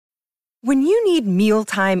When you need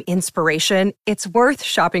mealtime inspiration, it's worth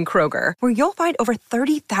shopping Kroger, where you'll find over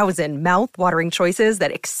 30,000 mouth-watering choices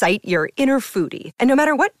that excite your inner foodie. And no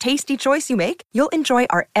matter what tasty choice you make, you'll enjoy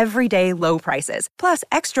our everyday low prices, plus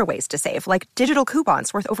extra ways to save, like digital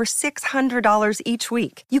coupons worth over $600 each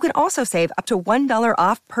week. You can also save up to $1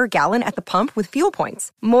 off per gallon at the pump with fuel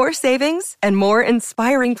points. More savings and more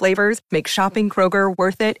inspiring flavors make shopping Kroger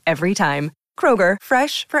worth it every time. Kroger,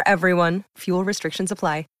 fresh for everyone. Fuel restrictions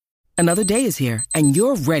apply. Another day is here, and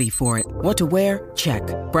you're ready for it. What to wear? Check.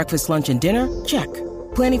 Breakfast, lunch, and dinner? Check.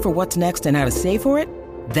 Planning for what's next and how to save for it?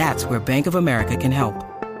 That's where Bank of America can help.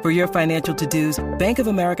 For your financial to-dos, Bank of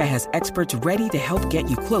America has experts ready to help get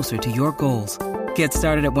you closer to your goals. Get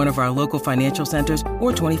started at one of our local financial centers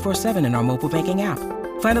or 24/7 in our mobile banking app.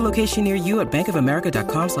 Find a location near you at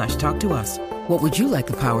bankofamerica.com/talktous. What would you like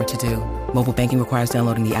the power to do? Mobile banking requires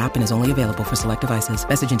downloading the app and is only available for select devices.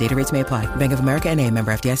 Message and data rates may apply. Bank of America N.A.,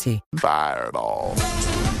 member FDIC. Fireball.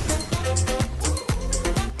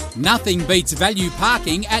 Nothing beats value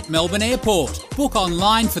parking at Melbourne Airport. Book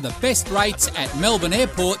online for the best rates at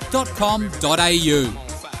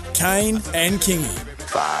melbourneairport.com.au. Kane and Kingy.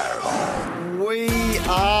 Fireball. We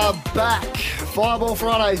are back. Fireball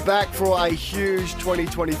Friday's back for a huge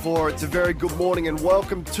 2024. It's a very good morning and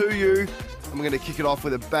welcome to you. And we're going to kick it off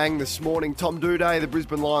with a bang this morning. Tom Duday, the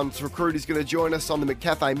Brisbane Lions recruit, is going to join us on the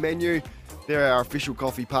McCafe menu. They're our official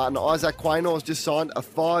coffee partner. Isaac Quaynor has just signed a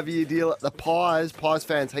 5-year deal at the Pies. Pies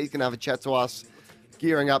fans, he's going to have a chat to us,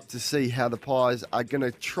 gearing up to see how the Pies are going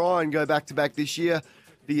to try and go back-to-back this year.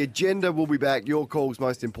 The agenda will be back. Your calls,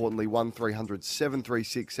 most importantly, 1300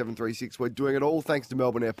 736 736. We're doing it all thanks to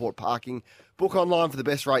Melbourne Airport Parking. Book online for the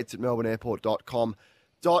best rates at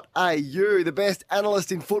melbourneairport.com.au. The best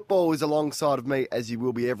analyst in football is alongside of me, as he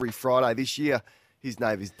will be every Friday this year. His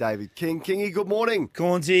name is David King. Kingy, good morning.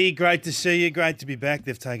 Cornsy, great to see you. Great to be back.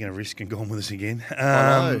 They've taken a risk and gone with us again. I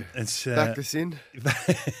know. It's back this in.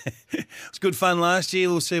 It's good fun last year.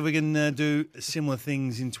 We'll see if we can do similar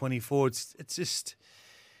things in 24. It's just...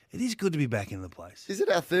 It is good to be back in the place. Is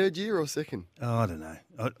it our third year or second? Oh, I don't know.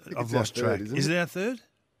 I've lost third, track. isn't Is it? it our third?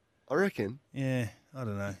 I reckon. Yeah, I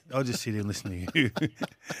don't know. I'll just sit here and listen to you.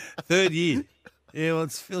 Third year. Yeah, well,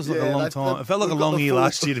 it feels like a long time. It felt like a long year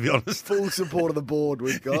last year, to be honest. Full support of the board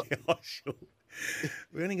we've got. Yeah, sure.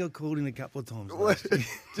 We only got called in a couple of times last year.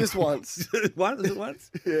 Just once. Was it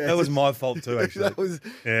once? Yeah, that was my fault too, actually.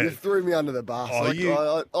 You threw me under the bus.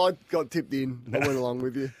 Oh, I got tipped in. I went along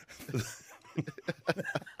with you.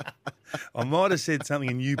 I might have said something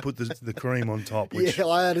and you put the cream on top. Which yeah,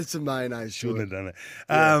 I added some mayonnaise. Shouldn't have done it.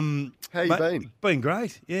 Yeah. How you been? Been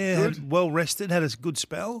great. Yeah, good. Well rested, had a good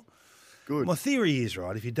spell. Good. My theory is,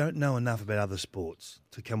 right, if you don't know enough about other sports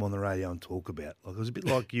to come on the radio and talk about, like it was a bit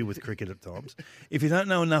like you with cricket at times. If you don't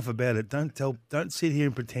know enough about it, don't sit here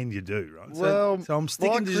and pretend you do, right? Well, so I'm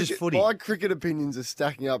sticking to just footy. My cricket opinions are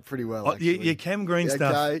stacking up pretty well. Your Cam Green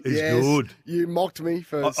stuff is good. You mocked me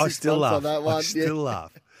for I 6 still months laugh. on that one. I still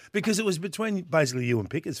laugh. Because it was between basically you and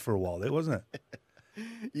Pickers for a while there, wasn't it?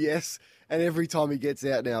 Yes. And every time he gets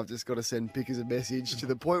out now, I've just got to send Pickers a message to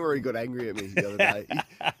the point where he got angry at me the other day.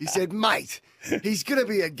 He said, mate, he's going to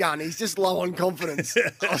be a gun. He's just low on confidence.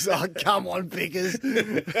 I was like, come on, Pickers.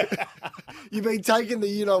 You've been taking the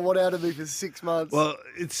you-know-what out of me for 6 months. Well,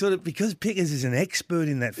 it's sort of because Pickers is an expert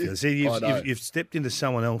in that field. So you've stepped into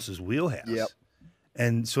someone else's wheelhouse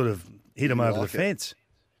and sort of hit him over the fence.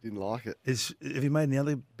 Didn't like it. Have you made any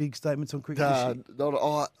other big statements on cricket this year?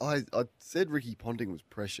 I said Ricky Ponting was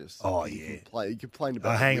precious. Oh, yeah. He complained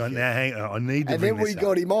about it. Hang on. I need to bring this up. And then we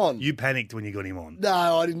got him on. You panicked when you got him on.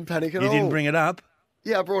 No, I didn't panic at all. You didn't bring it up?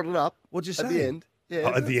 Yeah, I brought it up. What'd you say? At the end. Yeah.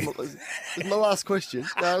 At the end. It was my last question.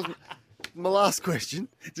 No, it was my last question.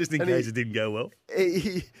 Just in case it didn't go well.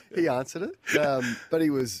 He answered it. But he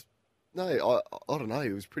was... No, I don't know.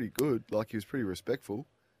 He was pretty good. Like, he was pretty respectful.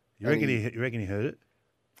 You reckon he heard it?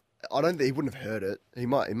 I don't think he wouldn't have heard it.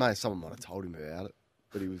 Someone might have told him about it,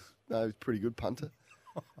 but he was a pretty good punter.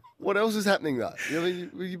 What else is happening though? Where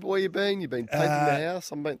you been? You've been painting the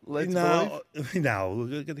house. I'm led to believe. No,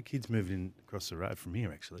 we've got the kids moving in across the road from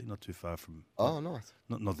here. Actually, not too far from. Oh, nice.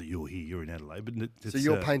 Not that you're here. You're in Adelaide, but so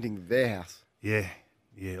you're painting their house. Yeah,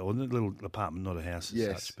 or a little apartment, not a house as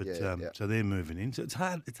such. But so they're moving in. So it's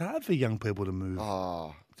hard. It's hard for young people to move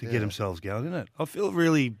to get themselves going, isn't it? I feel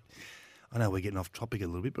really. I know we're getting off topic a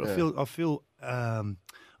little bit, but I feel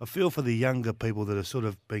for the younger people that have sort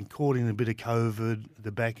of been caught in a bit of COVID at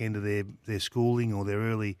the back end of their schooling or their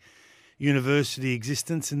early university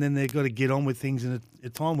existence, and then they've got to get on with things in a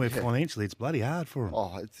time where financially it's bloody hard for them.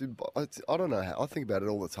 Oh, I don't know how. I think about it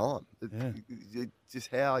all the time.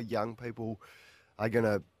 Just how young people are going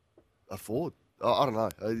to afford I don't know.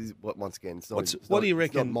 Once again, it's not. What do you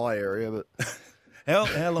reckon? It's not my area, but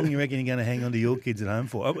how long you reckon you're going to hang on to your kids at home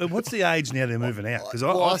for? What's the age now they're moving out? Because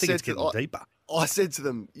I think it's getting deeper. I said to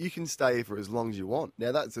them, you can stay here for as long as you want.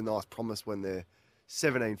 Now, that's a nice promise when they're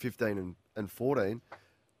 17, 15 and 14,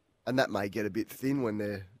 and that may get a bit thin when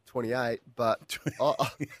they're 28, but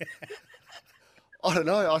I don't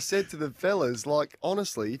know. I said to the fellas, like,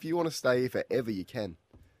 honestly, if you want to stay here forever, you can.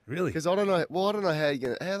 Really? Because I don't know. Well, I don't know how are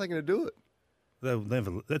they going to do it. They'll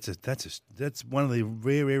never. That's one of the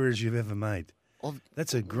rare errors you've ever made.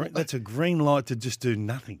 That's a green light to just do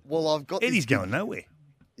nothing. Well, I've got Eddie's going nowhere.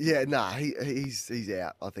 Yeah, he's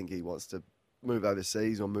out. I think he wants to move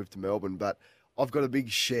overseas or move to Melbourne, but I've got a big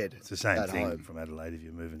shed. It's the same thing home. from Adelaide if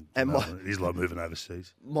you're moving to Melbourne. It is like moving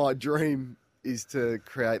overseas. My dream is to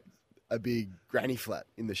create a big granny flat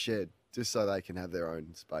in the shed just so they can have their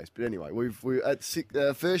own space. But anyway, we at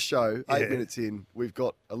first show, 8 minutes in, we've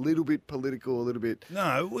got a little bit political, a little bit...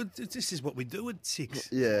 No, this is what we do at 6.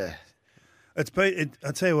 Yeah. I'll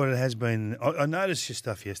tell you what it has been. I noticed your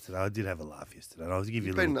stuff yesterday. I did have a laugh yesterday. I'll give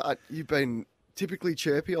you a little... You've been typically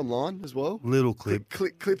chirpy online as well. Little clip.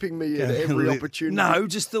 Clipping me at every opportunity. No,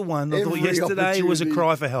 just the one. I thought yesterday was a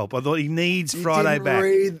cry for help. I thought he needs Friday back.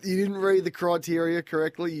 You didn't read the criteria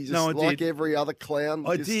correctly. You just, like did. Every other clown,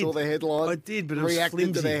 I did. saw the headline. I did, but it was reacted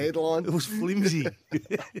flimsy. to the headline. It was flimsy.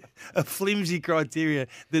 A flimsy criteria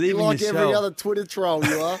that even like yourself... every other Twitter troll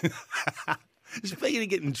you are. Speaking of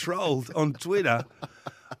getting trolled on Twitter,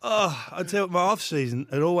 I tell you what, my off season,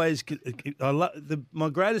 it always. My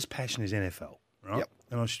greatest passion is NFL, right? Yep.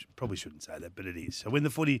 And I probably shouldn't say that, but it is. So when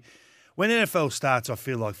NFL starts, I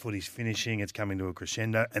feel like footy's finishing, it's coming to a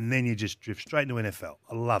crescendo, and then you just drift straight into NFL.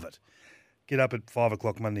 I love it. Get up at 5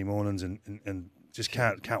 o'clock Monday mornings and just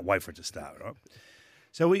can't wait for it to start, right?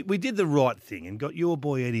 So we did the right thing and got your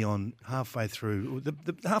boy Eddie on halfway through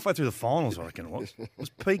the finals, I reckon it was. It was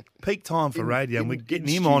peak time for radio, and we're getting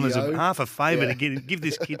him on as half a favour to give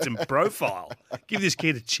this kid some profile, give this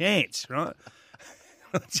kid a chance, right?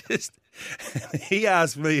 He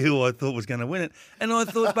asked me who I thought was going to win it, and I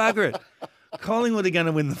thought, bugger it, Collingwood are going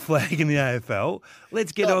to win the flag in the AFL.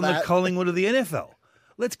 Let's get on the Collingwood of the NFL.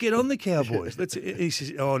 Let's get on the Cowboys. He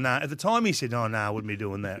says, oh, no. At the time, he said, oh, no, I wouldn't be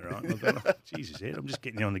doing that, right? And I thought, oh, Jesus, Ed, I'm just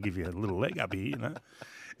getting you on to give you a little leg up here, you know.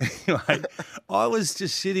 Anyway, I was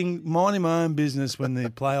just sitting, minding my own business when the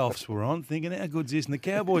playoffs were on, thinking, how good's this? And the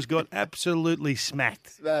Cowboys got absolutely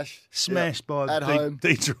smacked. Smashed by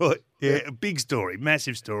Detroit. Yeah, a big story,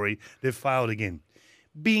 massive story. They've failed again.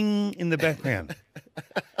 Bing in the background.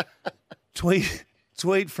 Tweet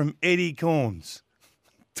from Eddie Corns.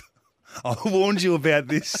 I warned you about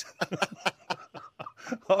this.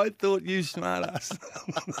 I thought you smartass.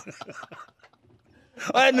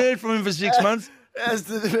 I hadn't heard from him for 6 months. How's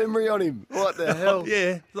the memory on him? What the hell?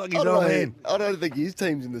 Yeah, like his old man. I don't think his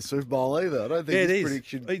team's in the Super Bowl either. I don't think his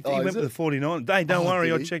prediction... He went with the 49. Don't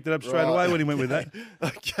worry, I checked it up straight away when he went with that.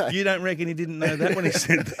 Okay. You don't reckon he didn't know that when he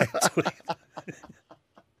said that tweet?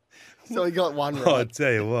 So he got one right. I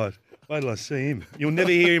tell you what. Wait till I see him. You'll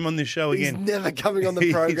never hear him on this show again. He's never coming on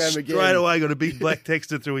the program again. Straight away got a big black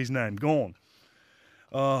texter through his name. Gone.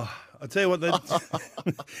 Oh, I'll tell you what.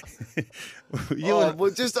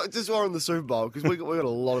 Well, just while on the Super Bowl, because we got a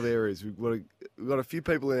lot of areas. We've got a few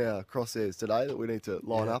people in our crosshairs today that we need to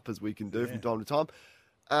line up as we can do from time to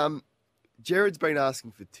time. Jared's been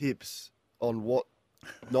asking for tips on what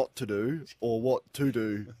not to do or what to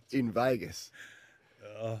do in Vegas.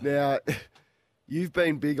 Now, you've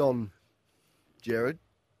been big on Jared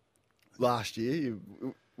last year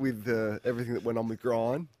with everything that went on with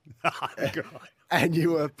Grind. And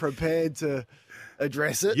you were prepared to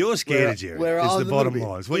address it. You're scared of Jared. Is the bottom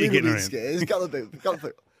line. What are you getting around? There's a couple of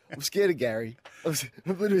people. I'm scared of Gary. I'm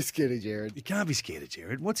a little bit scared of Jared. You can't be scared of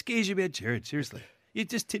Jared. What scares you about Jared? Seriously. You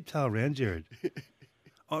just tiptoe around Jared.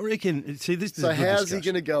 I reckon. See, this is so a good how's discussion. he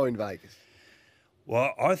going to go in Vegas?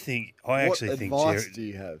 Well, I actually think What Jared. advice do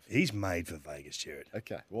you have? He's made for Vegas, Jared.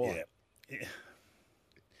 Okay. Why? Yeah.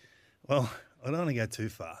 Well, I don't want to go too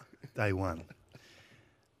far, day one.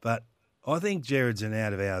 But I think Jared's an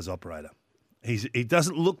out-of-hours operator. He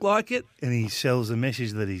doesn't look like it, and he sells the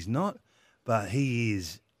message that he's not, but he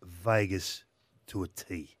is Vegas to a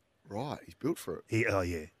T. Right, he's built for it. Oh,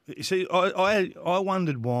 yeah. See, I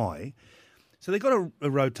wondered why. So they've got a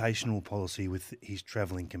rotational policy with his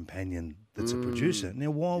travelling companion that's a producer.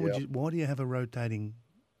 Now, why do you have a rotating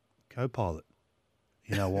co-pilot?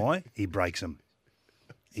 You know why? He breaks them.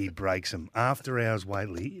 He breaks them. After hours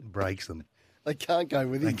Waitley, he breaks them. They can't go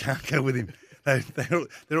with him. They can't go with him.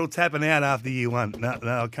 They're all tapping out after year one. No,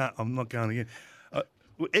 I can't. I'm not going again.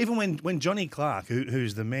 Even when Johnny Clark,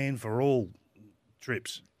 who's the man for all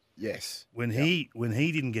trips, Yes. When he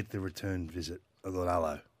didn't get the return visit, I thought,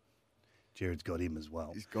 hello, Jared's got him as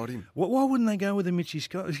well. He's got him. Why wouldn't they go with a Mitchy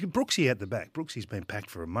Scott? Brooksy out the back. Brooksy's been packed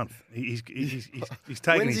for a month. He's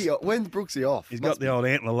taken When's Brooksy off? He's got the old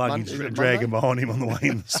antler luggage dragging behind him on the way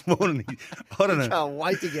in this morning. I don't know. Can't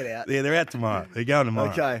wait to get out. Yeah, they're out tomorrow. They're going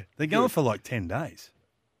tomorrow. Okay. They're going for like 10 days.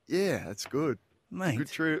 Yeah, that's good. Mate, good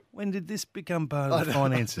trip. When did this become part of the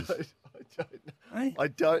finances? I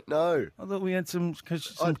don't know. I thought we had some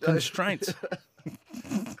constraints.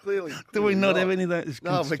 Clearly. Do we not have any of those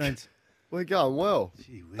constraints? We're going well.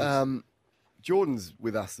 Gee whiz. Jordan's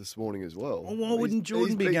with us this morning as well. Well, why wouldn't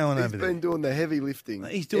Jordan be going over there? He's been doing the heavy lifting.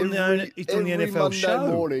 He's doing the NFL Monday show.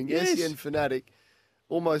 Morning, yes. SEN Fanatic,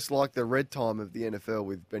 almost like the red time of the NFL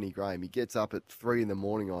with Benny Graham. He gets up at 3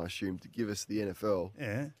 a.m, I assume, to give us the NFL.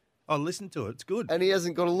 Yeah. I listened to it. It's good. And he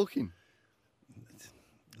hasn't got a look in.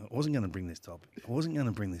 I wasn't going to bring this topic. I wasn't going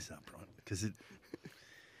to bring this up, right? Because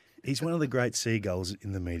he's one of the great seagulls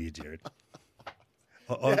in the media, Jared.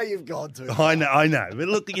 Now you've gone to. I know. But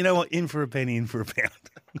look, you know what? In for a penny, in for a pound.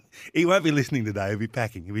 He won't be listening today. He'll be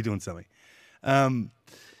packing. He'll be doing something.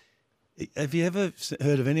 Have you ever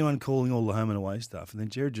heard of anyone calling all the home and away stuff, and then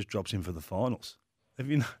Jared just drops in for the finals? Have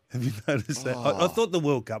you noticed that? I thought the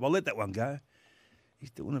World Cup. I'll let that one go.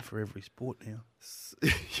 He's doing it for every sport now.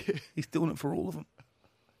 He's doing it for all of them.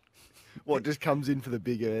 What, just comes in for the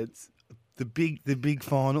big heads? The big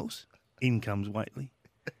finals. In comes Waitley.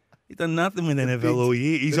 He's done nothing with NFL all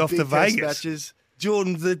year. He's off to Vegas. Matches.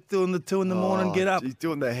 Jordan's doing the 2 in the morning get up. He's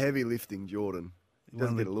doing the heavy lifting, Jordan.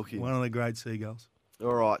 Doesn't get a look in. One of the great seagulls.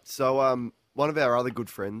 All right. So one of our other good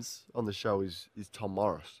friends on the show is Tom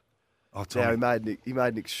Morris. Oh, Tom. Now, he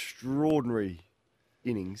made an extraordinary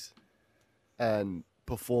innings and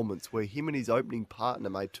performance where him and his opening partner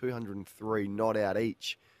made 203 not out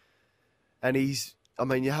each. And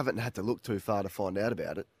you haven't had to look too far to find out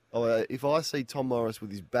about it. If I see Tom Morris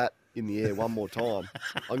with his bat in the air one more time,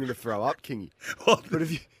 I'm going to throw up, Kingy. But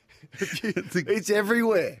it's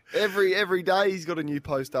everywhere. Every day he's got a new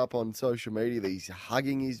post up on social media that he's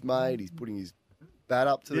hugging his mate, he's putting his bat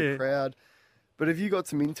up to the crowd. But have you got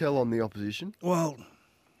some intel on the opposition? Well,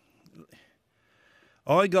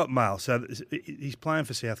 I got mail. So he's playing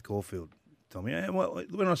for South Caulfield, Tommy. And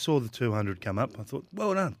when I saw the 200 come up, I thought,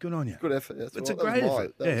 well done, good on you. Good effort. It's a great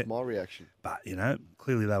effort. That was my reaction. But,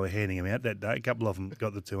 clearly they were handing him out that day. A couple of them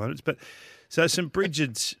got the 200s. But so St.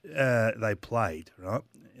 Bridget's, they played, right,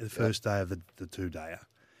 the first day of the 2-dayer.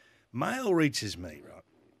 Mail reaches me, right,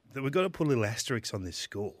 that we've got to put a little asterisk on this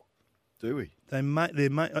score. Do we? I'm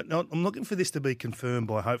looking for this to be confirmed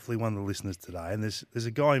by hopefully one of the listeners today. And there's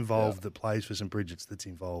a guy involved that plays for St. Bridget's that's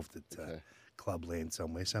involved at Clubland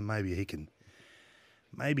somewhere. So maybe he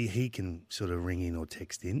can sort of ring in or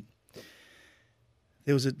text in.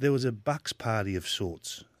 There was a Bucks party of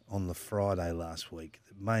sorts on the Friday last week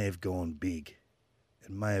that may have gone big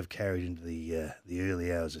and may have carried into the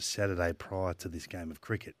early hours of Saturday prior to this game of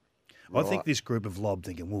cricket. Right. I think this group have lobbed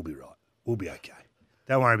thinking we'll be right. We'll be okay.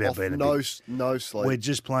 Don't worry about being no sleep. We're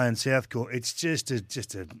just playing South Court. It's just a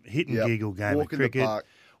hit and giggle game of cricket. In the park.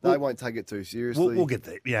 They won't take it too seriously. We'll get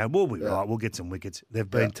there. Yeah, we'll be right. We'll get some wickets. They've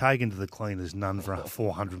been taken to the cleaners, none for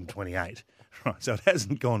 428. Right, so it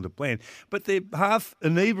hasn't gone to plan. But they're half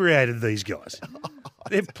inebriated, these guys.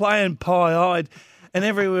 They're playing pie-eyed. And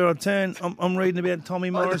everywhere I turn, I'm reading about Tommy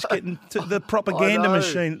Morris getting to the propaganda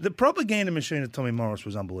machine. The propaganda machine of Tommy Morris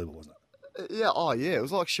was unbelievable, wasn't it? Yeah, it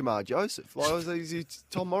was like Shamar Joseph. Like, was it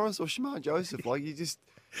Tom Morris or Shamar Joseph? Like,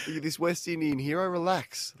 you're this West Indian hero,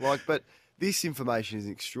 relax. Like, but this information is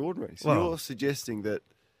extraordinary. So you're suggesting that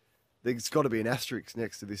there's got to be an asterisk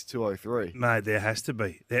next to this 203. Mate, there has to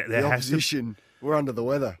be. There the has opposition, we're under the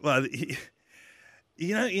weather. Well,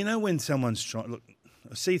 you know when someone's trying... Look,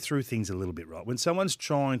 I see through things a little bit, right? When someone's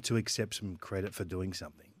trying to accept some credit for doing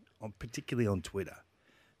something, particularly on Twitter,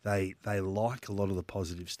 they like a lot of the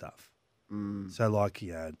positive stuff. So like,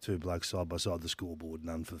 two blokes side by side the scoreboard,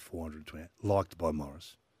 none for 420, liked by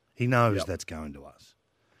Morris. He knows that's going to us.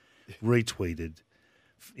 Retweeted,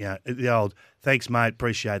 the old thanks mate,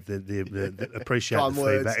 appreciate the appreciate the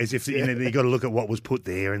feedback. As if you got to look at what was put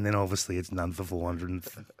there, and then obviously it's none for 400.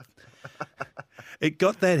 It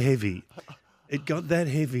got that heavy.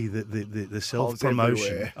 The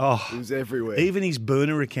self-promotion. It was everywhere. Even his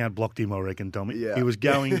burner account blocked him, I reckon, Tommy. Yeah. He was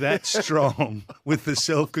going that strong with the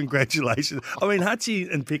self-congratulations. I mean, Hutchie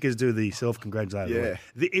and Pickers do the self-congratulations.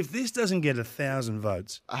 Yeah. If this doesn't get 1,000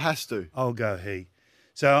 votes... It has to. I'll go he.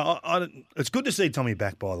 So it's good to see Tommy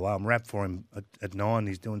back, by the way. I'm wrapped for him at 9.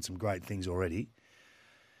 He's doing some great things already.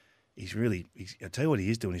 I tell you what he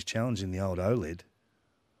is doing, he's challenging the old OLED.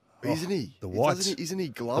 Isn't he? The whites. Isn't he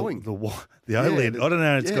glowing? The OLED. I don't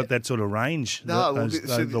know. It's yeah. got that sort of range. No,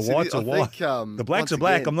 the whites are white. The blacks are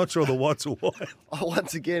black. I'm not sure the whites are white.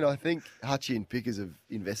 Once again, I think Hutchie and Pickers have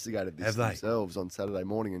investigated this themselves on Saturday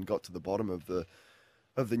morning and got to the bottom of the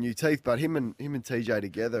new teeth. But him and TJ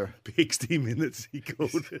together. 60 minutes, he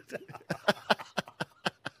called it.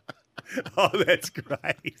 Oh, that's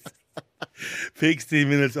great. 60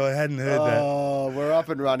 minutes. I hadn't heard that. Oh, we're up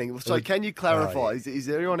and running. So can you clarify? Is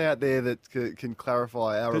there anyone out there that can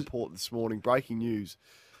clarify our report this morning? Breaking news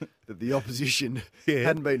that the opposition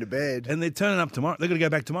hadn't been to bed. And they're turning up tomorrow. They're going to go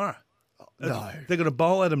back tomorrow. No. They're going to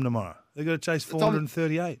bowl at them tomorrow. They're going to chase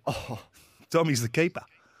 438. Tommy's the keeper.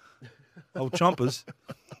 Old Chompers.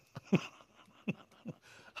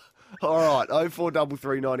 All right,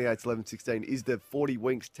 0433 98 11 16 is the 40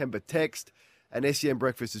 Winks temper text. And SEM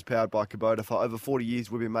Breakfast is powered by Kubota. For over 40 years,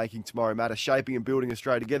 we've been making tomorrow matter, shaping and building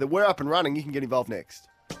Australia together. We're up and running. You can get involved next.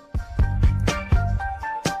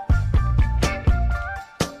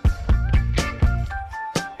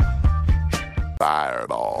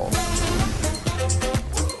 Fireball.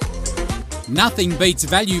 Nothing beats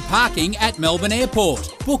value parking at Melbourne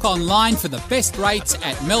Airport. Book online for the best rates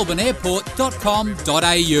at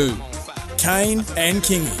melbourneairport.com.au. Kane and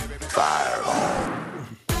Kingy. Fireball.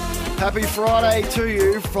 Happy Friday to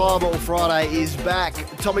you. Fireball Friday is back.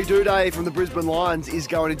 Tommy Duday from the Brisbane Lions is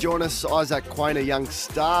going to join us. Isaac Quain, a young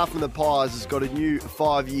star from the Pies, has got a new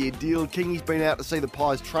 5-year deal. Kingy's been out to see the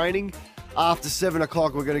Pies training. After 7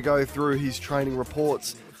 o'clock, we're going to go through his training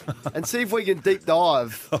reports and see if we can deep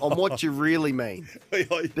dive on what you really mean.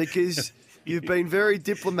 Because you've been very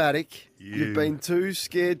diplomatic. You've been too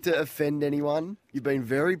scared to offend anyone. You've been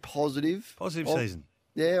very positive. Positive season.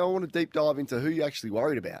 Yeah, I want to deep dive into who you're actually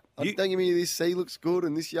worried about. Don't give me this, he looks good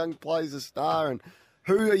and this young player's a star, and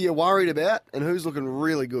who are you worried about and who's looking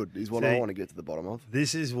really good is what I want to get to the bottom of.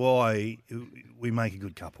 This is why we make a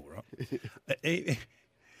good couple, right?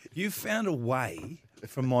 You found a way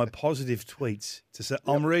from my positive tweets to say,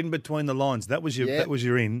 I'm reading between the lines. That was your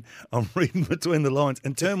in. I'm reading between the lines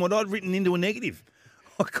and turn what I'd written into a negative.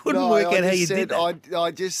 I couldn't work out how you did that.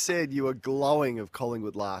 I just said you were glowing of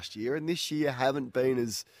Collingwood last year, and this year haven't been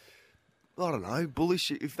as, I don't know,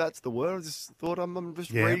 bullish, if that's the word. I just thought I'm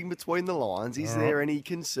just reading between the lines. Is there any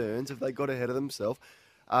concerns? Have they got ahead of themselves?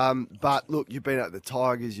 But look, you've been at the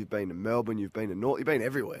Tigers, you've been to Melbourne, you've been to North, you've been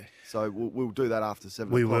everywhere. So we'll do that after 7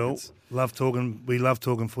 o'clock. We will. We love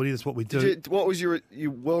talking footy. That's what we do. What was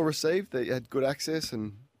you well received? That you had good access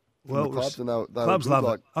and the clubs, and they clubs were love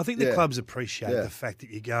like, it. I think the clubs appreciate the fact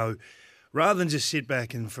that you go, rather than just sit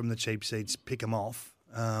back and from the cheap seats pick them off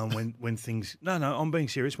when things. No, I'm being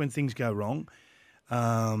serious. When things go wrong,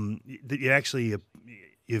 that you actually.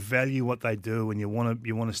 You value what they do, and you want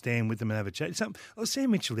to stand with them and have a chat.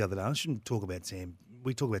 Sam Mitchell the other day. I shouldn't talk about Sam.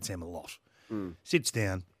 We talk about Sam a lot. Sits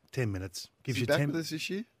down, 10 minutes, gives you 10. Back with us this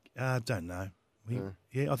year? Don't know.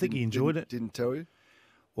 I think he enjoyed it. Didn't tell you.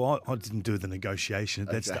 Well, I didn't do the negotiation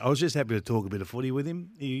at that stage. I was just happy to talk a bit of footy with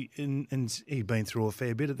him. And he'd been through a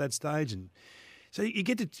fair bit at that stage, and so you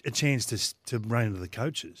get a chance to run into the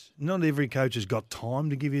coaches. Not every coach has got time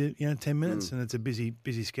to give you 10 minutes, and it's a busy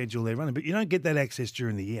schedule they're running. But you don't get that access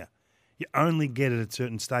during the year. You only get it at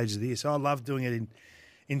certain stages of the year. So I love doing it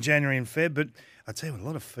in January and Feb. But I tell you what, a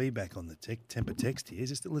lot of feedback on the temper text here.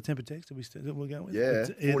 Is it still the temper text? Are we still going with? Yeah,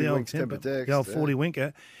 40 Winks temper text. The old 40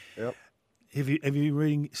 winker. Yep. Have you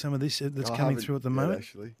reading some of this that's coming through at the moment?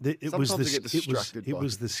 Actually, it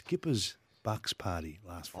was the skipper's Bucks party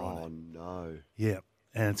last Friday. Oh no! Yeah,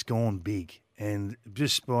 and it's gone big. And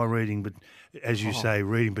just by reading, but as you say,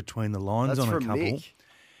 reading between the lines That's on a from couple. Nick.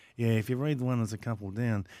 Yeah, if you read the one that's a couple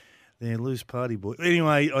down, they're loose party boy.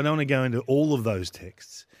 Anyway, I don't want to go into all of those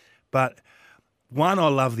texts, but one, I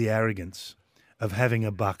love the arrogance of having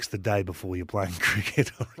a Bucks the day before you're playing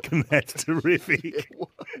cricket. I reckon that's terrific.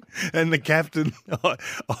 And the captain,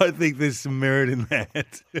 I think there's some merit in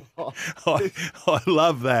that. I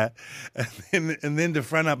love that. And then to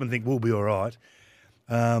front up and think we'll be all right.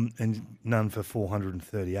 And none for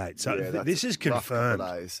 438. So this is confirmed.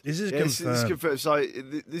 This is confirmed. So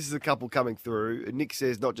this is a couple coming through. Nick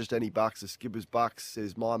says not just any Bucks, the Skipper's Bucks,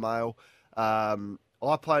 says my mail.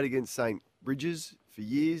 I played against St. Bridges for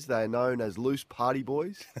years. They are known as loose party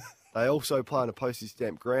boys. They also play on a postage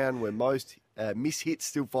stamp ground where most mishits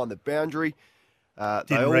still find the boundary.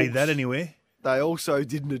 Didn't read that anywhere. They also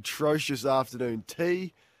did an atrocious afternoon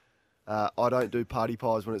tea. I don't do party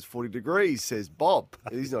pies when it's 40 degrees, says Bob.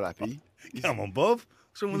 He's not happy. Come on, Bob.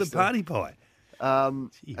 What's wrong with a party pie? And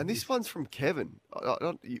this one's from Kevin.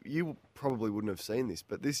 You probably wouldn't have seen this,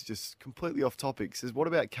 but this is just completely off topic. Says, what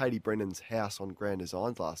about Katie Brennan's house on Grand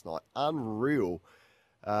Designs last night? Unreal.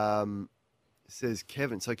 Says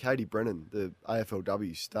Kevin. So Katie Brennan, the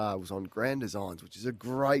AFLW star, was on Grand Designs, which is a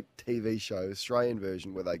great TV show, Australian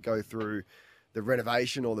version, where they go through the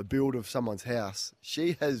renovation or the build of someone's house.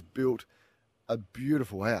 She has built a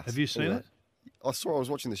beautiful house. Have you seen it? I was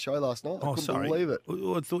watching the show last night. I couldn't sorry. believe it.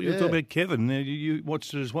 Well, I thought you were talking about Kevin. You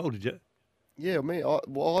watched it as well, did you? Yeah,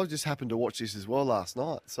 I just happened to watch this as well last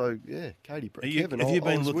night. So yeah, Katie, Kevin. Have you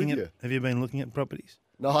been looking at properties?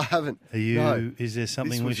 No, I haven't. Are you? No. Is there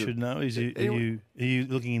something we should know? Are you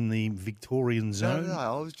looking in the Victorian zone? No.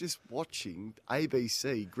 I was just watching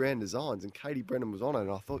ABC Grand Designs, and Katie Brennan was on it,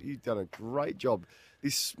 and I thought you'd done a great job.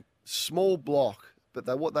 This small block,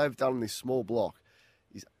 but what they've done in this small block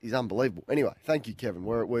is unbelievable. Anyway, thank you, Kevin.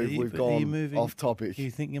 We've gone off topic. Do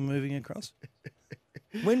you think you're moving across?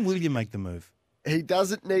 When will you make the move? He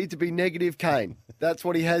doesn't need to be negative, Kane. That's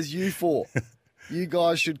what he has you for. You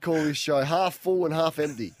guys should call this show half full and half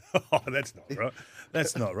empty. Oh, that's not right.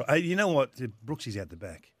 That's not right. Hey, you know what? Brooksy's out the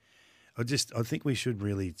back. I think we should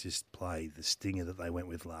really just play the stinger that they went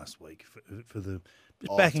with last week for the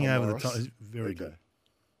backing Tom over Morris. the time. Very good.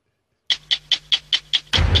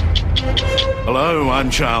 Hello, I'm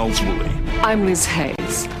Charles Woolley. I'm Liz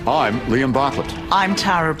Hayes. I'm Liam Bartlett. I'm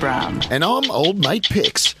Tara Brown. And I'm old mate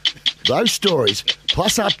Pix. Those stories,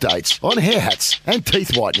 plus updates on hair hats and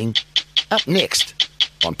teeth whitening, up next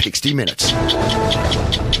on Pixty Minutes.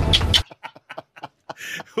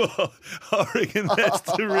 Well, I reckon that's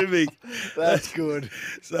terrific. That's good.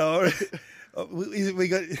 So we'll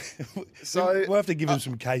have to give him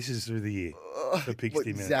some cases through the year for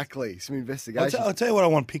Pixty Minutes. Exactly, some investigation. I'll tell you what I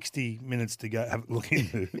want Pixty Minutes to go have a look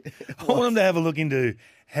into. I want them to have a look into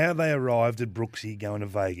how they arrived at Brooksy going to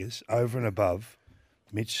Vegas over and above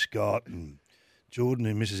Mitch Scott and Jordan,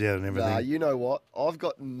 who misses out on everything. Nah, you know what? I've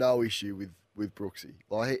got no issue with Brooksy.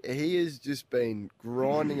 Like he has just been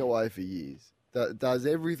grinding away for years. Does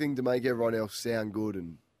everything to make everyone else sound good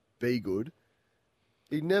and be good.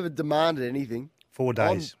 He never demanded anything. 4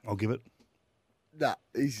 days, I'll give it. Nah,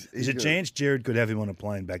 he's There's a chance Jared could have him on a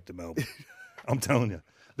plane back to Melbourne. I'm telling you.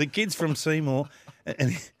 The kid's from Seymour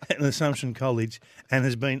and Assumption College and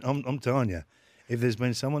has been, I'm telling you, if there's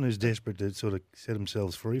been someone who's desperate to sort of set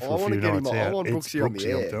themselves free for a few nights out, I want it's Brooksy on the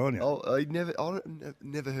air. I'm telling you. I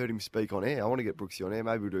never heard him speak on air. I want to get Brooksy on air.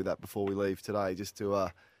 Maybe we'll do that before we leave today, just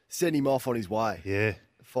to send him off on his way. Yeah.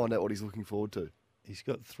 Find out what he's looking forward to. He's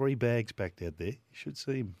got 3 bags backed out there. You should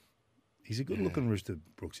see him. He's a good-looking rooster,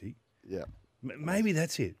 Brooksy. Yeah. Maybe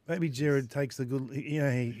that's it. Maybe Jared takes the good.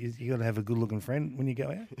 You got to have a good-looking friend when you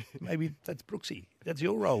go out. Maybe that's Brooksy. That's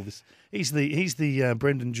your role. He's the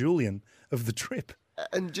Brendan Julian of the trip.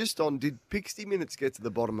 And just on, did Pixty Minutes get to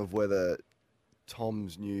the bottom of whether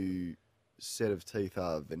Tom's new set of teeth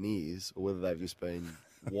are veneers or whether they've just been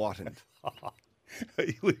whitened?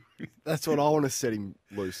 That's what I want to set him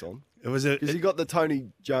loose on. Because you got the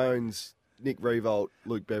Tony Jones, Nick Revolt,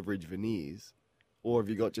 Luke Beveridge veneers, or have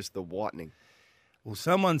you got just the whitening? Well,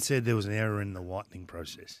 someone said there was an error in the whitening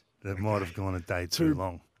process that might have gone a day too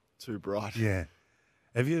long. Too bright. Yeah.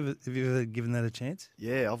 Have you ever given that a chance?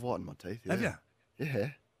 Yeah, I've whitened my teeth. Yeah. Have you? Yeah.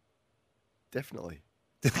 Definitely.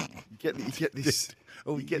 You get this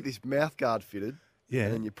mouth guard fitted. Yeah.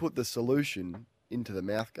 And then you put the solution into the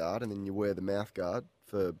mouth guard, and then you wear the mouth guard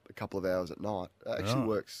for a couple of hours at night. It actually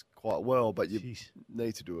works quite well, but you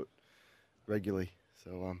need to do it regularly.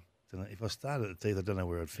 So, if I started at the teeth, I don't know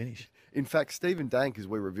where I'd finish. In fact, Stephen Dank, as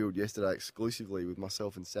we revealed yesterday exclusively with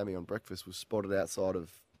myself and Sammy on breakfast, was spotted outside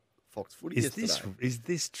of Fox Footy yesterday. Is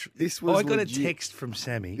this true? This was I got legit. a text from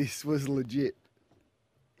Sammy. This was legit.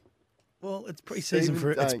 Well, it's pre-season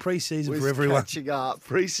for everyone. Catching up.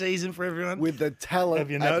 Pre-season for everyone with the talent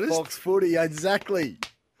Have you at noticed? Fox Footy. Exactly.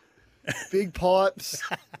 Big pipes.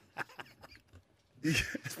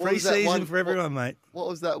 Pre-season for everyone, mate. What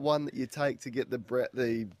was that one that you take to get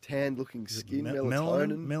the tanned-looking skin?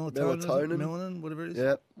 Melatonin, whatever it is.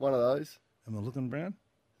 Yeah, one of those. Am I looking brown?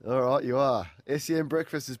 All right, you are. SEM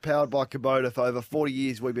Breakfast is powered by Kubota. For over 40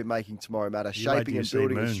 years, we've been making tomorrow matter, shaping and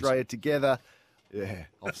building Australia together. Yeah,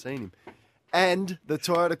 I've seen him. And the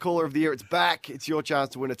Toyota Caller of the Year, it's back. It's your chance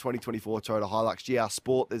to win a 2024 Toyota Hilux GR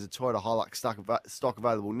Sport. There's a Toyota Hilux stock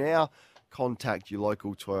available now. Contact your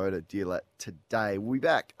local Toyota dealer today. We'll be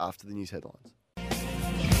back after the news headlines.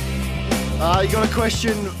 You got a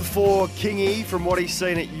question for Kingy from what he's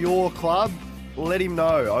seen at your club? Let him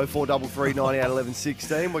know. 0433 98 11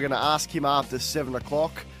 16. We're going to ask him after 7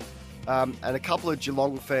 o'clock. And a couple of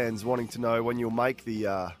Geelong fans wanting to know when you'll make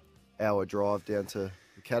the hour drive down to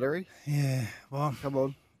the Cattery. Yeah, well, come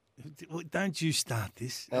on. Don't you start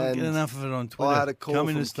this. I'll get enough of it on Twitter. I had a call come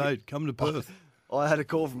in the state, come to Perth. I had a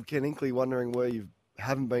call from Ken Inkley wondering where you've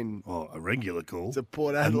haven't been a regular call to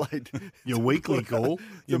Port Adelaide. Your weekly call.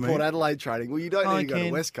 To Port Adelaide training. Well, you don't need to go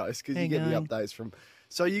to West Coast because you get the going? updates from.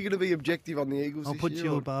 So you're going to be objective on the Eagles I'll this put year,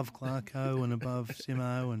 you or? above Clarko and above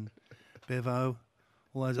Simo and Bevo,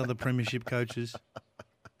 all those other premiership coaches.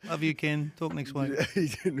 Love you, Ken. Talk next week. He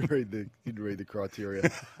didn't read the criteria.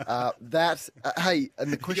 Hey,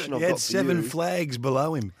 and the question I've got had for 7 you, flags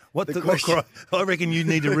below him. What question- I reckon you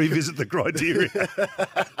need to revisit the criteria.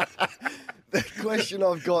 The question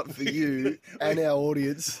I've got for you and our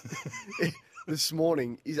audience this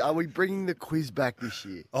morning is: are we bringing the quiz back this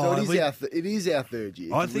year? So it is our third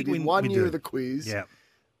year. I think we did we 1 year do. of the quiz. Yeah.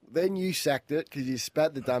 Then you sacked it because you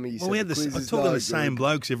spat the dummy. You said We had the quiz I'm is talking to no the same good.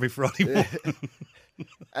 blokes every Friday morning.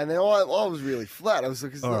 And then I was really flat. I was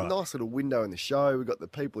like, it's a nice little window in the show. We've got the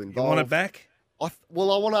people involved. You want it back? I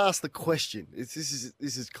want to ask the question. This is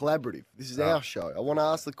collaborative. This is our show. I want to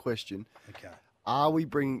ask the question. Okay.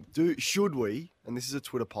 Should we, and this is a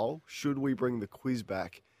Twitter poll, should we bring the quiz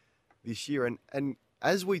back this year? And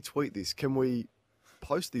as we tweet this, can we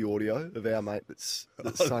post the audio of our mate that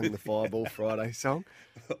sung the Fireball Friday song?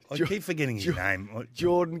 I keep forgetting his name.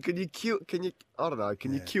 Jordan, can you cue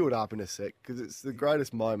it up in a sec? Because it's the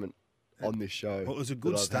greatest moment on this show. Well, it was a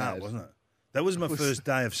good start, wasn't it? That was my first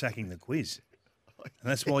day of sacking the quiz. And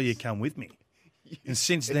that's why you come with me. And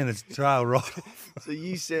since then, it's trailed right off. So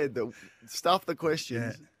you said that stuff the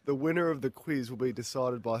questions, the winner of the quiz will be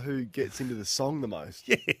decided by who gets into the song the most.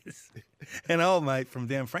 Yes. An old mate from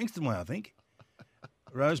down Frankston way, I think.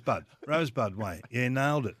 Rosebud way. Yeah,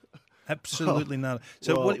 nailed it. Absolutely nailed it.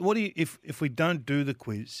 So what do you, if we don't do the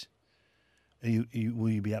quiz, will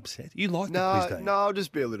you be upset? You like the quiz, don't you? No, I'll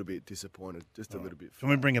just be a little bit disappointed, just a little bit. Can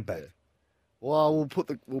we bring it back? Yeah. Well,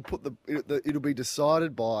 it'll be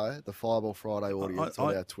decided by the Fireball Friday audience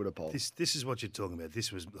on our Twitter poll. This is what you're talking about.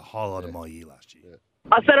 This was the highlight of my year last year. Yeah.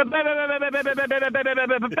 I said, baby,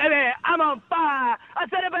 I'm on fire. I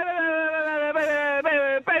said,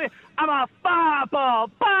 baby, I'm on fireball.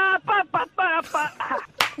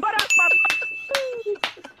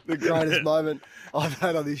 The greatest moment I've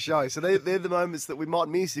had on this show. So they're the moments that we might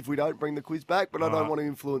miss if we don't bring the quiz back, but I don't want to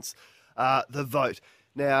influence the vote.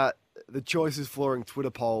 Now, the Choices Flooring Twitter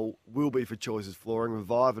poll will be for Choices Flooring.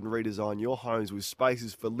 Revive and redesign your homes with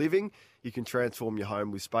spaces for living. You can transform your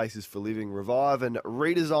home with spaces for living. Revive and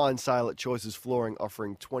redesign sale at Choices Flooring,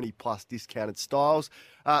 offering 20+ discounted styles.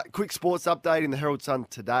 Quick sports update in the Herald Sun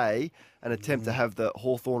today. An attempt to have the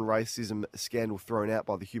Hawthorn racism scandal thrown out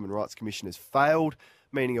by the Human Rights Commission has failed,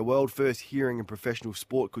 meaning a world-first hearing in professional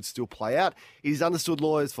sport could still play out. It is understood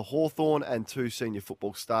lawyers for Hawthorn and 2 senior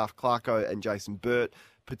football staff, Clarko and Jason Burt,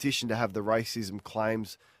 petitioned to have the racism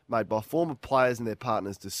claims made by former players and their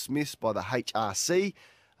partners dismissed by the HRC,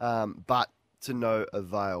 but to no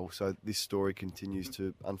avail. So this story continues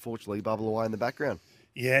to, unfortunately, bubble away in the background.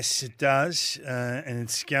 Yes, it does, and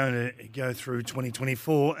it's going to go through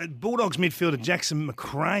 2024. Bulldogs midfielder Jackson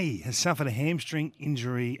McRae has suffered a hamstring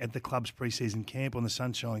injury at the club's pre-season camp on the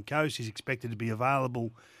Sunshine Coast. He's expected to be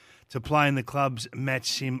available to play in the club's match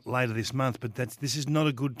sim later this month, but this is not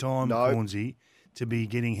a good time, Cornsey, to be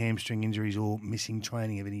getting hamstring injuries or missing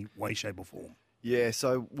training of any way, shape or form. Yeah,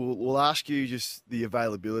 so we'll ask you just the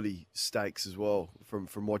availability stakes as well from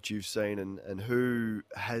what you've seen and who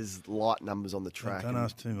has light numbers on the track. Don't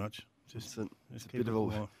ask too much. It's a bit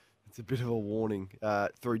of a warning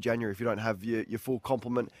through January if you don't have your full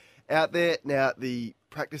complement out there. Now, the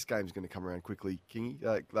practice game is going to come around quickly,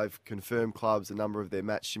 Kingy. They've confirmed clubs a number of their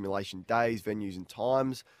match simulation days, venues and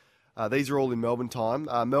times. These are all in Melbourne time.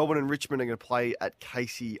 Melbourne and Richmond are going to play at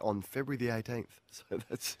Casey on February the 18th. So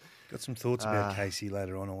that's got some thoughts about Casey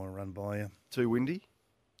later on. I want to run by you. Too windy?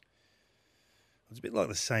 It's a bit like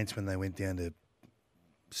the Saints when they went down to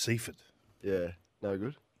Seaford. Yeah, no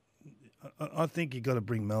good. I think you've got to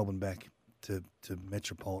bring Melbourne back to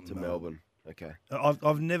metropolitan Melbourne. Okay.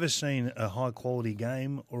 I've never seen a high quality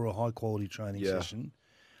game or a high quality training session.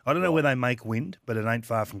 I don't know where they make wind, but it ain't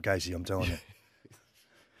far from Casey, I'm telling you.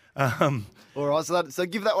 All right, so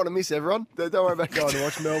give that one a miss, everyone. Don't worry about going to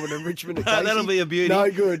watch Melbourne and Richmond at Casey. That'll be a beauty.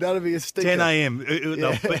 No good. That'll be a stinker. 10 a.m.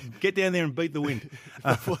 No, get down there and beat the wind.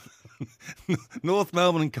 North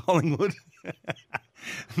Melbourne and Collingwood.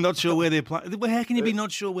 Not sure where they're playing. How can you be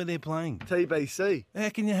not sure where they're playing? TBC. How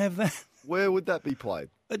can you have that? Where would that be played?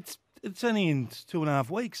 It's only in 2.5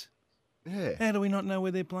 weeks. Yeah. How do we not know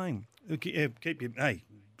where they're playing?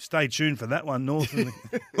 Stay tuned for that one, North and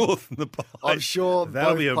the Pies. I'm sure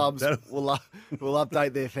both clubs will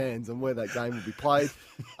update their fans on where that game will be played.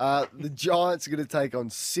 The Giants are going to take on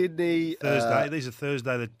Sydney. Thursday. These are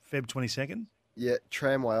Thursday, the Feb 22nd. Yeah,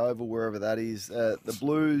 Tramway Oval, wherever that is. The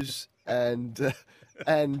Blues and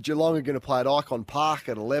And Geelong are going to play at Icon Park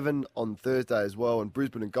at 11 on Thursday as well. And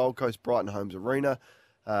Brisbane and Gold Coast, Brighton Homes Arena,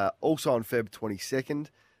 also on Feb 22nd.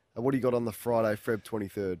 What do you got on the Friday, Feb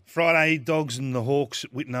 23rd? Friday, Dogs and the Hawks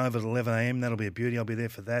at Whitten Over at 11 a.m. That'll be a beauty. I'll be there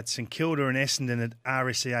for that. St Kilda and Essendon at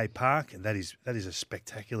RSEA Park. And that is a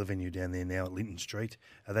spectacular venue down there now at Linton Street.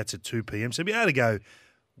 That's at 2 p.m. So you'll be able to go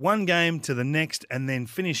one game to the next and then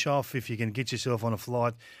finish off if you can get yourself on a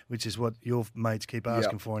flight, which is what your mates keep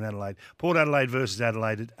asking for in Adelaide. Port Adelaide versus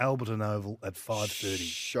Adelaide at Alberton Oval at 5:30.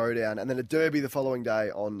 Showdown. And then a derby the following day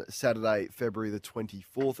on Saturday, February the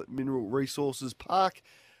 24th at Mineral Resources Park.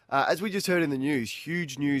 As we just heard in the news,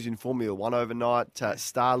 huge news in Formula One overnight.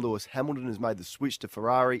 Star Lewis Hamilton has made the switch to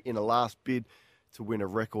Ferrari in a last bid to win a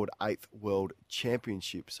record 8th World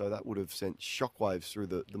Championship. So that would have sent shockwaves through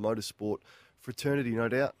the motorsport fraternity, no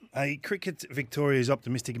doubt. Cricket Victoria is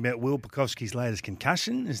optimistic about Will Pucovski's latest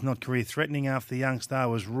concussion. It's not career-threatening after the young star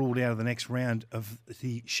was ruled out of the next round of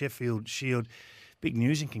the Sheffield Shield. Big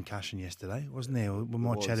news in concussion yesterday, wasn't there? We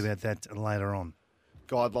might chat about that later on.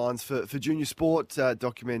 Guidelines for junior sport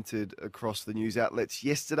documented across the news outlets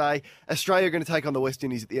yesterday. Australia are going to take on the West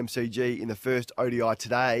Indies at the MCG in the first ODI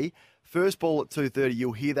today. First ball at 2:30.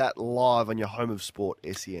 You'll hear that live on your home of sport,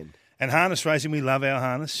 SEN. And harness racing, we love our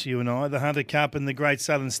harness, you and I. The Hunter Cup and the Great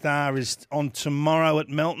Southern Star is on tomorrow at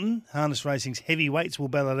Melton. Harness racing's heavyweights will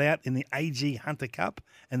battle it out in the AG Hunter Cup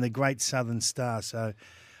and the Great Southern Star. So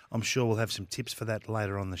I'm sure we'll have some tips for that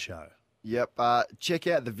later on the show. Yep. Check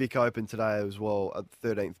out the Vic Open today as well at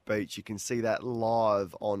 13th Beach. You can see that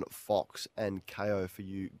live on Fox and KO for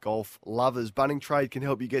you golf lovers. Bunning Trade can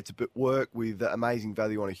help you get to work with amazing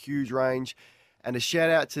value on a huge range. And a shout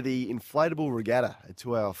out to the Inflatable Regatta, a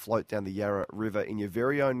 2-hour float down the Yarra River in your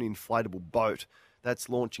very own inflatable boat. That's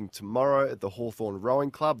launching tomorrow at the Hawthorn Rowing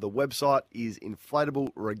Club. The website is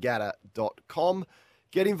inflatableregatta.com.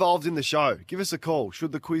 Get involved in the show. Give us a call.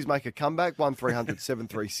 Should the quiz make a comeback? 1300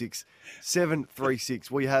 736 736.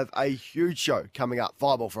 We have a huge show coming up.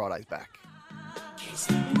 Fireball Friday's back.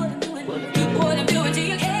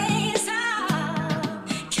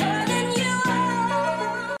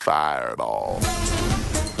 Fireball.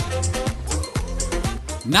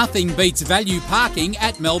 Nothing beats value parking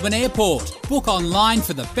at Melbourne Airport. Book online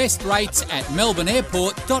for the best rates at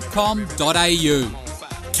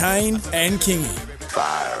melbourneairport.com.au. Kane and Kingy.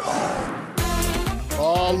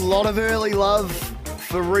 Oh, a lot of early love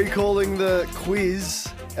for recalling the quiz.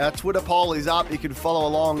 Our Twitter poll is up. You can follow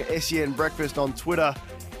along SEN Breakfast on Twitter.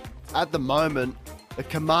 At the moment, a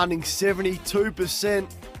commanding 72%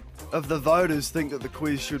 of the voters think that the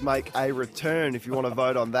quiz should make a return. If you want to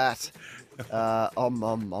vote on that, I'm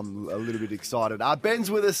a little bit excited. Ben's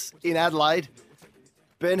with us in Adelaide.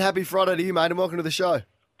 Ben, happy Friday to you, mate, and welcome to the show.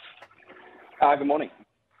 Good morning.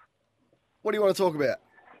 What do you want to talk about?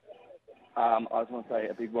 I just want to say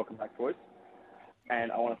a big welcome back, boys. And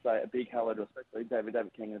I want to say a big hello to especially David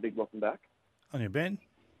King and a big welcome back. On your Ben.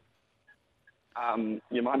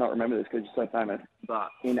 You might not remember this because you're so famous, but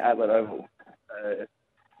in Adelaide Oval,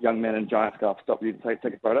 young men in giant scarf stopped you to take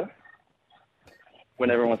a photo. When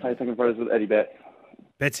everyone was taking photos with Eddie Betts.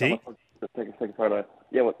 Betsy? Take a photo.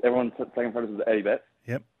 Yeah, well, everyone was taking photos with Eddie Betts.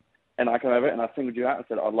 Yep. And I came over and I singled you out and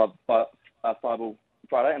said, I love Fireball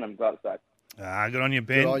Friday, and I'm glad it's back. Good on you,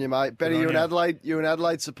 Ben. Good on you, mate. Ben, you're an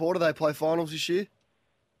Adelaide supporter. They play finals this year?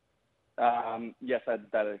 Yes, they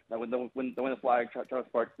do. They win the flag, Travis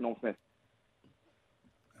Sparks, Norm Smith.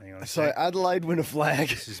 Hang on a So sec. Adelaide win a flag.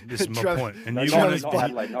 This is my point. And No, you not want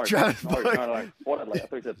Adelaide, no. Travis No, Port Adelaide. I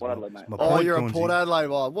thought you said Port Adelaide, mate. my Oh, point, you're a Cornsey. Port Adelaide.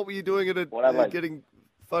 Well, what were you doing getting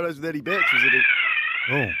photos with Eddie Betts? Was it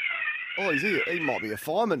Oh, he might be a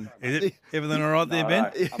fireman. is it everything all right there, Ben?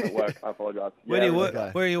 No, I'm at work. I apologise. Where do you work? okay.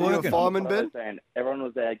 Where are you Were you a working? fireman, What I Ben? was saying, everyone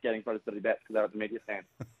was there getting photos with Eddie Betts because they were at the media stand.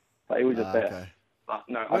 So he was just there. Okay. But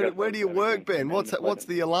no, Where do you work, Ben? What's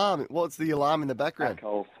the alarm? What's the alarm in the background? At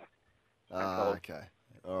Coles. Okay.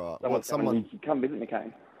 All right. Someone, you come visit me,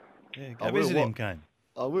 Kane. Yeah, I go will, visit what? him, Kane.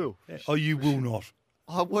 I will. Yeah. Oh, you will not.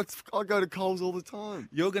 I go to Coles all the time.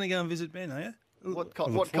 You're going to go and visit Ben, are you? What I look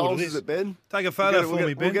Coles forward to is this. it, Ben? Take a photo for me,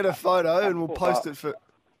 We'll Ben. get a photo and we'll post Park. it for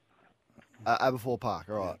Aberfoyle Park.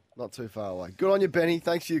 All right. Not too far away. Good on you, Benny.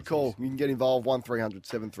 Thanks for your call. You can get involved, 1300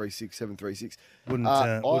 736 736.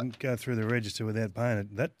 Wouldn't go through the register without paying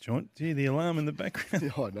it. That joint. Gee, the alarm in the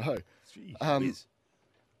background. I know. Jeez whiz.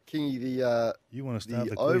 Kingy, You want to start the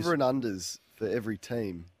the quiz? over and unders for every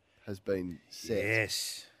team has been set.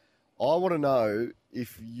 Yes. I want to know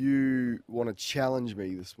if you want to challenge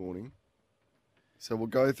me this morning. So we'll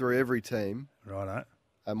go through every team Righto.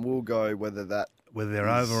 and we'll go whether Whether they're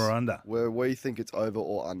is over or under. where we think it's over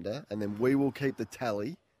or under, and then we will keep the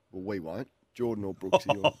tally. Well, we won't. Jordan or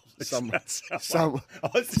Brooksy or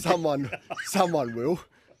someone will.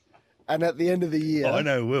 And at the end of the year, I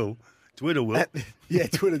know will. Twitter will.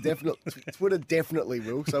 Twitter definitely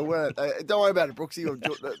will. So don't worry about it, Brooksy. Or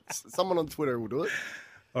someone on Twitter will do it.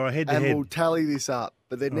 All right, head to and head. we'll tally this up.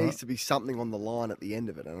 But there needs to be something on the line at the end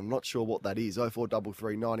of it, and I'm not sure what that is.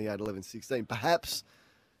 0433 98 11 16. Perhaps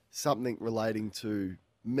something relating to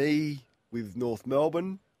me with North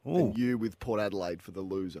Melbourne and you with Port Adelaide for the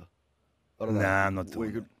loser. I don't know. Nah, I'm not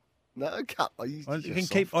doing it. No, cut.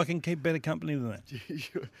 I can keep better company than that.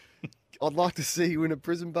 I'd like to see you in a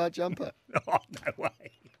prison bar jumper. Oh, no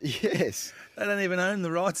way. Yes. They don't even own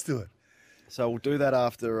the rights to it. So we'll do that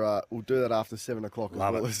after 7 o'clock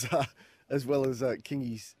as well as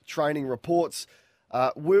Kingy's training reports.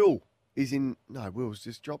 Will's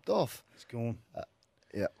just dropped off. It's gone.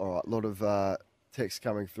 Yeah, all right. A lot of texts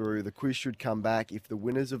coming through. The quiz should come back if the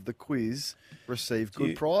winners of the quiz receive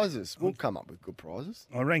good prizes. We'll come up with good prizes.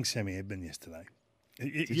 I rang Sammy Edmund yesterday.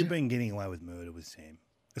 You've been getting away with murder with Sam.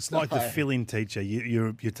 It's like the fill-in teacher.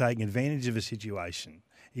 You're taking advantage of a situation.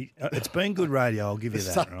 It's been good radio, I'll give you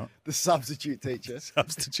that, right? The substitute teacher.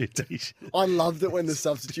 Substitute teacher. I loved it when the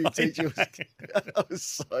substitute teacher was... That was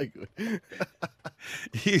so good.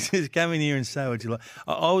 You just come in here and say what you like.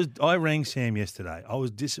 I rang Sam yesterday. I was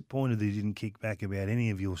disappointed that he didn't kick back about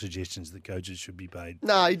any of your suggestions that coaches should be paid.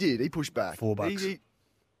 No, he did. He pushed back. $4.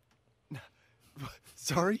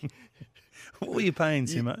 Sorry? What were you paying,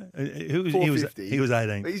 Simo? $4.50. He was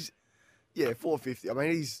 18. $4.50. I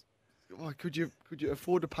mean, could you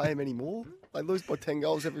afford to pay him any more? They lose by 10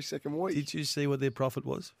 goals every second week. Did you see what their profit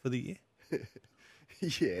was for the year?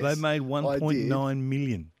 Yes. They made $1.9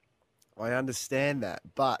 million. I understand that,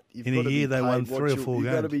 but in a year they won 3 or 4 games.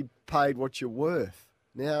 You've got to be paid what you're worth.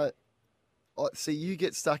 Now, see, you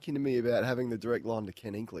get stuck into me about having the direct line to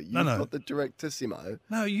Ken Inkley. You've got the direct to Simo.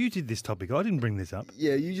 No, you did this topic. I didn't bring this up.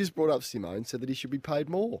 Yeah, you just brought up Simo and said that he should be paid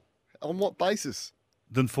more. On what basis?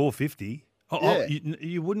 Than $4.50.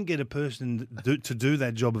 You wouldn't get a person to do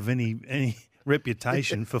that job of any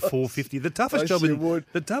reputation for $4.50. The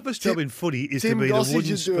toughest job in footy is to be the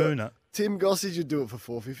wooden spooner. Tim Gossage would do it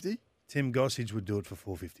for $4.50. Tim Gossage would do it for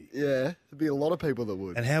 $4.50. Yeah, there'd be a lot of people that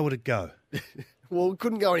would. And how would it go? Well, it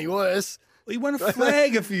couldn't go any worse. Well, he won a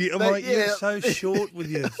flag a few. I'm like, you're so short with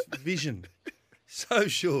your vision. So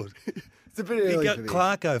short. It's a bit early. You got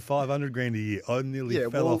Clarko $500,000 a year. I nearly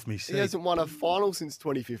fell off my seat. He hasn't won a final since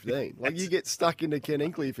 2015. Like you get stuck into Ken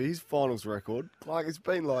Inkley for his finals record. Like it's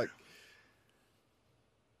been like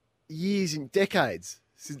years and decades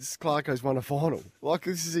since Clarko's won a final. Like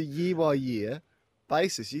this is a year by year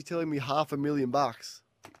basis. You're telling me $500,000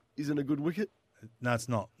 isn't a good wicket? No, it's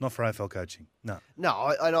not. Not for AFL coaching. No. No,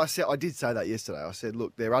 I did say that yesterday. I said,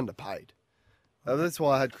 look, they're underpaid. That's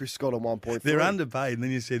why I had Chris Scott on 1.3. They're underpaid, and then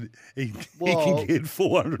you said he can get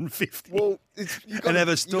 $450. Well, and have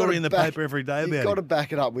a story in the paper every day about it. You've got to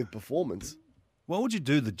back it up with performance. Why would you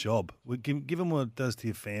do the job? Given what it does to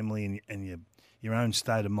your family and your own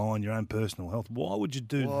state of mind, your own personal health, why would you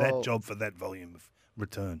do that job for that volume of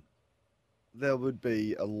return? There would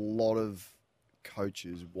be a lot of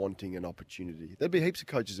coaches wanting an opportunity. There'd be heaps of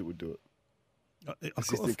coaches that would do it.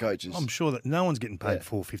 Assistant coaches. I'm sure that no one's getting paid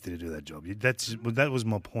 $4.50 to do that job. That was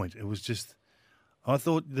my point. It was just, I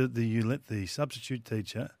thought that you let the substitute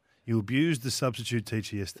teacher, you abused the substitute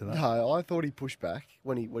teacher yesterday. No, I thought he pushed back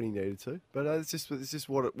when he needed to. But it's just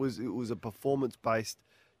what it was. It was a performance-based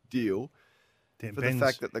deal for the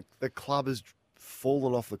fact that the club has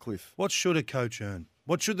fallen off the cliff. What should a coach earn?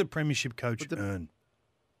 What should the premiership coach earn?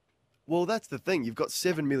 Well, that's the thing. You've got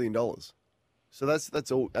 $7 million. So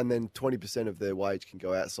that's all, and then 20% of their wage can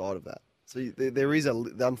go outside of that. So there is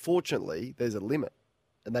unfortunately, there's a limit,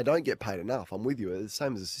 and they don't get paid enough. I'm with you. It's the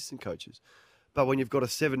same as assistant coaches. But when you've got a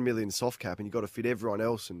 $7 million soft cap and you've got to fit everyone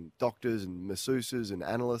else and doctors and masseuses and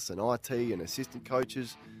analysts and IT and assistant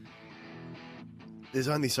coaches, there's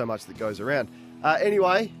only so much that goes around.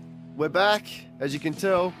 Anyway, we're back, as you can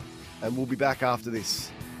tell, and we'll be back after this.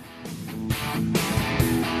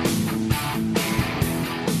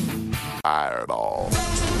 Fireball.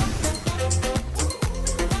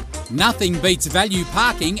 Nothing beats value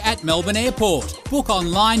parking at Melbourne Airport. Book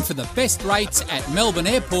online for the best rates at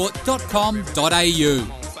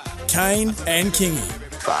melbourneairport.com.au. Kane and Kingy.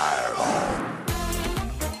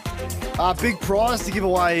 Fireball. Big prize to give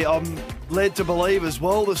away, I'm led to believe as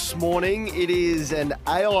well this morning. It is an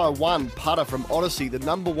AI1 putter from Odyssey, the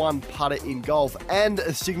 #1 putter in golf, and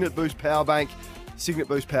a Signet Boost power bank. Signet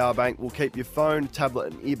Boost Power Bank will keep your phone,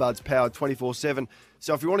 tablet and earbuds powered 24/7.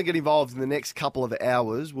 So if you want to get involved in the next couple of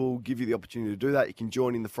hours, we'll give you the opportunity to do that. You can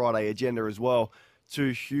join in the Friday agenda as well. 2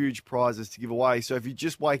 huge prizes to give away. So if you're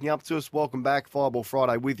just waking up to us, welcome back. Fireball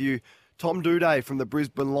Friday with you. Tom Duday from the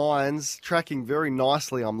Brisbane Lions, tracking very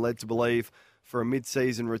nicely, I'm led to believe, for a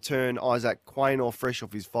mid-season return. Isaac Quaynor, fresh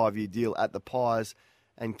off his 5-year deal at the Pies,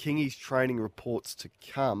 and Kingy's training reports to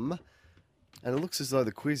come. And it looks as though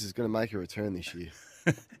the quiz is going to make a return this year.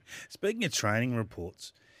 Speaking of training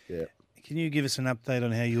reports, yeah, can you give us an update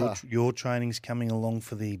on how your training's coming along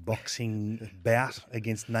for the boxing bout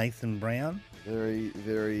against Nathan Brown? Very,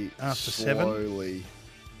 very after slowly. 7?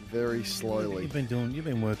 Very slowly. You've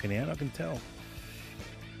been working out, I can tell.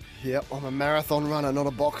 Yep, I'm a marathon runner, not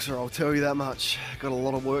a boxer, I'll tell you that much. Got a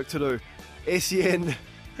lot of work to do. SEN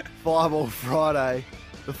Fireball Friday.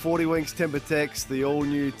 The 40 Winks Tempur Tex, the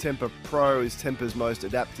all-new Tempur Pro, is Tempur's most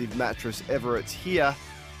adaptive mattress ever. It's here.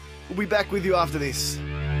 We'll be back with you after this.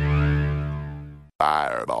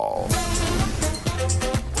 Fireball.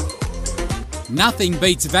 Nothing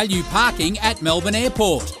beats value parking at Melbourne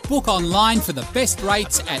Airport. Book online for the best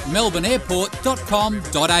rates at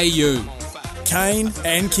melbourneairport.com.au. Kane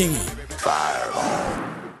and Kingy. Fireball.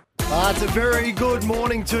 It's a very good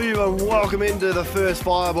morning to you and welcome into the first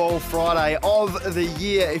Fireball Friday of the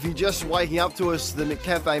year. If you're just waking up to us, the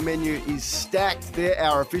McCafe menu is stacked. They're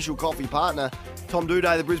our official coffee partner. Tom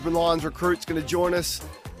Duday, the Brisbane Lions recruit, is going to join us.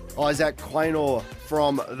 Isaac Quaynor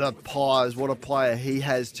from the Pies. What a player he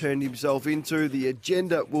has turned himself into. The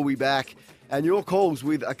agenda will be back. And your calls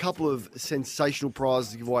with a couple of sensational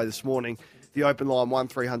prizes to give away this morning. The open line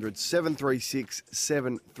 1300 736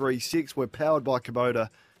 736. We're powered by Kubota.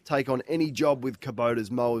 Take on any job with Kubota's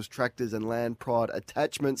mowers, tractors and Land Pride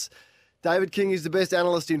attachments. David King is the best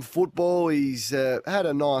analyst in football. He's had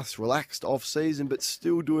a nice, relaxed off-season, but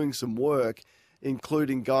still doing some work,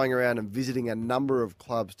 including going around and visiting a number of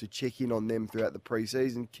clubs to check in on them throughout the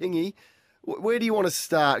pre-season. Kingy, where do you want to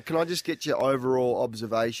start? Can I just get your overall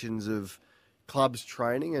observations of clubs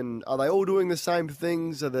training, and are they all doing the same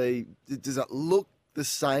things? Does it look the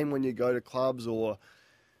same when you go to clubs, or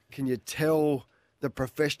can you tell the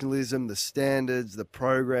professionalism, the standards, the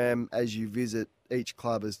program as you visit each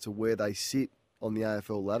club as to where they sit on the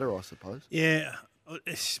AFL ladder, I suppose? Yeah,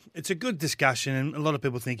 it's a good discussion, and a lot of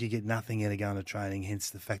people think you get nothing out of going to training,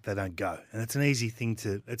 hence the fact they don't go. And it's an easy thing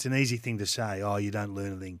to say, oh, you don't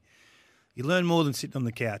learn anything. You learn more than sitting on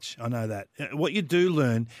the couch. I know that. What you do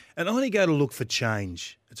learn, and I only go to look for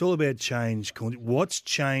change. It's all about change. What's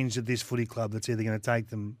changed at this footy club that's either going to take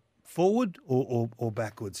them forward or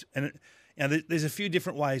backwards? And there's a few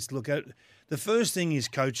different ways to look at it. The first thing is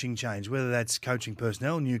coaching change, whether that's coaching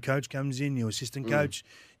personnel, new coach comes in, new assistant coach,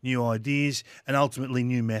 new ideas, and ultimately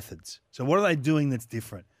new methods. So what are they doing that's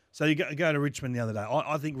different? So you go to Richmond the other day.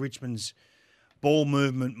 I think Richmond's ball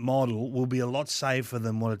movement model will be a lot safer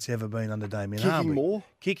than what it's ever been under Damien Harbury.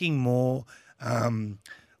 Kicking more,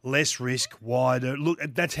 less risk, wider. Look,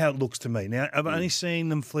 that's how it looks to me. Now, I've only seen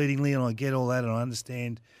them fleetingly, and I get all that, and I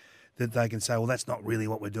understand that they can say, well, that's not really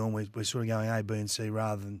what we're doing. We're sort of going A, B, and C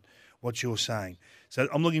rather than what you're saying. So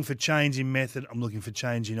I'm looking for change in method. I'm looking for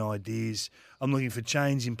change in ideas. I'm looking for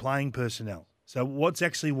change in playing personnel. So what's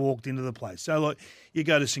actually walked into the place? So like you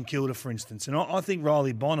go to St Kilda, for instance, and I think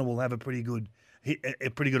Riley Bonner will have a pretty good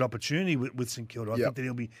opportunity with St Kilda. I think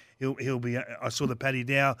that he'll be. I saw that Paddy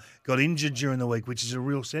Dow got injured during the week, which is a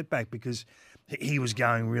real setback because he was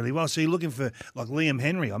going really well. So you're looking for like Liam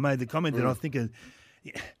Henry. I made the comment that I think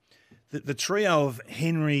the trio of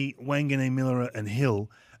Henry, Wanganeen, Miller and Hill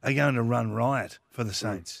are going to run riot for the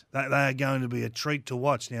Saints. They are going to be a treat to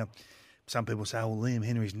watch. Now, some people say, well, Liam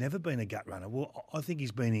Henry's never been a gut runner. Well, I think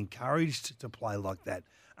he's been encouraged to play like that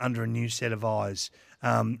under a new set of eyes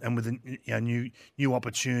and with a new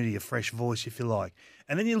opportunity, a fresh voice, if you like.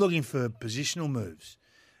 And then you're looking for positional moves,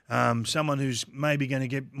 someone who's maybe going to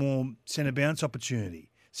get more centre bounce opportunity,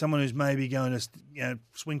 someone who's maybe going to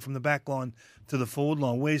swing from the back line to the forward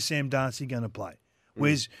line. Where's Sam Darcy going to play?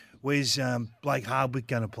 Where's Blake Hardwick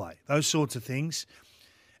going to play? Those sorts of things.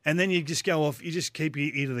 And then you just go off, you just keep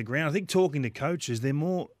your ear to the ground. I think talking to coaches, they're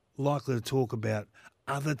more likely to talk about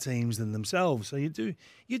other teams than themselves. So you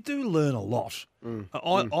do learn a lot.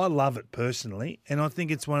 I love it personally, and I think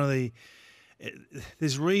it's one of the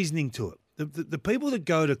there's reasoning to it. The people that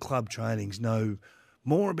go to club trainings know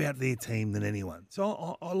more about their team than anyone.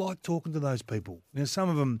 So I like talking to those people. Some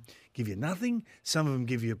of them give you nothing, some of them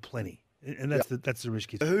give you plenty, and that's the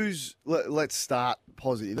risk. Let's start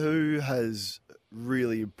positive. Who has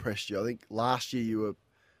really impressed you? I think last year you were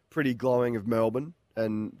pretty glowing of Melbourne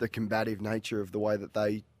and the combative nature of the way that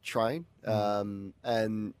they train,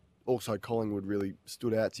 and also Collingwood really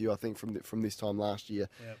stood out to you, I think, from this time last year.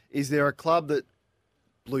 Yep. Is there a club that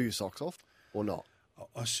blew your socks off or not?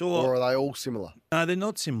 I saw. Or are they all similar? No, they're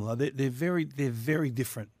not similar. They're very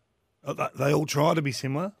different. They all try to be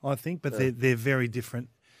similar, I think, but they're very different.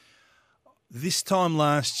 This time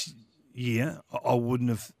last year, I wouldn't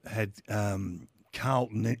have had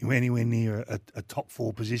Carlton anywhere near a top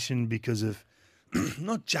 4 position because of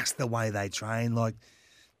not just the way they train. Like,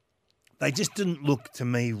 they just didn't look to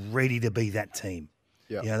me ready to be that team.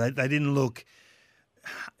 Yeah. You know, they didn't look,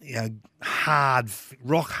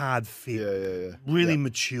 rock hard fit, really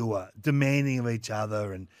mature, demanding of each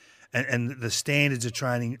other, and the standards of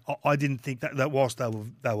training. I didn't think that whilst they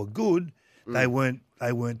were good, they weren't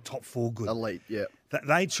top 4 good. Elite, yeah.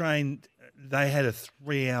 They trained. They had a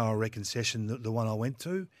 3-hour reckon session, the one I went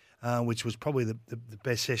to, which was probably the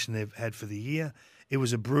best session they've had for the year. It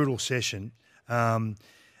was a brutal session, and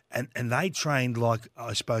they trained like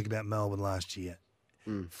I spoke about Melbourne last year.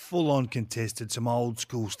 Full on contested, some old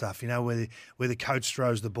school stuff, where the coach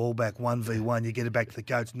throws the ball back 1v1, you get it back to the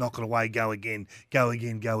coach, knock it away, go again.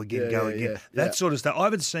 That sort of stuff. I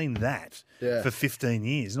haven't seen that for 15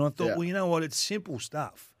 years. And I thought, well, you know what? It's simple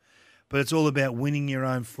stuff. But it's all about winning your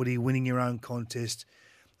own footy, winning your own contest.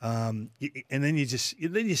 And then you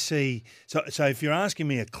see, so if you're asking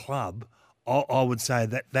me a club, I would say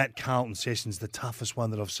that Carlton session's the toughest one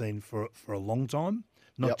that I've seen for a long time.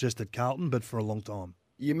 Not just at Carlton, but for a long time.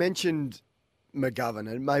 You mentioned McGovern,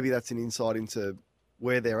 and maybe that's an insight into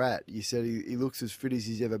where they're at. You said he looks as fit as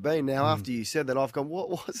he's ever been. Now, after you said that, I've gone, what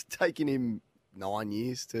was taking him 9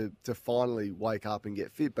 years to finally wake up and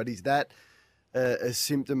get fit? But is that a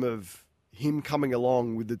symptom of him coming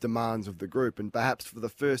along with the demands of the group? And perhaps for the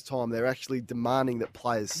first time, they're actually demanding that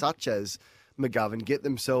players such as McGovern get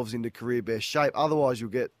themselves into career best shape. Otherwise,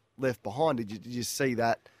 you'll get left behind. Did you see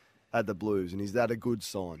that at the Blues, and is that a good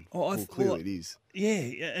sign? Clearly it is.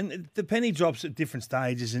 Yeah, and the penny drops at different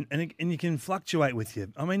stages, and you can fluctuate with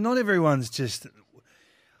you. I mean, not everyone's just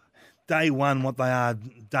day 1 what they are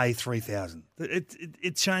day 3,000.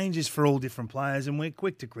 It changes for all different players, and we're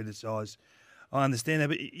quick to criticise. I understand that,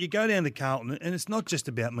 but you go down to Carlton, and it's not just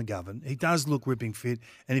about McGovern. He does look ripping fit,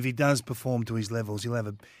 and if he does perform to his levels, he'll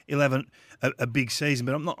have a big season.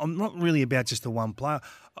 But I'm not really about just the one player.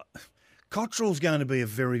 Cottrell's going to be a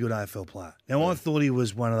very good AFL player. Now, I thought he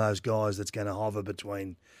was one of those guys that's going to hover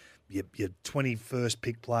between your 21st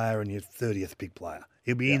pick player and your 30th pick player.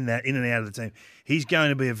 He'll be in and out of the team. He's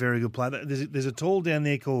going to be a very good player. There's a tall down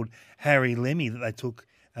there called Harry Lemmy that they took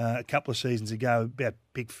a couple of seasons ago, about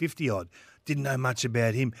pick 50-odd. Didn't know much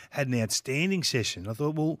about him. Had an outstanding session. I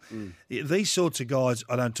thought, these sorts of guys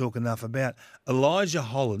I don't talk enough about. Elijah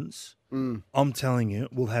Hollins, I'm telling you,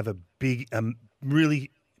 will have a big,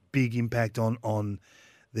 really big impact on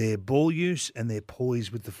their ball use and their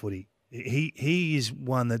poise with the footy. He is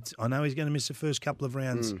one that I know he's going to miss the first couple of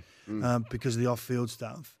rounds because of the off-field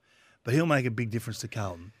stuff, but he'll make a big difference to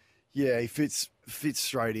Carlton. Yeah, he fits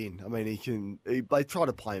straight in. I mean, they try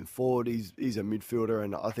to play him forward. He's a midfielder,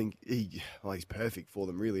 and I think he's perfect for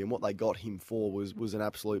them, really. And what they got him for was an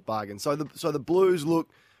absolute bargain. So the Blues look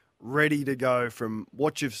ready to go from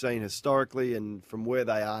what you've seen historically and from where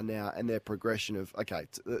they are now and their progression of,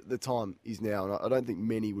 the time is now. And I don't think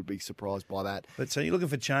many would be surprised by that. But so you're looking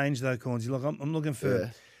for change, though, Corns. I'm looking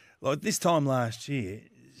for, like this time last year,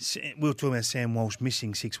 we were talking about Sam Walsh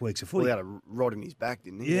missing 6 weeks of footy. Well, he had a rod in his back,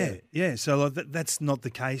 didn't he? Yeah. So that's not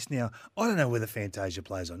the case now. I don't know whether Fantasia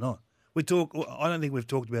plays or not. I don't think we've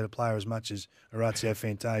talked about a player as much as Orazio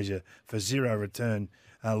Fantasia for zero return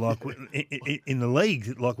in the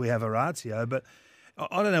league, like we have Orazio. But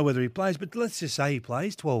I don't know whether he plays. But let's just say he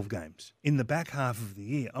plays 12 games in the back half of the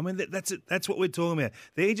year. I mean, that's what we're talking about.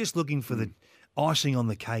 They're just looking for the icing on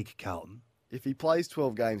the cake, Carlton. If he plays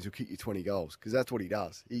 12 games, he'll kick you 20 goals because that's what he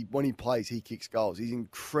does. When he plays, he kicks goals. He's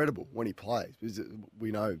incredible when he plays.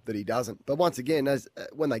 We know that he doesn't. But once again,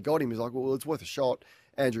 when they got him, he's like, well, it's worth a shot.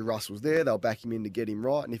 Andrew Russell's there. They'll back him in to get him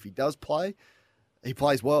right. And if he does play, he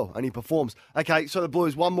plays well and he performs. Okay, so the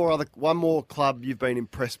Blues, one more club you've been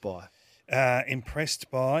impressed by.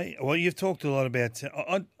 Impressed by? Well, you've talked a lot about...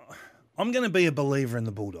 I'm going to be a believer in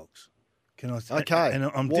the Bulldogs. Can I? Okay,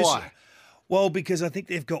 and why? Well, because I think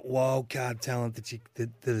they've got wild card talent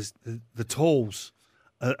that the tools.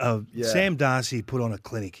 Sam Darcy put on a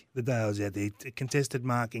clinic the day I was out there. Contested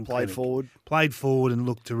marking. Played forward and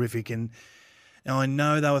looked terrific. And now I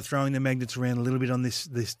know they were throwing the magnets around a little bit on this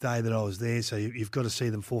day that I was there, so you've got to see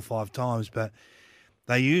them 4 or 5 times. But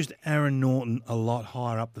they used Aaron Norton a lot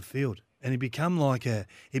higher up the field. And he become like a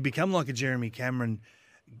Jeremy Cameron,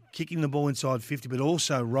 kicking the ball inside 50, but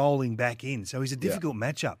also rolling back in. So he's a difficult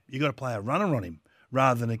matchup. You've got to play a runner on him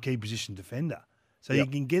rather than a key position defender. So you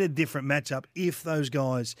can get a different matchup if those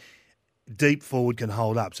guys deep forward can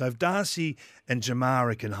hold up. So if Darcy and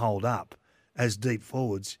Jamara can hold up as deep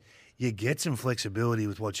forwards, you get some flexibility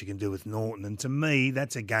with what you can do with Norton. And to me,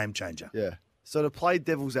 that's a game changer. Yeah. So to play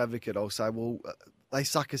devil's advocate, I'll say, well, they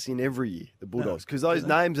suck us in every year, the Bulldogs, because those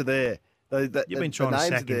names are there. You've been trying to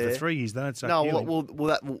sack him for 3 years. They don't suck you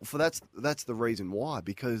in. That's the reason why,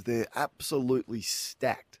 because they're absolutely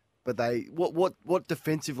stacked. But what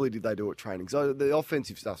defensively did they do at training? So the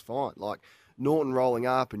offensive stuff's fine. Like Norton rolling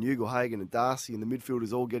up and Ugle-Hagan and Darcy and the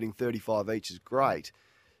midfielders all getting 35 each is great.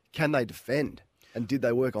 Can they defend? And did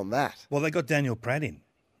they work on that? Well, they got Daniel Pratt in.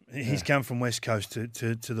 He's come from West Coast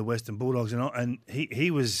to the Western Bulldogs, and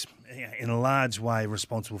he was in a large way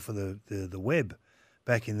responsible for the web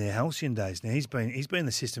back in their halcyon days. Now he's been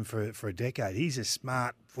the system for a decade. He's a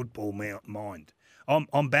smart football mind.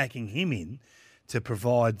 I'm backing him in to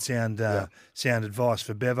provide sound advice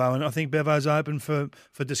for Bevo, and I think Bevo's open for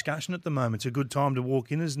discussion at the moment. It's a good time to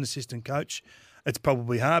walk in as an assistant coach. It's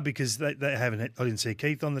probably hard because they haven't. I didn't see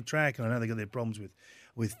Keith on the track, and I know they got their problems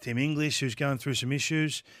with Tim English, who's going through some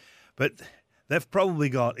issues, but they've probably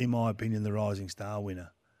got, in my opinion, the rising star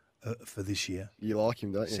winner for this year. You like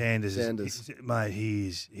him, don't you? Sanders. Mate,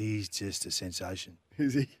 he's just a sensation.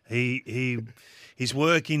 Is he? His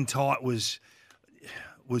work in tight was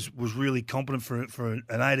really competent for an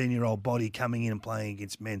 18-year-old body coming in and playing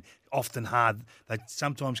against men. Often hard. They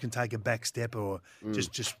sometimes can take a back step or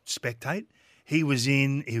just spectate. He was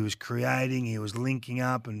in, he was creating, he was linking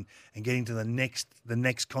up and getting to the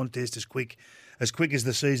next contest as quick as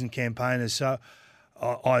the season campaigners. So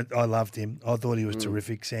I loved him. I thought he was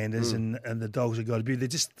terrific, Sanders, and the Dogs have got to be. They're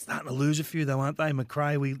just starting to lose a few though, aren't they?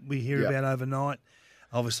 McRae we hear about overnight.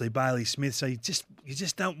 Obviously Bailey Smith. So you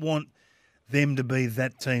just don't want them to be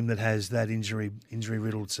that team that has that injury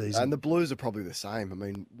riddled season. And the Blues are probably the same. I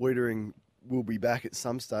mean, Wiedering will be back at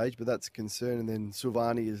some stage, but that's a concern. And then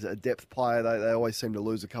Silvani is a depth player. They always seem to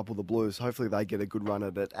lose a couple of the Blues. Hopefully they get a good run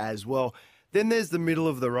at it as well. Then there's the middle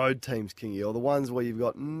of the road teams, Kingy, or the ones where you've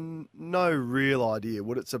got no real idea.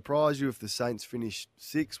 Would it surprise you if the Saints finish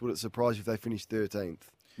 6th? Would it surprise you if they finish 13th?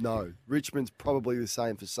 No. Richmond's probably the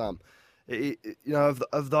same for some.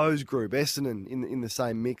 Of those group, Essendon in the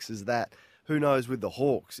same mix as that. Who knows with the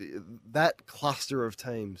Hawks? That cluster of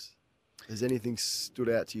teams. Has anything stood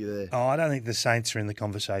out to you there? Oh, I don't think the Saints are in the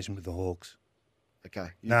conversation with the Hawks. Okay.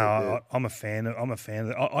 I'm a fan. I'm a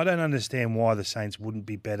fan. I don't understand why the Saints wouldn't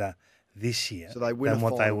be better this year than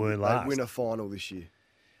what they were last. They win a final this year.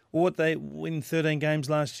 Well, what, they win 13 games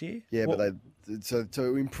last year? Yeah, but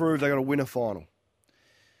to improve, they've got to win a final.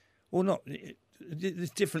 Well,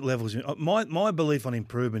 there's different levels. My belief on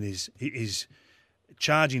improvement is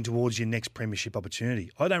charging towards your next premiership opportunity.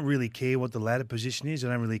 I don't really care what the ladder position is. I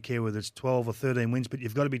don't really care whether it's 12 or 13 wins, but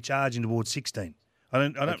you've got to be charging towards 16.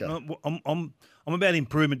 I'm about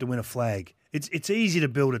improvement to win a flag. It's easy to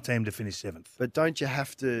build a team to finish 7th. But don't you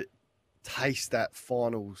have to taste that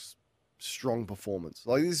finals strong performance?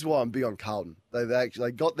 Like, this is why I'm big on Carlton.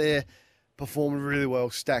 They got there, performed really well,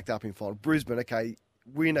 stacked up in final. Brisbane, okay,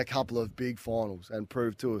 win a couple of big finals and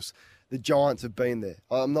prove to us the Giants have been there.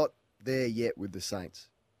 I'm not there yet with the Saints.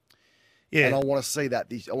 Yeah. And I want to see that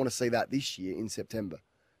this year in September.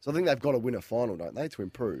 So I think they've got to win a final, don't they, to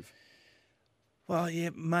improve? Well, yeah,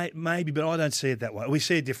 maybe, but I don't see it that way. We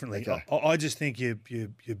see it differently. Okay. I just think you're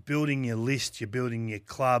building your list, you're building your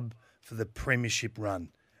club for the premiership run,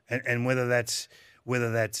 and whether that's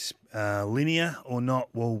linear or not,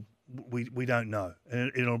 well, we don't know.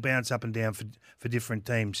 And it'll bounce up and down for different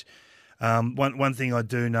teams. One thing I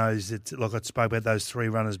do know is that, like I spoke about those 3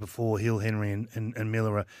 runners before, Hill, Henry and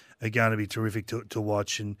Miller are going to be terrific to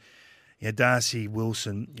watch. And Darcy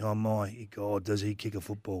Wilson, oh my God, does he kick a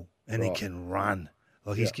football. And he can run.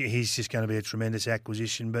 Like he's just going to be a tremendous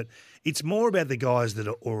acquisition. But it's more about the guys that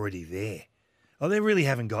are already there. Oh, they really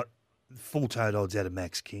haven't got full-toed odds out of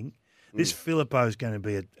Max King. This Filippo is going to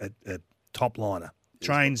be a top liner.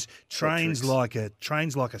 Trains like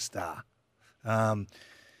a star. And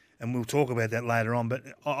we'll talk about that later on. But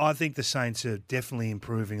I think the Saints are definitely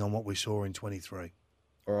improving on what we saw in 23.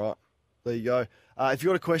 All right. There you go. If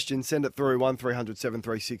you've got a question, send it through 1300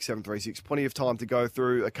 736 736. Plenty of time to go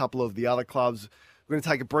through a couple of the other clubs. We're going to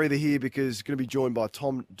take a breather here because we're going to be joined by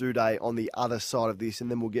Tom Duday on the other side of this,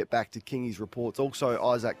 and then we'll get back to Kingy's reports. Also,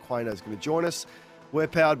 Isaac Quainer is going to join us. We're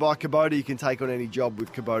powered by Kubota. You can take on any job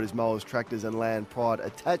with Kubota's mowers, tractors, and Land Pride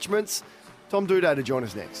attachments. Tom Duday to join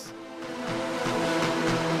us next.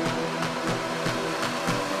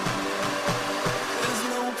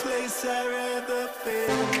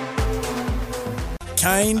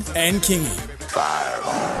 Kane and Kingy.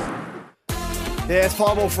 Yeah, it's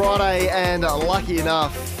Fireball Friday, and lucky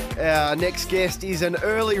enough, Our next guest is an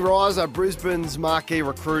early riser. Brisbane's marquee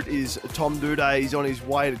recruit is Tom Doedee. He's on his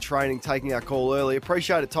way to training, taking our call early.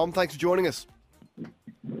 Appreciate it, Tom. Thanks for joining us.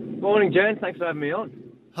 Morning, Jen. Thanks for having me on.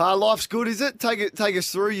 Life's good, is it? Take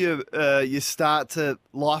us through your start to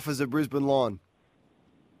life as a Brisbane Lion.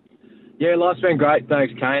 Yeah, life's been great.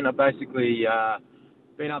 Thanks, Kane. I've basically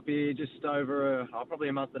been up here just over probably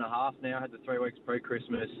a month and a half now. I had the 3 weeks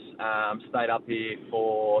pre-Christmas. Stayed up here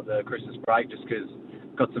for the Christmas break just because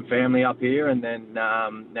got some family up here, and then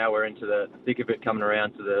now we're into the thick of it, coming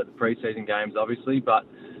around to the pre-season games, obviously. But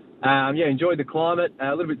enjoyed the climate.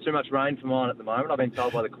 A little bit too much rain for mine at the moment. I've been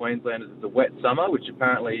told by the Queenslanders it's a wet summer, which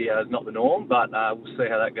apparently is not the norm, but we'll see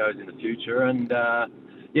how that goes in the future. And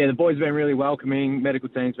the boys have been really welcoming. Medical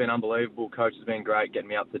team's been unbelievable. Coach has been great, getting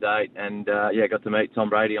me up to date. And got to meet Tom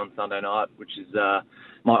Brady on Sunday night, which is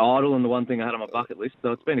my idol and the one thing I had on my bucket list.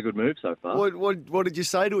 So it's been a good move so far. What did you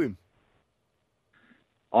say to him?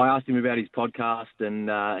 I asked him about his podcast, and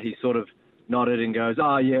he sort of nodded and goes,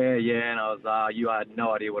 "Oh yeah," and I was, "You had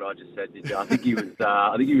no idea what I just said, did you?" I think he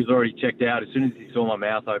was already checked out as soon as he saw my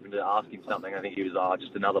mouth open to ask him something. I think he was,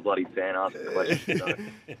 just another bloody fan asking a question. So.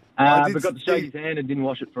 But got to shake his hand and didn't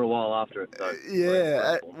wash it for a while after it.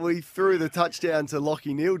 So we threw the touchdown to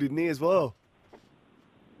Lachie Neale, didn't he, as well?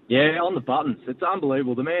 Yeah, on the buttons. It's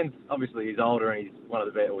unbelievable. The man's obviously he's older and he's one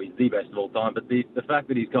of the best, or he's the best of all time. But the fact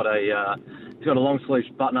that he's got a long sleeve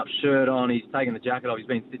button up shirt on, he's taken the jacket off. He's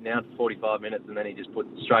been sitting down for 45 minutes and then he just puts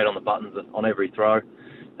it straight on the buttons on every throw.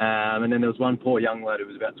 And then there was one poor young lad who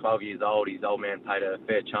was about 12 years old. His old man paid a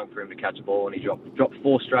fair chunk for him to catch a ball, and he dropped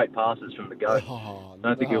 4 straight passes from the go. I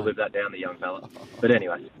don't think he'll live that down, the young fella. But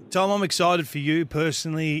anyway. Tom, I'm excited for you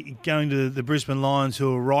personally, going to the Brisbane Lions,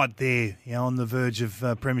 who are right there, on the verge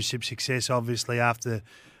of premiership success, obviously, after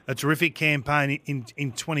a terrific campaign in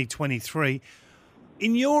 2023.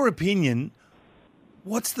 In your opinion,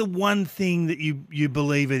 what's the one thing that you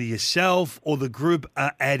believe either yourself or the group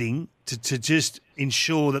are adding to just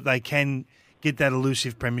ensure that they can get that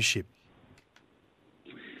elusive premiership?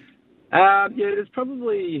 There's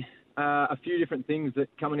probably a few different things that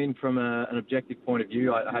coming in from an objective point of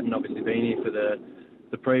view. I hadn't obviously been here for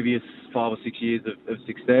the previous 5 or 6 years of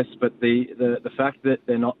success, but the fact that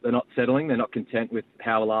they're not settling, they're not content with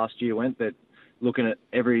how last year went. They're looking at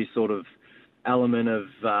every sort of element of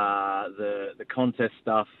the contest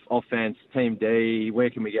stuff, offense, team D, where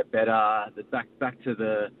can we get better? Back to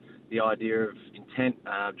the idea of intent,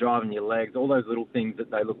 driving your legs, all those little things that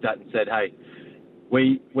they looked at and said, hey,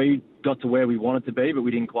 we got to where we wanted to be, but we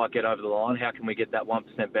didn't quite get over the line. How can we get that 1%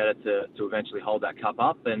 better to eventually hold that cup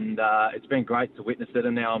up? And it's been great to witness it,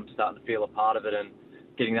 and now I'm starting to feel a part of it and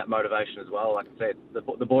getting that motivation as well. Like I said,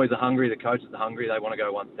 the boys are hungry, the coaches are hungry, they want to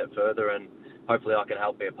go one step further, and hopefully I can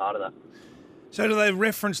help be a part of that. So do they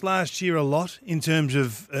reference last year a lot in terms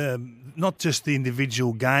of not just the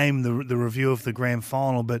individual game, the review of the grand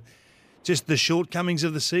final, but just the shortcomings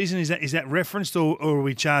of the season? Is that referenced, or are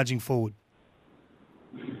we charging forward?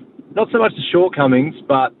 Not so much the shortcomings,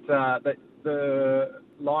 but the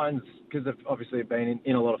Lions, because they've obviously been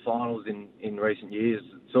in a lot of finals in recent years,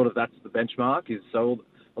 sort of that's the benchmark. Is so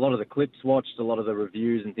a lot of the clips watched, a lot of the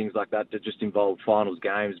reviews and things like that just involve finals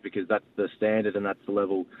games, because that's the standard and that's the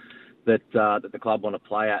level that the club want to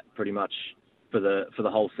play at pretty much for the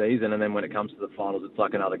whole season. And then when it comes to the finals, it's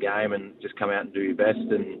like another game, and just come out and do your best.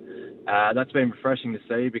 And that's been refreshing to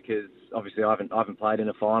see, because obviously I haven't played in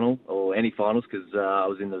a final or any finals, because I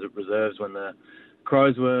was in the reserves when the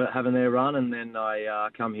Crows were having their run, and then I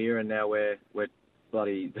come here, and now we're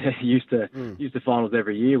bloody used to finals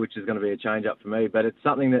every year, which is going to be a change up for me. But it's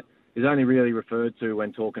something that is only really referred to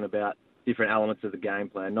when talking about different elements of the game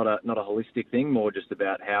plan, not a holistic thing, more just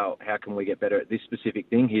about how can we get better at this specific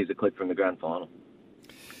thing. Here's a clip from the grand final.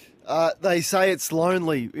 They say it's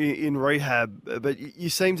lonely in rehab, but you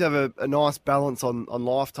seem to have a nice balance on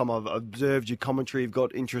Lifetime. I've observed your commentary. You've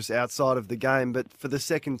got interests outside of the game, but for the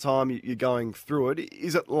second time you're going through it.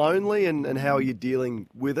 Is it lonely, and how are you dealing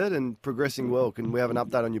with it and progressing well? Can we have an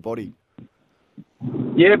update on your body?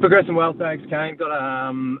 Yeah, progressing well, thanks, Kane. Got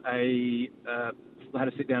I had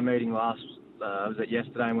a sit-down meeting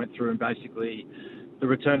yesterday, and went through and basically the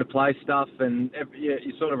return to play stuff, and you're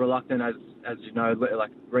sort of reluctant, as you know, like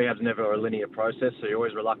rehab's never a linear process, so you're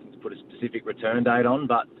always reluctant to put a specific return date on,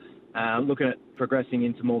 but looking at progressing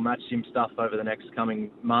into more match sim stuff over the next coming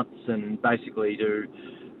months, and basically do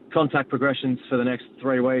contact progressions for the next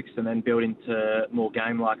 3 weeks, and then build into more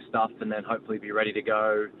game-like stuff, and then hopefully be ready to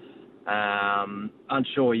go.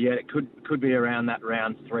 Unsure yet. It could be around that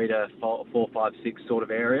round 3 to 4, 5, 6 sort of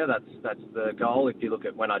area. That's the goal. If you look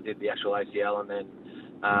at when I did the actual ACL and then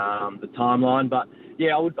the timeline. But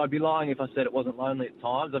yeah, I'd be lying if I said it wasn't lonely at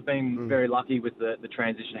times. I've been very lucky with the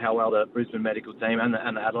transition, how well the Brisbane medical team and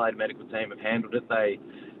the Adelaide medical team have handled it.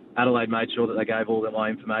 Adelaide made sure that they gave all of my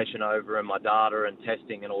information over and my data and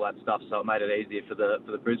testing and all that stuff, so it made it easier for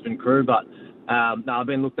the Brisbane crew. But no, I've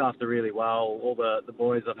been looked after really well. All the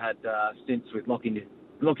boys, I've had stints with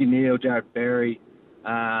Lockie Neal, Jared Berry,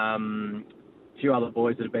 a few other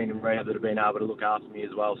boys that have been in rehab that have been able to look after me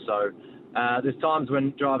as well. So there's times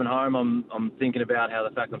when driving home I'm thinking about how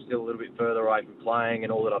the fact I'm still a little bit further away from playing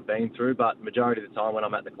and all that I've been through, but majority of the time when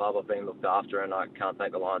I'm at the club I've been looked after, and I can't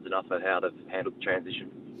thank the Lions enough for how they've handled the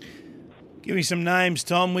transition. Give me some names,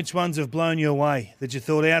 Tom. Which ones have blown you away that you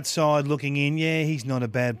thought outside looking in, yeah, he's not a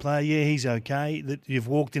bad player, yeah, he's okay, that you've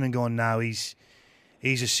walked in and gone, no, he's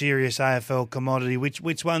a serious AFL commodity?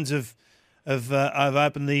 Which ones have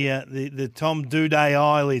opened the Tom Doedee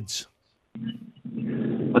eyelids?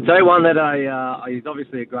 I'll tell you one that he's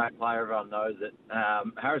obviously a great player, everyone knows it.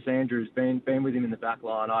 Harris Andrews, been with him in the back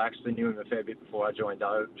line. I actually knew him a fair bit before I joined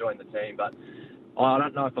the team, but I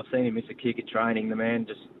don't know if I've seen him miss a kick at training. The man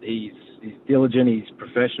he's diligent, he's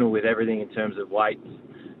professional with everything in terms of weights,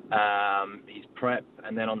 his prep,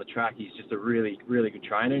 and then on the track he's just a really, really good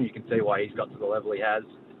trainer, and you can see why he's got to the level he has.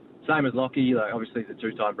 Same as Lockie, obviously he's a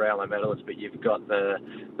two-time Brownlow medalist, but you've got the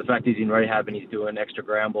fact he's in rehab and he's doing extra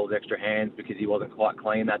ground balls, extra hands because he wasn't quite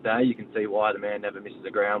clean that day. You can see why the man never misses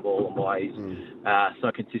a ground ball and why he's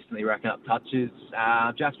so consistently racking up touches.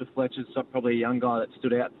 Jasper Fletcher's probably a young guy that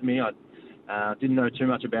stood out to me. I didn't know too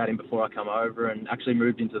much about him before I come over, and actually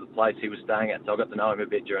moved into the place he was staying at, so I got to know him a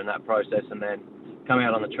bit during that process, and then come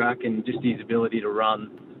out on the track, and just his ability to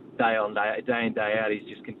run day in, day out, he's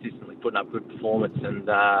just consistently putting up good performance, and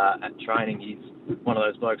at training he's one of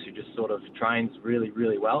those blokes who just sort of trains really,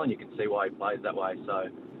 really well, and you can see why he plays that way. So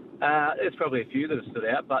there's probably a few that have stood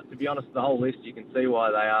out, but to be honest, the whole list, you can see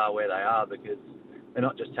why they are where they are, because they're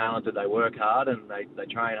not just talented, they work hard and they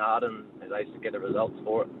train hard, and they get the results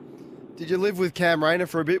for it. Did you live with Cam Rayner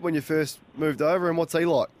for a bit when you first moved over, and what's he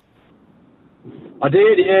like? I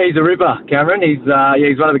did, yeah. He's a ripper, Cameron. He's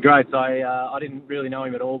one of the greats. I didn't really know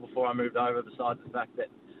him at all before I moved over, besides the fact that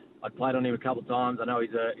I'd played on him a couple of times. I know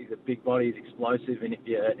he's a big body, he's explosive, and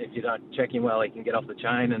if you don't check him well, he can get off the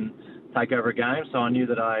chain and take over a game. So I knew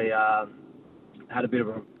that I had a bit of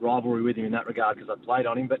a rivalry with him in that regard because I played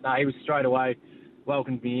on him. But no, he was straight away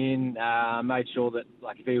welcomed me in, made sure that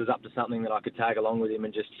if he was up to something that I could tag along with him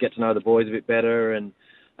and just get to know the boys a bit better. And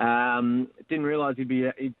didn't realise he'd be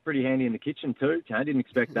pretty handy in the kitchen too. I didn't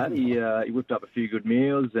expect that. He whipped up a few good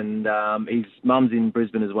meals, and his mum's in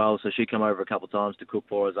Brisbane as well, so she came over a couple of times to cook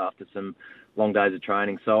for us after some long days of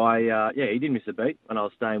training. So he didn't miss a beat when I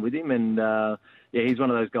was staying with him, and he's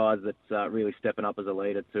one of those guys that's really stepping up as a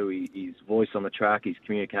leader too. His voice on the track, his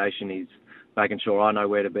communication, he's making sure I know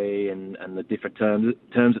where to be and the different terms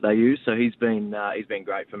that they use. So he's been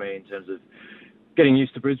great for me in terms of getting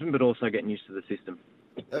used to Brisbane, but also getting used to the system.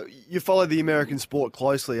 You follow the American sport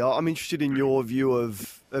closely. I'm interested in your view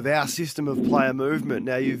of our system of player movement.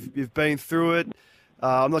 Now, you've been through it.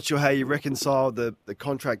 I'm not sure how you reconciled the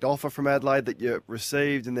contract offer from Adelaide that you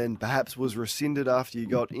received and then perhaps was rescinded after you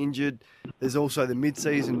got injured. There's also the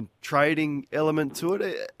mid-season trading element to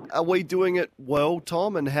it. Are we doing it well,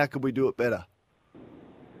 Tom, and how could we do it better?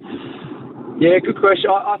 Yeah, good question.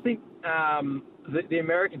 I think the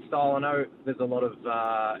American style, I know there's a lot of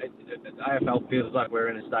AFL feels like we're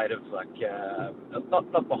in a state of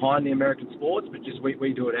not behind the American sports, but just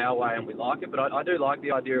we do it our way and we like it. But I do like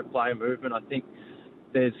the idea of player movement. I think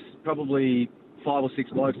there's probably 5 or 6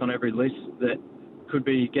 blokes on every list that could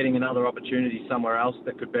be getting another opportunity somewhere else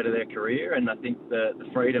that could better their career. And I think the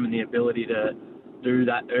freedom and the ability to do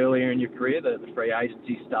that earlier in your career, the free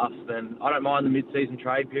agency stuff, and I don't mind the mid-season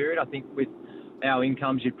trade period. I think with our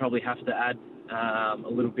incomes, you'd probably have to add a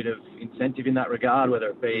little bit of incentive in that regard, whether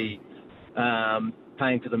it be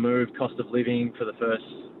paying for the move, cost of living for the first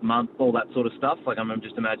month, all that sort of stuff. I'm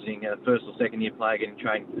just imagining a first or second year player getting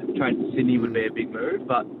trained to Sydney would be a big move.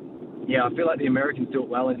 But yeah, I feel like the Americans do it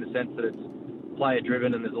well in the sense that it's player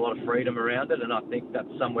driven and there's a lot of freedom around it, and I think that's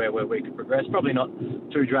somewhere where we could progress. Probably not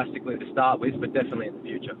too drastically to start with, but definitely in the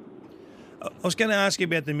future. I was going to ask you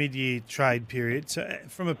about the mid-year trade period. So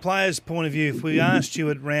from a player's point of view, if we asked you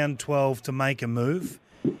at round 12 to make a move,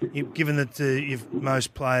 given that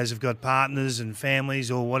most players have got partners and families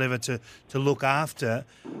or whatever to look after,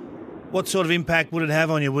 what sort of impact would it have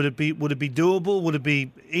on you? Would it be doable? Would it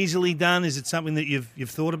be easily done? Is it something that you've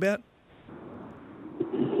thought about?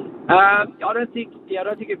 I don't think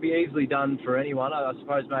it'd be easily done for anyone. I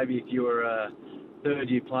suppose maybe if you were a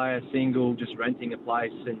third-year player, single, just renting a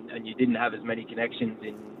place, and you didn't have as many connections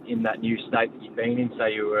in that new state that you've been in.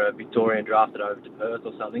 Say you were a Victorian drafted over to Perth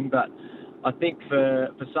or something. But I think for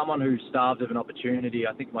someone who's starved of an opportunity,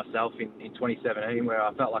 I think myself in 2017, where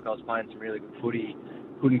I felt like I was playing some really good footy,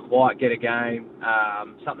 couldn't quite get a game,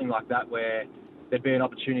 something like that, where there'd be an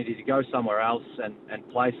opportunity to go somewhere else and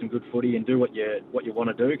play some good footy and do what you want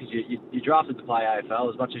to do, because you're drafted to play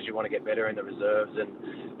AFL as much as you want to get better in the reserves, and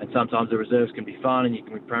sometimes the reserves can be fun and you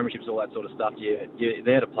can win premierships, all that sort of stuff. You're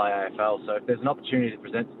there to play AFL. So if there's an opportunity that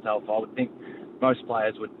presents itself, I would think most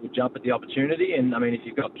players would jump at the opportunity. And I mean, if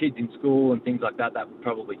you've got kids in school and things like that, that would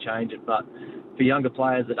probably change it. But for younger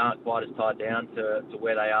players that aren't quite as tied down to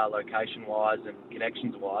where they are location-wise and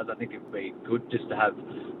connections-wise, I think it would be good just to have a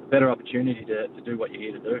better opportunity to do what you're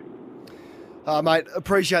here to do. Mate,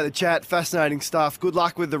 appreciate the chat. Fascinating stuff. Good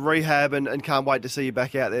luck with the rehab and can't wait to see you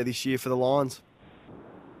back out there this year for the Lions.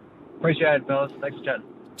 Appreciate it, fellas. Thanks for chatting.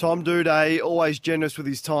 Tom Doedee, always generous with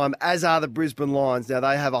his time, as are the Brisbane Lions. Now,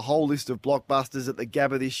 they have a whole list of blockbusters at the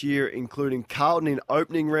Gabba this year, including Carlton in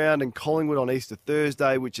opening round and Collingwood on Easter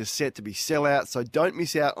Thursday, which is set to be sellout. So don't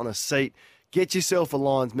miss out on a seat. Get yourself a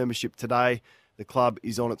Lions membership today. The club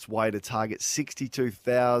is on its way to target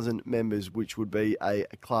 62,000 members, which would be a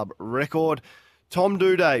club record. Tom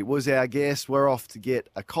Doedee was our guest. We're off to get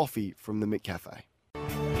a coffee from the McCafe.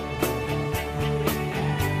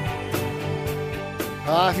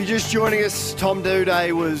 If you're just joining us, Tom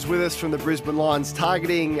Doedee was with us from the Brisbane Lions,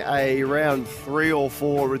 targeting a round 3 or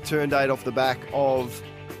 4 return date off the back of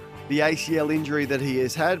the ACL injury that he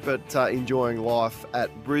has had, but enjoying life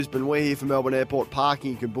at Brisbane. We're here for Melbourne Airport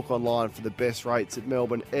Parking. You can book online for the best rates at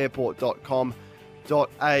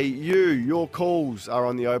melbourneairport.com.au. Your calls are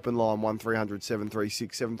on the open line, 1300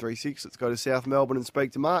 736 736. Let's go to South Melbourne and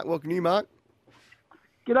speak to Mark. Welcome to you, Mark.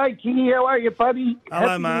 G'day, Kingy. How are you, buddy? Hello,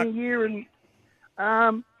 Happy Mark. New Year. And,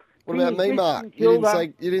 what about me, Mark? You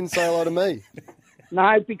didn't say hello to me.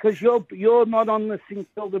 No, because you're not on the St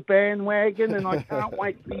Kilda bandwagon, and I can't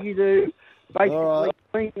wait for you to basically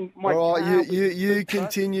clean my All car. right, you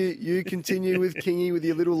continue with Kingy with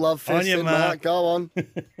your little love fest. On you, Mark. Mark. Go on.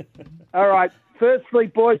 All right. Firstly,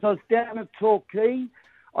 boys, I was down at Torquay.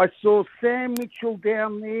 I saw Sam Mitchell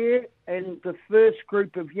down there and the first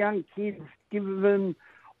group of young kids, given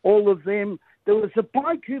all of them. There was a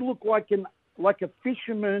bloke who looked like a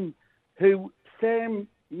fisherman who Sam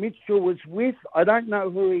Mitchell was with. I don't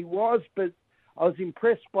know who he was, but I was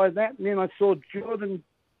impressed by that. And then I saw Jordan,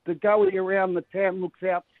 the goalie around the town, looks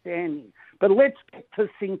outstanding. But let's get to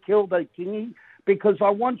St Kilda, Kingy, because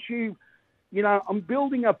I want you, I'm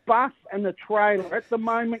building a bus and a trailer. At the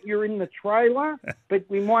moment, you're in the trailer, but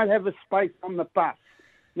we might have a space on the bus.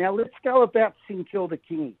 Now, let's go about St Kilda,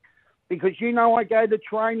 Kingy, because I go to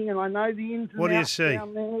training and I know the ins and What do you outs see?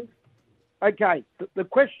 down there. Okay, the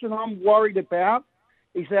question I'm worried about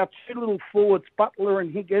is our two little forwards, Butler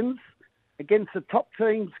and Higgins, against the top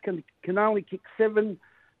teams can only kick 7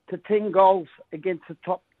 to 10 goals against the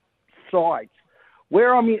top sides.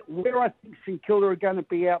 Where I think St Kilda are going to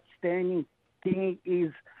be outstanding thing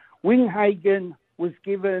is Winghagen was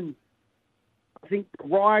given, I think, the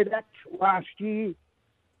Riot Act last year,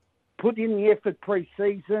 put in the effort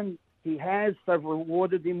pre-season. He has. They've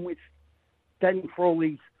rewarded him with standing for all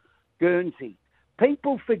his Guernsey.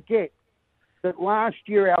 People forget that last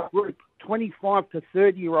year our group, 25 to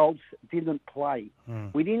 30-year-olds, didn't play.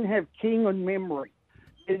 We didn't have King on memory.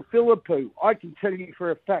 And Philippou, I can tell you for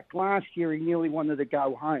a fact, last year he nearly wanted to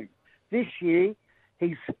go home. This year,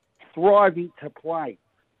 he's thriving to play.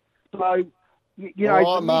 So, All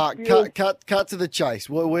right, Mark, cut to the chase.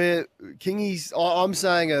 Kingy's, I'm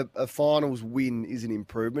saying a finals win is an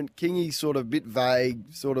improvement. Kingy's sort of a bit vague,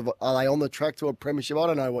 are they on the track to a premiership? I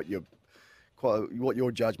don't know what your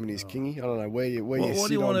judgment is, Kingy. I don't know where you What sit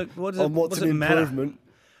do you want to? what's an improvement.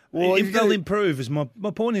 Well, if they'll improve, my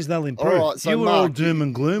point is they'll improve. All right, so you were Mark, all doom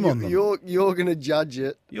and gloom on them. You're going to judge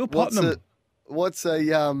it. You're potting them. What's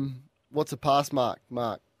a pass mark,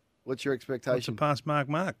 Mark? What's your expectation? What's a pass mark,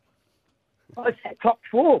 Mark? I said top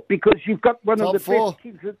 4 because you've got one of the Top 4. best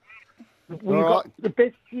kids. Got the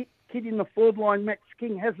best kid in the forward line. Max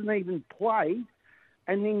King hasn't even played,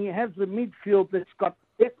 and then you have the midfield that's got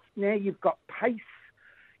depth. Now you've got pace.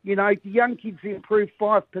 The young kids improved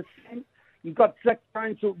 5%. You've got Zach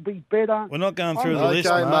Jones will be better. We're not going through the list,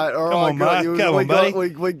 Okay, Mark. mate. All Come right, on, Mark. Come on, buddy. We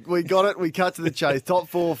got it. We cut to the chase. Top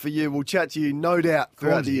 4 for you. We'll chat to you, no doubt,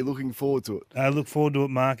 throughout the year. Looking forward to it. I look forward to it,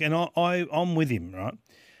 Mark. And I'm with him, right?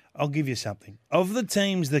 I'll give you something. Of the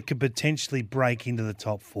teams that could potentially break into the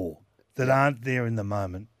top 4 that aren't there in the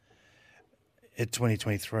moment at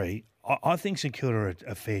 2023, I think St Kilda are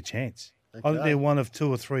a fair chance. Okay. I think they're one of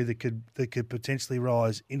 2 or 3 that could potentially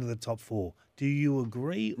rise into the top 4. Do you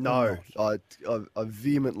agree? No, I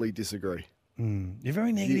vehemently disagree. You're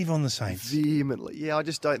very negative on the Saints. Vehemently. Yeah, I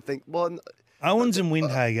just don't think. Well, Owens and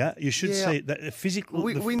Windhager, you should see that physical.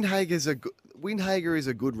 Windhager is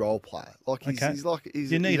a good role player. Like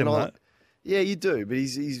he's you need him, right? Yeah, you do, but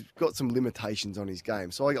he's got some limitations on his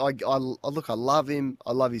game. So I love him.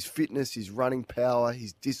 I love his fitness, his running power,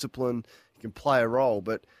 his discipline. He can play a role,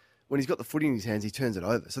 but when he's got the footy in his hands, he turns it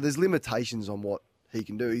over. So there's limitations on what he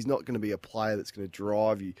can do. He's not going to be a player that's going to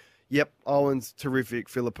drive you. Yep, Owens, terrific.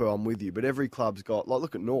 Philippou, I'm with you. But every club's got, like,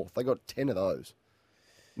 look at North. They got 10 of those.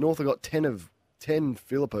 North have got 10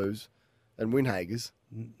 Philippous and Windhagers.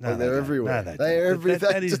 No, they're everywhere. No, they're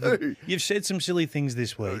everywhere. You've said some silly things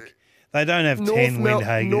this week. They don't have 10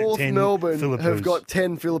 Windhagers. North 10 Melbourne Philippous. have got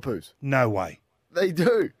 10 Philippous. No way. They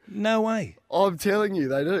do. No way. I'm telling you,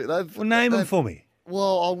 they do. Well, name them for me.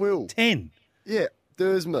 Well, I will. 10. Yeah.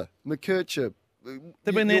 Dersma, McKercher.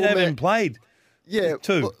 They've been played. Yeah.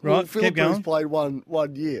 2, right? Keep going. Philippous played one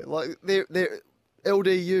year. Like, they're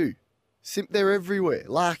LDU. They're everywhere.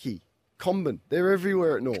 Larky. Comben. They're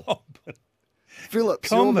everywhere at North. Phillips,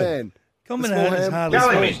 your man.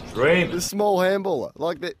 The small handballer.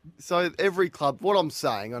 Like that. So every club, what I'm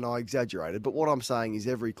saying, and I exaggerated, but what I'm saying is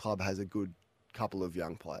every club has a good couple of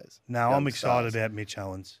young players. No, I'm excited about Mitch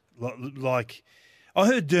Owens. Like, I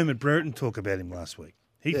heard Dermot Brereton talk about him last week.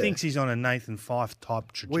 He thinks he's on a Nathan Fife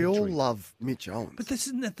type trajectory. We all love Mitch Owens. But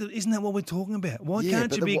isn't that what we're talking about? Why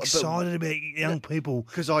can't you be excited about young people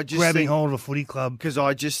grabbing hold of a footy club? Because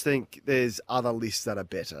I just think there's other lists that are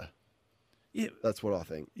better. Yeah, that's what I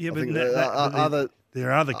think. Yeah, but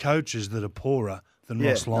there are other coaches that are poorer than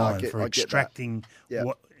Ross Lyon for extracting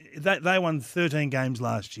what they won 13 games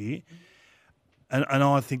last year, and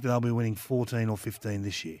I think they'll be winning 14 or 15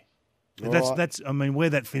 this year. That's I mean,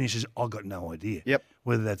 where that finishes, I got no idea. Yep.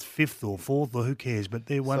 Whether that's 5th or 4th or who cares, but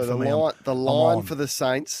they're one for me. The line for the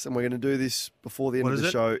Saints, and we're going to do this before the end of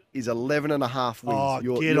the show, is 11.5 wins. Oh,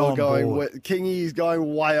 you're going board. Kingy is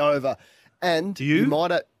going way over, and you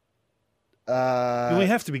might have. We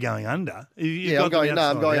have to be going under. I'm going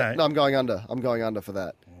under. I'm going under for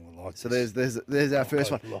that. So there's our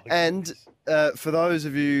first one. And for those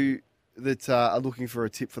of you that are looking for a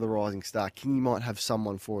tip for the Rising Star, Kingy might have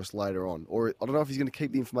someone for us later on. Or I don't know if he's going to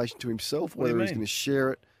keep the information to himself, or whether he's going to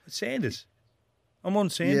share it. Sanders. I'm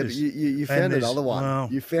on Sanders. Yeah, but you found another one. Well,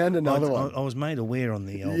 you found another one. I was made aware on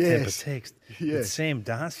the old Temper text that Sam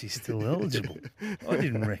Darcy's still eligible. I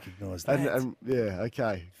didn't recognise that.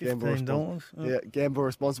 Okay. $15. Yeah, gamble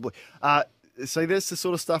responsibly. So that's the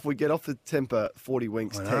sort of stuff we get off the Temper 40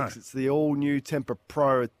 Winks text. It's the all-new Temper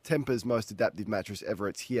Pro, Temper's most adaptive mattress ever.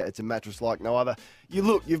 It's here. It's a mattress like no other.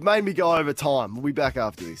 You've made me go over time. We'll be back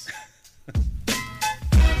after this.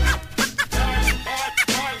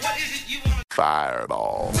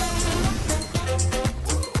 Fireball.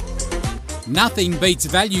 Nothing beats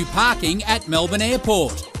value parking at Melbourne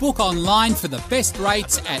Airport. Book online for the best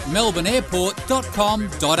rates at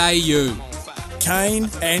melbourneairport.com.au. Kane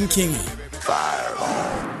and Kingy.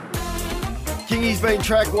 Fireball. Kingy's been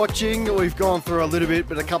track watching. We've gone through a little bit,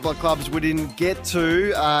 but a couple of clubs we didn't get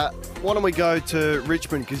to. Why don't we go to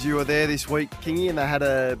Richmond, because you were there this week, Kingy, and they had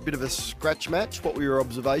a bit of a scratch match. What were your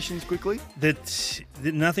observations quickly? That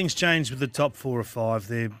nothing's changed with the top 4 or 5.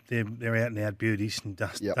 They're out and out beauties. And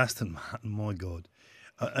Dustin Martin, my God.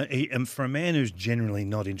 And for a man who's generally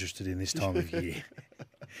not interested in this time of year,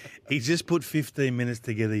 he just put 15 minutes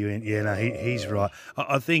together. He's right.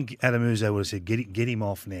 I think Adam Uzo would have said, get him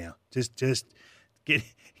off now. Just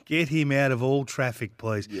get him out of all traffic,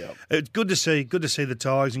 please. Yep. It's good to see the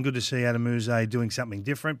Tigers and good to see Adam Uzo doing something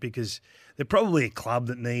different, because they're probably a club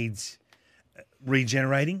that needs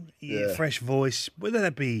regenerating, fresh voice, whether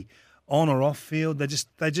that be on or off field. They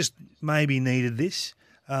just maybe needed this.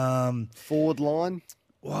 Forward line.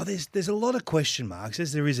 Well, there's a lot of question marks,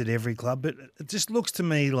 as there is at every club, but it just looks to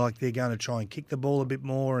me like they're going to try and kick the ball a bit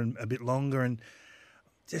more and a bit longer, and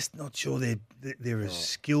just not sure they're as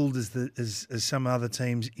skilled as some other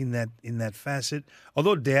teams in that facet. I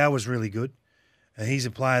thought Dow was really good. He's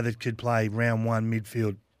a player that could play round one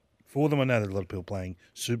midfield for them. I know that a lot of people playing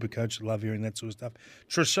super coach, love hearing that sort of stuff.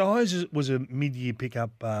 Tresize was a mid-year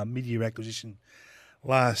pickup, mid-year acquisition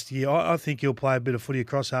last year. I think he'll play a bit of footy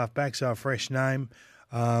across half-back, so a fresh name.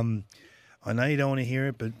 I know you don't want to hear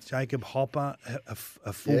it, but Jacob Hopper, a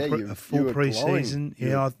full pre-season.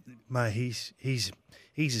 Mate, he's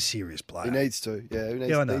a serious player. He needs to.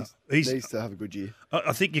 He needs to have a good year.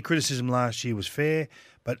 I think your criticism last year was fair,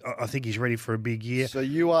 but I think he's ready for a big year. So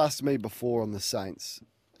you asked me before on the Saints,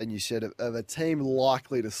 and you said of a team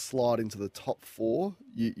likely to slide into the top 4,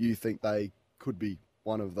 you think they could be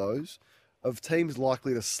one of those. of teams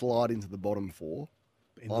likely to slide into the bottom four,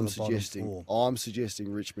 I'm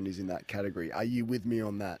suggesting Richmond is in that category. Are you with me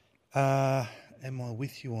on that? Am I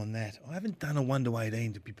with you on that? I haven't done a 1 to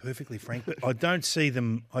 18, to be perfectly frank, but I don't see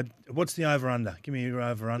them. What's the over-under? Give me your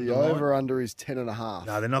over-under. The over-under is 10.5.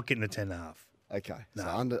 No, they're not getting a 10.5. Okay, no.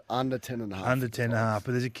 So under 10.5. Under 10.5.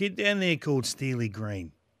 But there's a kid down there called Steely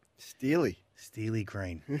Green. Steely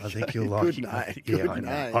Green. I think you'll like Good it. name.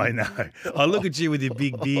 Yeah, I know. I look at you with your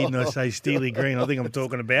big beard and I say Steely Green. I think I'm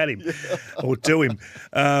talking about him or to him.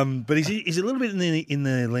 But he's a little bit in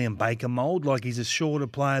the Liam Baker mould. Like he's a shorter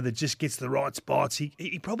player that just gets the right spots.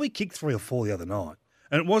 He probably kicked 3 or 4 the other night.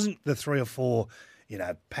 And it wasn't the 3 or 4,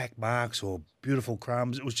 pack marks or beautiful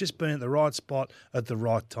crumbs. It was just being at the right spot at the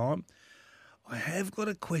right time. I have got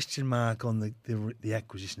a question mark on the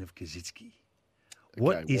acquisition of Kazitsky.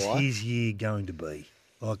 What is his year going to be?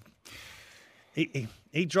 Like,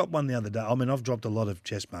 he dropped one the other day. I mean, I've dropped a lot of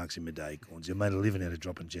chest marks in my day, Corns. I made a living out of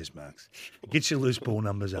dropping chest marks. It gets your loose ball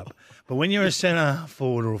numbers up. But when you're a centre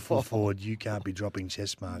forward or a full forward, you can't be dropping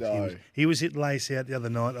chest marks. No. He was hit lace out the other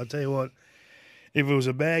night. I'll tell you what, if it was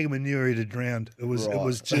a bag of manure, he'd have drowned. It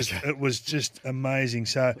was just amazing.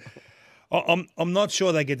 So I'm not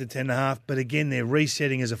sure they get to 10.5, but again, they're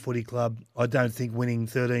resetting as a footy club. I don't think winning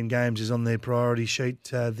 13 games is on their priority sheet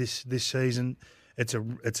this season.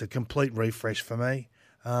 It's a complete refresh for me.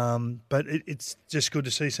 But it's just good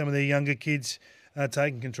to see some of their younger kids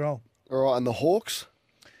taking control. All right, and the Hawks?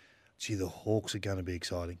 Gee, the Hawks are going to be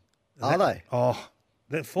exciting. Are they? Oh,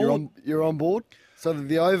 that forward. You're on board? So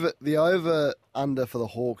the over under for the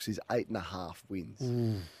Hawks is 8.5 wins.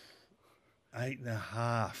 Ooh,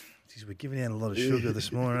 8.5. Jeez, we're giving out a lot of sugar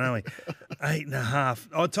this morning, aren't we?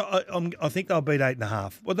 8.5. I think they'll beat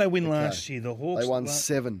 8.5. What did they win last year? The Hawks. They won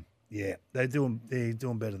 7. Yeah, they're doing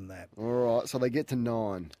better than that. All right, so they get to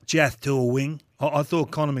 9. Jath to a wing. I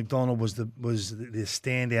thought Connor McDonald was the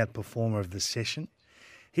standout performer of the session.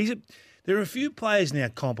 There are a few players in our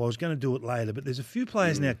comp. I was going to do it later, but there's a few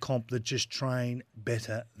players in our comp that just train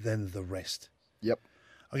better than the rest. Yep.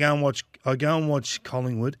 I go and watch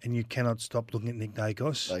Collingwood, and you cannot stop looking at Nick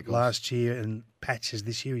Dacos. Last year and patches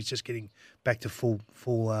this year. He's just getting back to full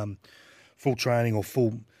training or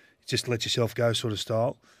full just let yourself go sort of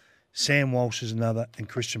style. Sam Walsh is another, and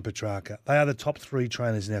Christian Petrarca. They are the top 3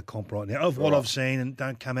 trainers in our comp right now. Of what I've seen, and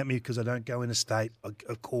don't come at me because I don't go interstate,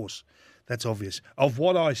 of course. That's obvious. Of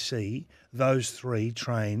what I see, those 3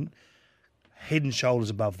 train head and shoulders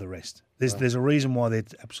above the rest. There's a reason why they're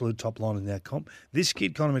absolute top line in our comp. This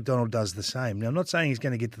kid, Connor McDonald, does the same. Now, I'm not saying he's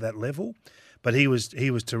going to get to that level, but he was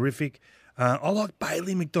terrific. I like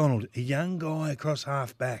Bailey McDonald, a young guy across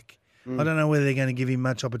half back. I don't know whether they're going to give him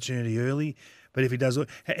much opportunity early, but if he does, who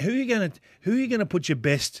are you going to put your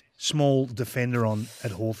best small defender on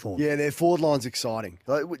at Hawthorn? Yeah, their forward line's exciting.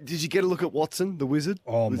 Did you get a look at Watson, the Wizard?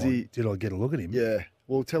 Did I get a look at him? Yeah.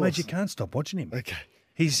 Well, tell us. You can't stop watching him. Okay.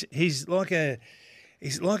 He's like a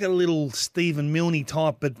little Stephen Milne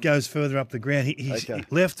type, but goes further up the ground. He's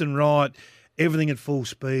left and right, everything at full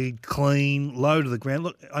speed, clean, low to the ground.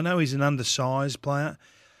 Look, I know he's an undersized player.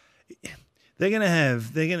 They're going to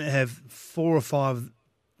have 4 or 5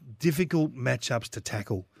 difficult matchups to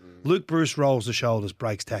tackle. Luke Bruce rolls the shoulders,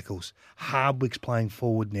 breaks tackles. Hardwick's playing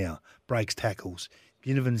forward now, breaks tackles.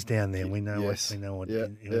 Ginnivan's down there. We know what he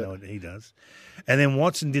does. And then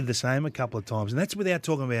Watson did the same a couple of times, and that's without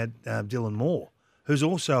talking about Dylan Moore, who's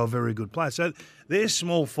also a very good player. So their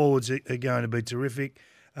small forwards are going to be terrific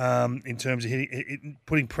in terms of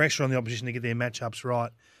putting pressure on the opposition to get their matchups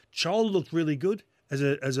right. Chol looked really good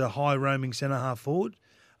as a high roaming centre half forward,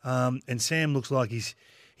 and Sam looks like he's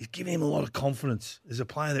giving him a lot of confidence as a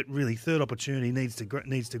player that really third opportunity needs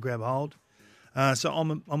to grab hold. So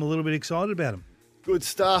I'm a little bit excited about him. Good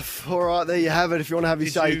stuff. All right, there you have it. If you want to have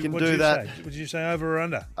your say, you can do that. Would you say over or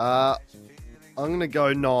under? I'm going to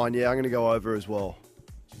go 9. Yeah, I'm going to go over as well.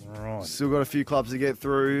 All right. Still got a few clubs to get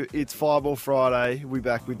through. It's Fireball Friday. We'll be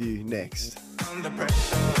back with you next.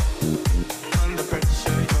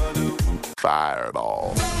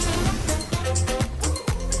 Fireball.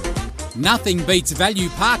 Nothing beats value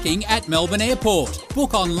parking at Melbourne Airport.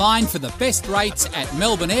 Book online for the best rates at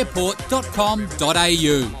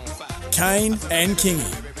melbourneairport.com.au. Kane and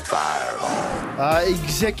Kingy.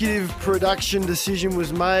 Executive production decision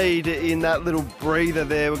was made in that little breather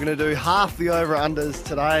there. We're going to do half the over-unders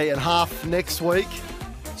today and half next week.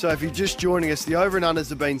 So if you're just joining us, the over and unders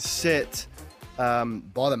have been set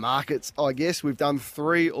by the markets, I guess. We've done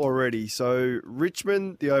 3 already. So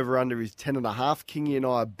Richmond, the over-under is 10.5. Kingy and I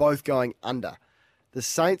are both going under. The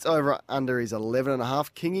Saints over-under is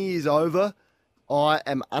 11.5. Kingy is over. I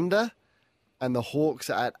am under. And the Hawks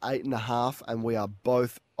are at 8.5, and we are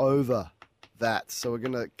both over that. So we're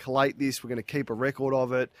going to collate this. We're going to keep a record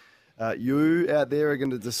of it. You out there are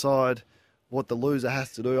going to decide what the loser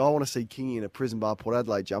has to do. I want to see Kingy in a Prison Bar Port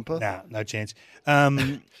Adelaide jumper. Nah, no chance.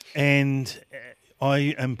 And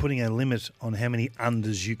I am putting a limit on how many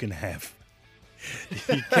unders you can have.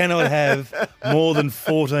 You cannot have more than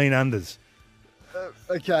 14 unders.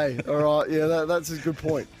 Okay, all right. Yeah, that's a good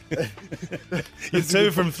point. You're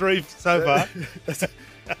 2 from 3 so far.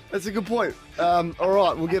 That's a good point. All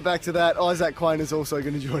right, we'll get back to that. Isaac Quain is also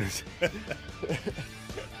going to join us.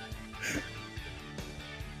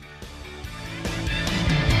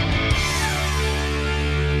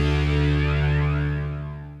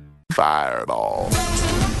 Fireball.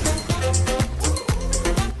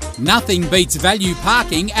 Nothing beats value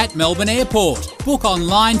parking at Melbourne Airport. Book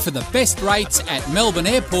online for the best rates at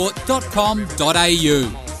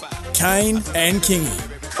melbourneairport.com.au. Kane and Kingy.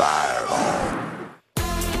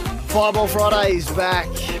 Fireball Friday is back.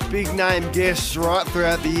 Big name guests right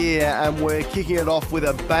throughout the year, and we're kicking it off with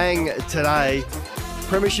a bang today.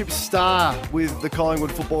 Premiership star with the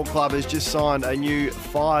Collingwood Football Club has just signed a new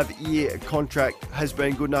 5-year contract, has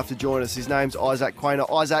been good enough to join us. His name's Isaac Quain.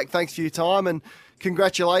 Isaac, thanks for your time and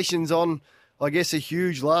congratulations on, I guess, a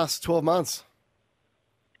huge last 12 months.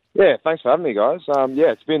 Yeah, thanks for having me, guys.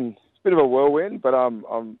 It's been a bit of a whirlwind, but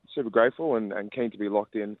I'm super grateful and keen to be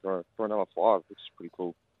locked in for another 5, which is pretty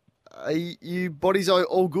cool. Are you bodies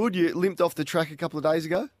all good? You limped off the track a couple of days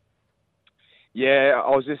ago? Yeah,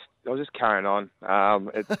 I was just carrying on.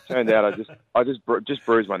 It turned out I just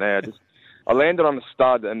bruised my knee. I landed on the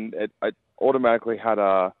stud and I automatically had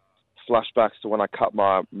flashbacks to when I cut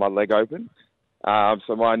my leg open.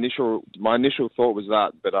 So my initial thought was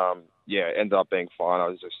that, but it ended up being fine. I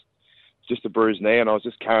was just a bruised knee, and I was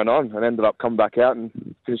just carrying on, and ended up coming back out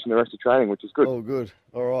and finishing the rest of training, which is good. All good.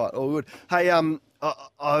 All right, all good. Hey, I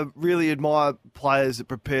really admire players that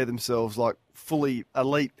prepare themselves like fully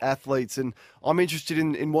elite athletes, and I'm interested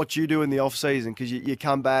in what you do in the off season because you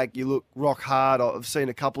come back, you look rock hard. I've seen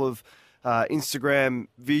a couple of Instagram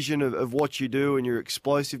vision of what you do and your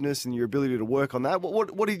explosiveness and your ability to work on that.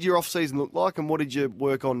 What did your off season look like, and what did you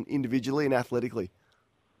work on individually and athletically?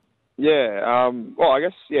 Yeah, well, I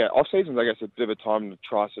guess off season's a bit of a time to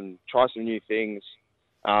try some new things,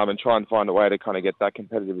 and try and find a way to kind of get that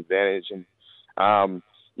competitive advantage. And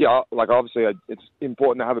obviously it's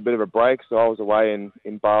important to have a bit of a break. So I was away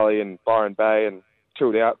in Bali and Byron Bay and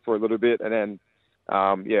chilled out for a little bit, and then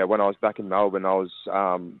when I was back in Melbourne, I was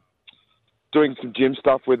doing some gym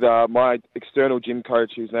stuff with my external gym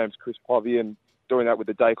coach, whose name's Chris Povey, and doing that with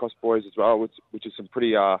the Dacos boys as well, which is some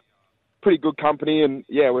pretty good company. And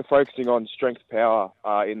we're focusing on strength power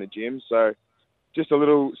in the gym. So just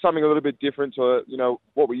something a little bit different to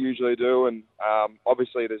what we usually do. And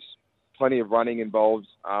obviously there's plenty of running involved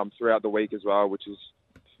throughout the week as well, which is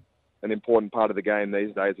an important part of the game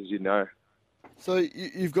these days, as you know. So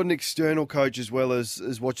you've got an external coach as well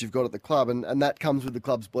as what you've got at the club, and that comes with the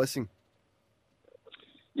club's blessing.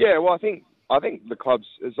 Yeah, well, I think the clubs,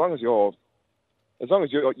 as long as your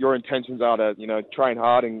intentions are to train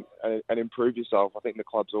hard and improve yourself, I think the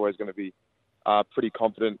club's always going to be pretty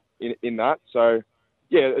confident in that. So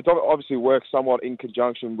it obviously works somewhat in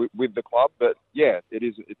conjunction with the club, but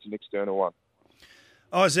it's an external one.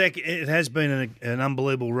 Isaac, it has been an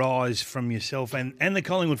unbelievable rise from yourself and the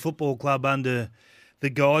Collingwood Football Club under the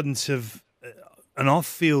guidance of an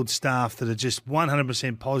off-field staff that are just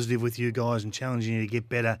 100% positive with you guys and challenging you to get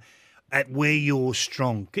better at where you're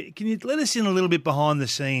strong. Can you let us in a little bit behind the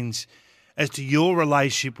scenes as to your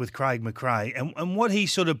relationship with Craig McRae and what he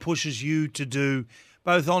sort of pushes you to do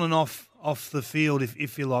both on and off the field,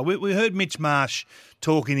 if you like? We heard Mitch Marsh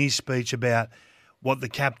talk in his speech about what the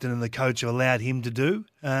captain and the coach have allowed him to do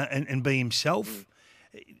and be himself.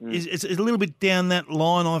 It's a little bit down that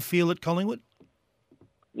line, I feel, at Collingwood.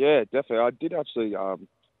 Yeah, definitely. I did actually. I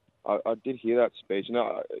did hear that speech. And,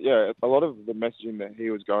 a lot of the messaging that he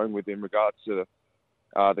was going with in regards to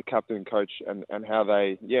the captain and coach and how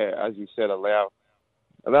they, as you said, allow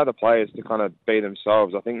the players to kind of be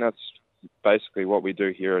themselves. I think that's basically what we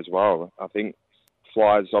do here as well. I think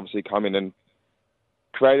Flyers obviously come in and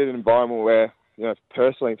created an environment where,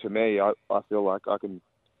 personally for me, I feel like I can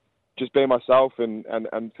just be myself and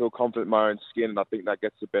feel confident in my own skin, and I think that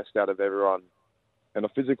gets the best out of everyone on a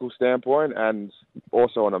physical standpoint and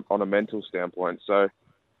also on a mental standpoint. So,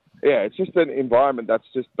 it's just an environment that's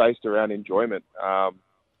just based around enjoyment.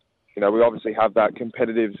 We obviously have that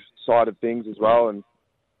competitive side of things as well, and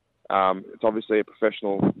it's obviously a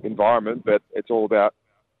professional environment, but it's all about,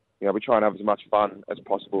 we try and have as much fun as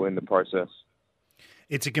possible in the process.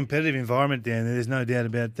 It's a competitive environment down there. There's no doubt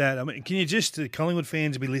about that. I mean, can you just, Collingwood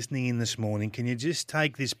fans will be listening in this morning, can you just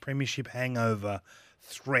take this premiership hangover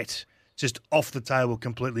threat just off the table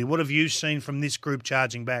completely? What have you seen from this group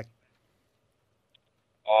charging back?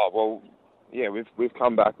 Oh, well, yeah, we've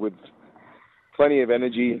come back with plenty of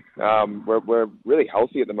energy. We're really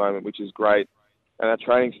healthy at the moment, which is great. And our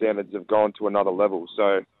training standards have gone to another level.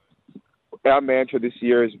 So our mantra this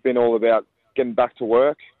year has been all about getting back to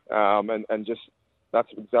work and just that's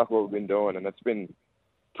exactly what we've been doing. And it's been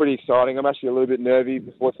pretty exciting. I'm actually a little bit nervy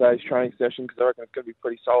before today's training session because I reckon it's going to be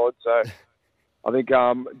pretty solid. So I think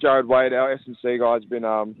Jared Wade, our SMC guy, has been,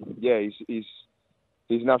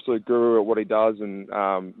 he's an absolute guru at what he does. And,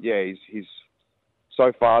 he's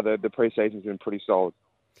so far, the pre-season's been pretty solid.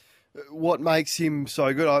 What makes him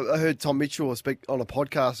so good? I heard Tom Mitchell speak on a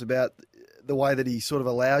podcast about the way that he sort of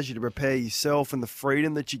allows you to prepare yourself and the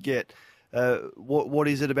freedom that you get. What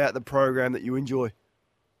is it about the program that you enjoy?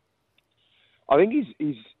 I think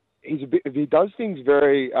he's a bit. He does things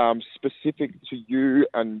very specific to you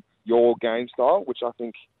and your game style, which I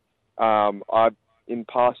think I in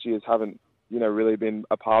past years haven't really been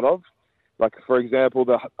a part of. Like for example,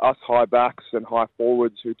 us high backs and high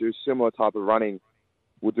forwards who do similar type of running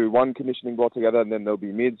will do one conditioning block together, and then there'll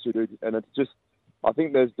be mids who do, and it's just. I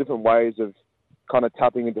think there's different ways of kind of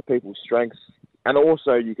tapping into people's strengths, and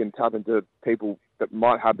also you can tap into people that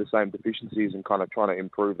might have the same deficiencies and kind of trying to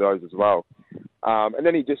improve those as well. And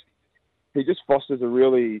then he just fosters a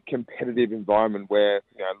really competitive environment where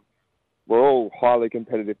we're all highly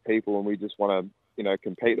competitive people and we just want to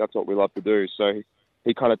compete. That's what we love to do. So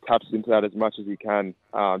he kind of taps into that as much as he can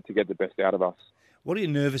to get the best out of us. What are you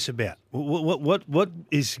nervous about? What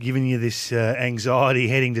is giving you this anxiety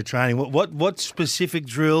heading to training? What specific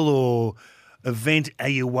drill or event are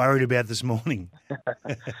you worried about this morning?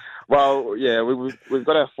 Well, yeah, we've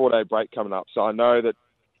got our 4-day break coming up, so I know that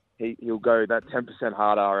he'll go that 10%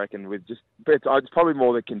 harder, I reckon. It's probably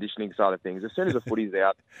more the conditioning side of things. As soon as the footy's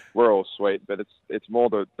out, we're all sweet, but it's more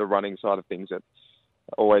the running side of things that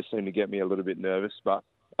always seem to get me a little bit nervous, but.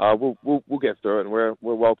 We'll get through it, and we're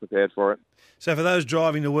well prepared for it. So for those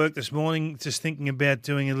driving to work this morning, just thinking about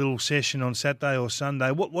doing a little session on Saturday or Sunday,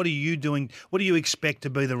 what are you doing? What do you expect to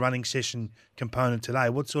be the running session component today?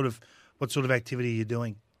 What sort of activity are you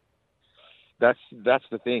doing? That's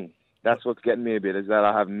the thing. That's what's getting me a bit, is that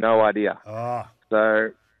I have no idea. So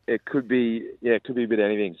it could be a bit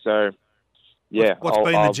anything. So yeah.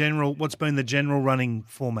 What's been the general running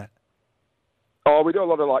format? Oh, we do a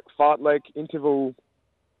lot of like fartlek interval.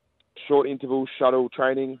 Short interval shuttle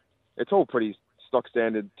training. It's all pretty stock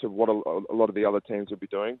standard to what a lot of the other teams will be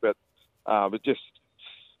doing, but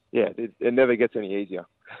it never gets any easier.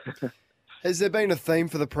 Has there been a theme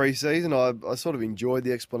for the pre-season? I sort of enjoyed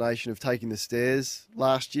the explanation of taking the stairs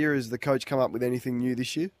last year. Has the coach come up with anything new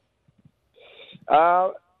this year?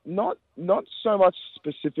 Not so much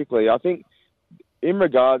specifically. I think in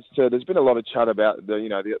regards to, there's been a lot of chat about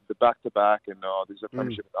the back-to-back and there's a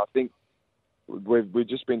premiership. I think we've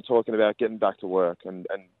just been talking about getting back to work, and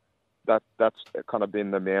that's kind of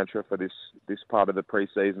been the mantra for this part of the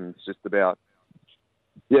pre-season. It's just about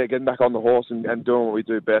getting back on the horse and doing what we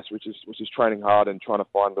do best, which is training hard and trying to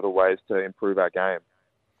find little ways to improve our game.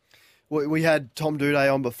 We had Tom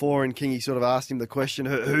Doedee on before, and Kingy sort of asked him the question,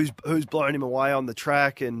 who's blown him away on the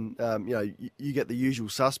track, and you get the usual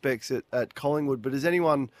suspects at Collingwood, but has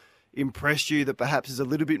anyone impressed you that perhaps is a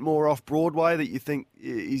little bit more off Broadway that you think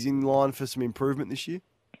is in line for some improvement this year?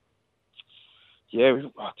 Yeah,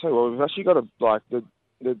 I'll tell you what, we've actually got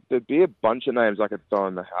there'd be a bunch of names I could throw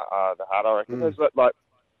in the hat. I reckon there's like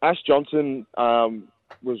Ash Johnson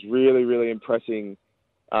was really, really impressing.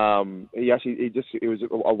 He was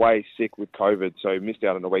away sick with COVID, so he missed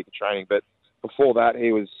out on a week of training. But before that,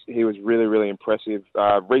 he was really, really impressive.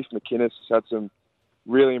 Reece McInnes has had some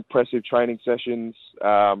really impressive training sessions.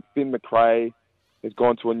 Finn McRae has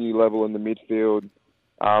gone to a new level in the midfield.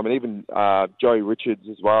 And even Joey Richards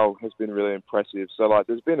as well has been really impressive. So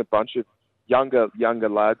there's been a bunch of younger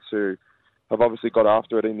lads who have obviously got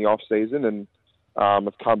after it in the off season and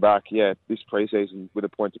have come back, this pre-season with a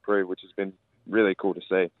point to prove, which has been really cool to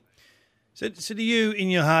see. So do you, in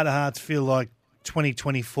your heart of hearts, feel like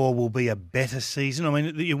 2024 will be a better season? I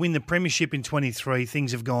mean, you win the premiership in 23,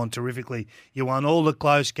 things have gone terrifically. You won all the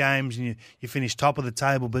close games and you finished top of the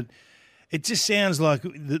table, but it just sounds like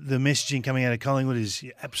the messaging coming out of Collingwood is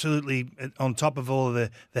absolutely on top of all of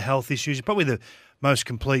the health issues. Probably the most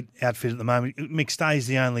complete outfit at the moment. McStay's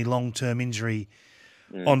the only long-term injury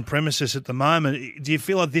on premises at the moment. Do you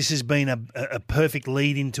feel like this has been a perfect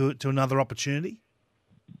lead into another opportunity?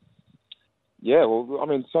 Yeah, well, I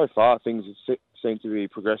mean, so far things seem to be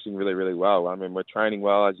progressing really, really well. I mean, we're training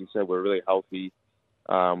well, as you said. We're really healthy.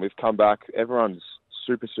 We've come back. Everyone's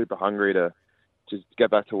super, super hungry to just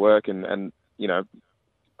get back to work and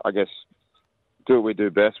I guess do what we do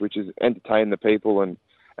best, which is entertain the people and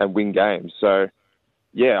win games. So,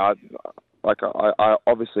 yeah, I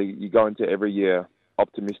obviously you go into every year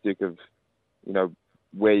optimistic of,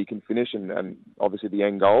 where you can finish and obviously the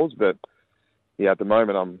end goals. But yeah, at the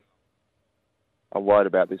moment I'm worried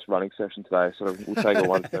about this running session today, so we'll take it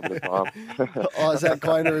one step at a time. Isaac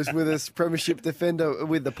Kane is with us, premiership defender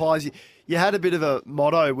with the Pies. You had a bit of a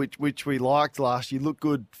motto which we liked last year: look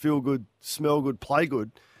good, feel good, smell good, play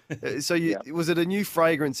good. So was it a new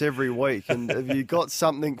fragrance every week? And have you got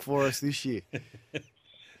something for us this year?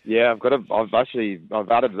 Yeah, I've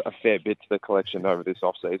added a fair bit to the collection over this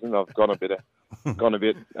off season. I've gone a bit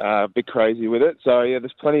crazy with it. So yeah,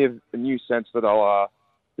 there's plenty of new scents that I'll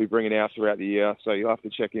be bringing out throughout the year. So you'll have to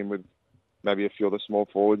check in with maybe a few of the small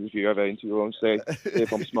forwards if you ever interview them, see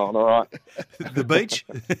if I'm smelling all right. The beach.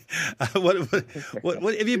 What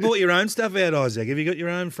have you bought your own stuff out, Isaac? Have you got your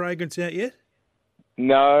own fragrance out yet?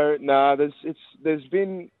 No. There's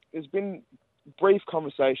been brief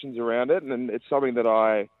conversations around it, and it's something that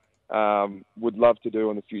I would love to do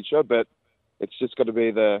in the future, but it's just got to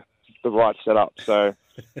be the right setup. So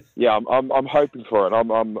yeah, I'm hoping for it.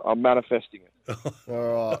 I'm manifesting it.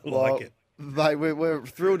 All right, like it. Mate, we're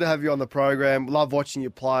thrilled to have you on the program. Love watching you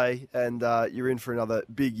play, and you're in for another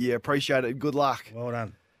big year. Appreciate it. Good luck. Well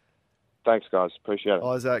done. Thanks, guys. Appreciate it.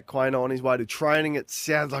 Isaac Kane on his way to training. It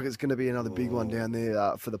sounds like it's going to be another big one down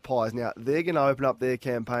there for the Pies. Now, they're going to open up their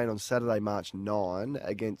campaign on Saturday, March 9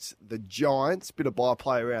 against the Giants. Bit of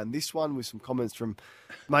by-play around this one with some comments from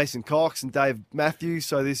Mason Cox and Dave Matthews.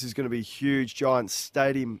 So this is going to be huge. Giants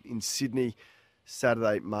Stadium in Sydney,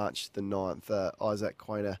 Saturday, March the 9th. Isaac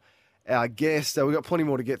Kane, our guest. We've got plenty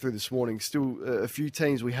more to get through this morning. Still a few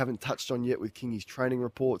teams we haven't touched on yet with Kingy's training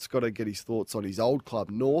reports. Got to get his thoughts on his old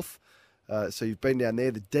club, North. So you've been down there.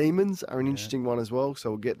 The Demons are an interesting one as well,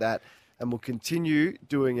 so we'll get that. And we'll continue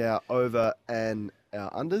doing our over and our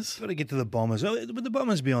unders. Got to get to the Bombers. Would the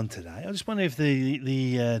Bombers be on today? I just wonder if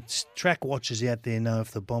the track watchers out there know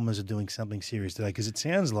if the Bombers are doing something serious today, because it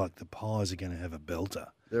sounds like the Pies are going to have a belter.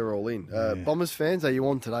 They're all in. Bombers fans, are you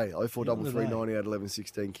on today? 0433 90 out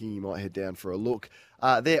 1116. King, you might head down for a look.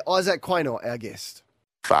 There, Isaac Kane, our guest.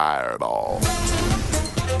 Fireball.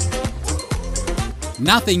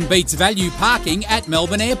 Nothing beats value parking at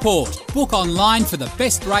Melbourne Airport. Book online for the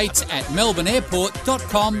best rates at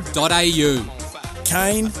melbourneairport.com.au.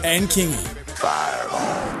 Kane and Kingy.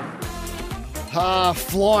 Fireball.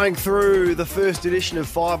 Flying through the first edition of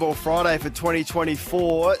Fireball Friday for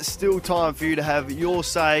 2024. Still time for you to have your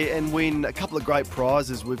say and win a couple of great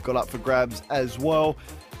prizes we've got up for grabs as well.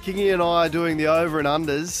 Kingy and I are doing the over and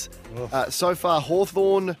unders. So far,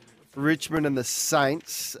 Hawthorn, Richmond and the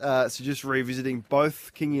Saints. So just revisiting,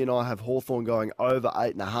 both Kingy and I have Hawthorn going over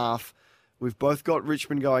 8.5. We've both got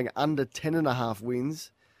Richmond going under 10.5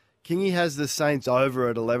 wins. Kingy has the Saints over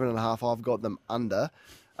at 11.5. I've got them under.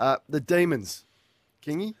 The Demons,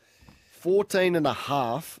 Kingy,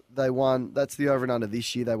 14.5. They won. That's the over and under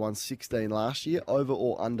this year. They won 16 last year. Over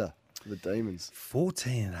or under for the Demons?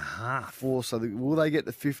 14.5. So will they get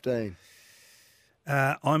to 15?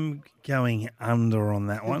 I'm going under on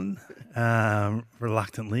that one,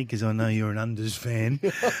 reluctantly, because I know you're an unders fan.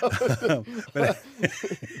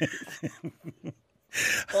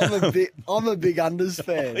 I'm a big unders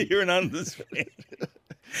fan. You're an unders fan.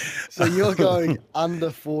 So you're going under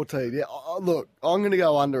 14. Yeah, look, I'm going to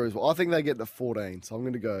go under as well. I think they get to 14, so I'm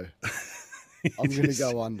going to go. I'm going to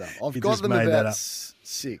go under. I've got them about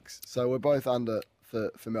 6, so we're both under.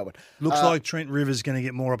 For Melbourne. Looks like Trent Rivers going to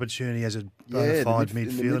get more opportunity as a bona fide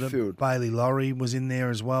midfielder. Bailey Laurie was in there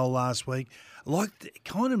as well last week. Like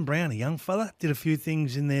Kynan Brown, a young fella, did a few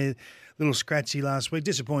things in there, little scratchy last week.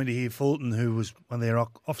 Disappointed to hear Fulton, who was one of their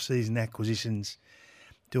off-season acquisitions,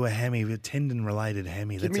 do a hammy, a tendon-related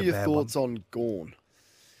hammy. Give me your thoughts on Gawn.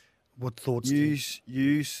 What thoughts?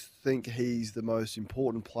 You think he's the most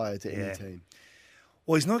important player to any team?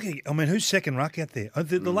 Well, he's not. I mean, who's second ruck out there?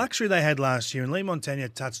 The luxury they had last year, and Lee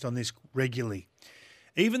Montagna touched on this regularly.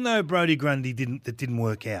 Even though Brodie Grundy didn't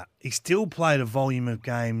work out, he still played a volume of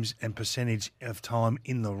games and percentage of time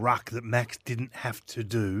in the ruck that Max didn't have to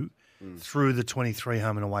do through the 23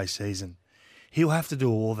 home and away season. He'll have to do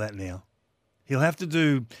all that now. He'll have to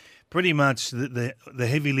do pretty much the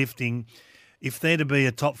heavy lifting if they're to be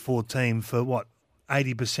a top 4 team for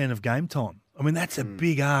 80% of game time. I mean, that's a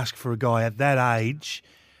big ask for a guy at that age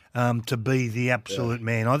to be the absolute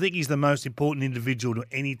man. I think he's the most important individual to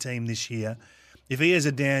any team this year. If he has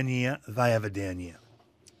a down year, they have a down year.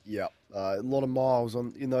 Yeah, a lot of miles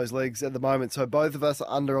in those legs at the moment. So both of us are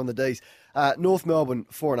under on the Ds. North Melbourne,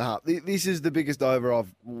 4.5. This is the biggest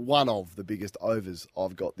one of the biggest overs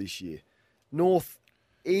I've got this year. North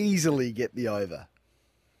easily get the over.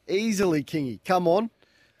 Easily, Kingy. Come on.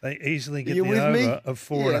 They easily get the over of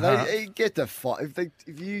 4.5. They get to 5.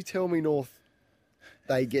 If you tell me North,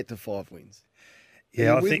 they get to 5 wins.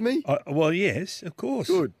 Yeah, I think. Me? Well, yes, of course.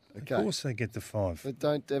 Good. Okay. Of course they get to 5. But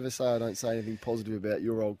don't ever say I don't say anything positive about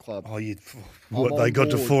your old club. Oh, they got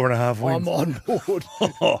to 4.5 wins? I'm on board.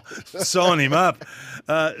 Oh, sign him up.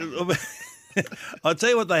 I'll tell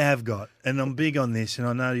you what they have got, and I'm big on this, and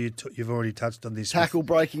I know you've already touched on this. Tackle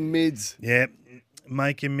breaking mids. Yeah,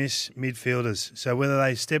 make and miss midfielders. So whether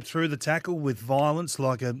they step through the tackle with violence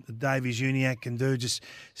like a Davies Uniacke can do, just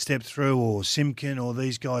step through, or Simpkin, or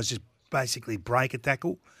these guys just basically break a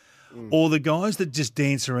tackle, or the guys that just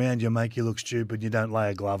dance around you, make you look stupid, you don't lay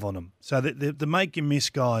a glove on them. So the make and miss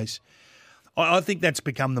guys, I think that's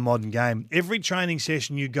become the modern game. Every training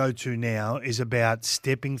session you go to now is about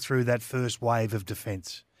stepping through that first wave of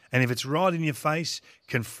defence. And if it's right in your face,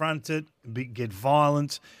 confront it, get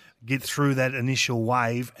violent, get through that initial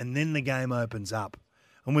wave, and then the game opens up.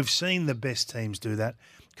 And we've seen the best teams do that.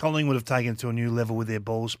 Collingwood have taken it to a new level with their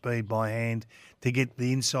ball speed by hand to get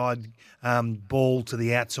the inside ball to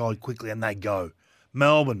the outside quickly, and they go.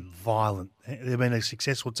 Melbourne, violent. They've been a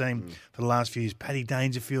successful team for the last few years. Paddy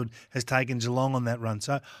Dangerfield has taken Geelong on that run.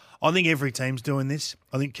 So I think every team's doing this.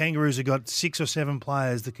 I think Kangaroos have got 6 or 7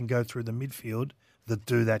 players that can go through the midfield that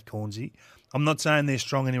do that, Cornsey. I'm not saying they're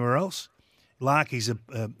strong anywhere else. Larky's a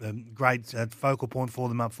great focal point for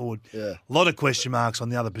them up forward. Yeah. A lot of question marks on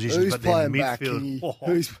the other positions. Who's but playing midfield,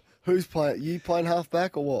 back? Who's playing? You playing half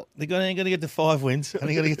back or what? They're only going to get to 5 wins.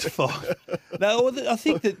 Only going to get to 5. No, I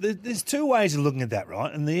think that there's 2 ways of looking at that,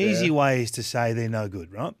 right? And the easy way is to say they're no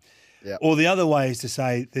good, right? Yeah. Or the other way is to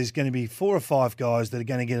say there's going to be 4 or 5 guys that are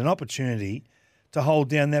going to get an opportunity to hold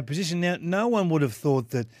down that position. Now, no one would have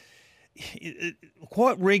thought that.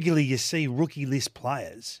 Quite regularly, you see rookie list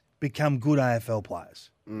players become good AFL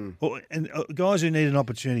players. And guys who need an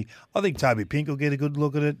opportunity. I think Toby Pink will get a good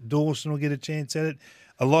look at it. Dawson will get a chance at it.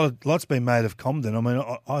 Lots been made of Comden. I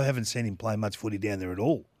mean, I haven't seen him play much footy down there at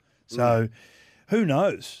all. So who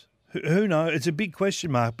knows? Who knows? It's a big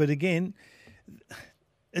question mark. But again,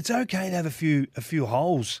 it's okay to have a few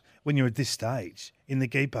holes when you're at this stage in the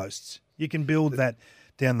key posts. You can build that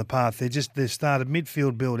down the path. They've started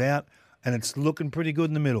midfield build out, and it's looking pretty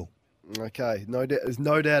good in the middle. Okay, there's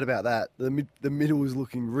no doubt about that. The middle is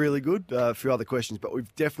looking really good. A few other questions, but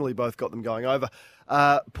we've definitely both got them going over.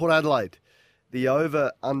 Port Adelaide. The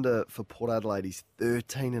over-under for Port Adelaide is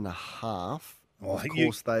 13.5. Of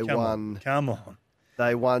course, they won. Come on.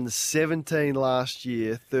 They won 17 last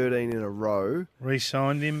year, 13 in a row.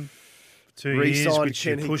 Re-signed him for 2 years, which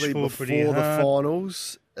you pushed for pretty hard. Before the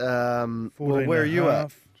finals. Well, where are you at?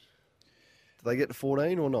 Do they get to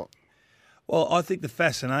 14 or not? Well, I think the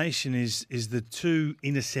fascination is the 2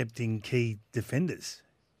 intercepting key defenders.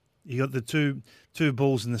 You got the two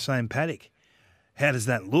balls in the same paddock. How does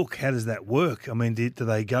that look? How does that work? I mean, do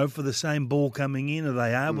they go for the same ball coming in? Are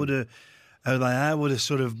they able to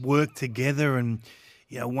sort of work together and,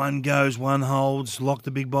 one goes, one holds, lock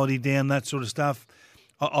the big body down, that sort of stuff?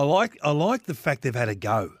 I like the fact they've had a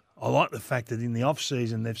go. I like the fact that in the off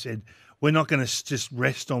season they've said we're not going to just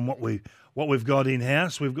rest on what we've got in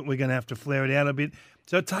house. We're going to have to flare it out a bit.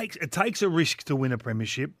 So it takes a risk to win a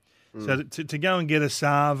premiership. So to go and get a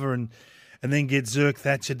Sava and then get Zerk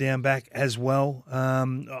Thatcher down back as well.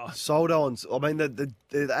 Soldons, I mean,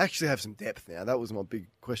 they actually have some depth now. That was my big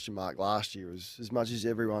question mark last year. As much as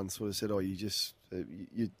everyone sort of said,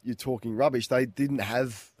 you're talking rubbish. They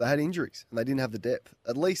had injuries and they didn't have the depth.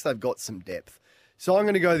 At least they've got some depth. So I'm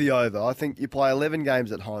going to go the over. I think you play 11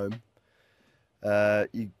 games at home.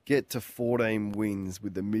 You get to 14 wins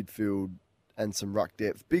with the midfield and some ruck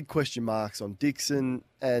depth. Big question marks on Dixon,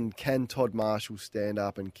 and can Todd Marshall stand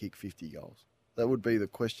up and kick 50 goals? That would be the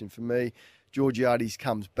question for me. Georgiades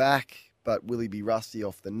comes back, but will he be rusty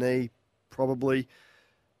off the knee? Probably.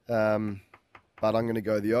 But I'm going to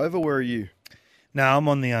go the over. Where are you? No, I'm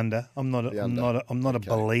on the under. I'm not a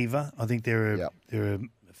believer. I think there are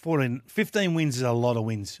 15 wins is a lot of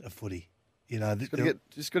wins of footy. Just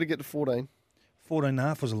got to get to 14.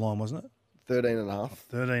 14.5 was the line, wasn't it? 13.5.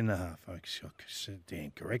 13.5. Oh,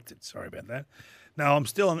 damn corrected. Sorry about that. No,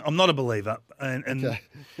 I'm not a believer, and okay.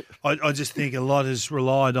 I just think a lot has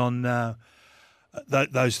relied on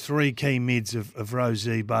those 3 key mids of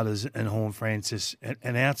Rosie, Butters, and Horn Francis,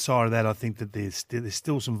 and outside of that, I think that there's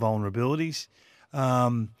still some vulnerabilities.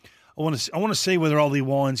 I want to see whether Ollie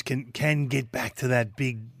Wines can get back to that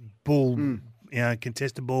big bull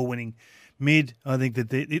contested ball winning mid. I think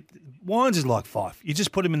that Wines is like Fife. You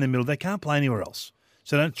just put them in the middle. They can't play anywhere else.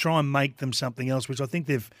 So don't try and make them something else, which I think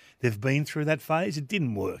they've been through that phase. It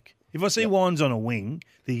didn't work. If I see Wines on a wing,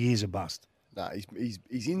 the year's a bust. No,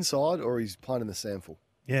 he's inside or he's playing in the sample.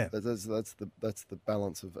 Yeah, that's the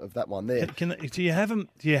balance of that one there. Do you have him?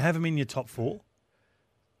 Do you have him in your top 4?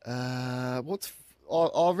 I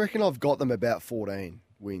reckon I've got them about 14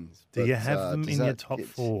 wins. Do you have them in your top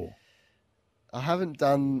 4? I haven't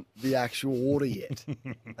done the actual order yet.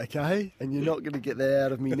 Okay, and you're not going to get that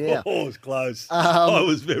out of me now. Oh, it was close. I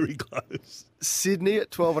was very close. Sydney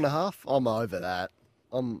at 12.5. I'm over that.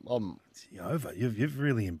 I'm over. You've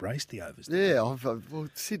really embraced the overs. Yeah, well,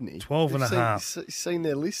 Sydney 12.5. Seen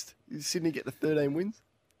their list? Did Sydney get to 13 wins?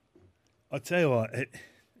 I tell you what,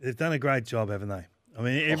 they've done a great job, haven't they? I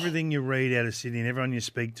mean, everything you read out of Sydney and everyone you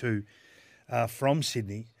speak to from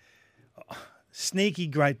Sydney, sneaky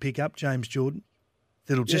great pickup, James Jordan.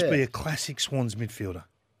 That'll just be a classic Swans midfielder.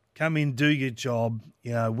 Come in, do your job.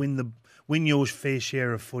 Win your fair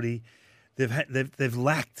share of footy. They've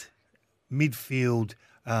lacked midfield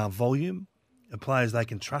volume of players they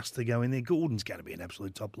can trust to go in there. Gordon's going to be an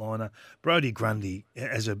absolute top liner. Brodie Grundy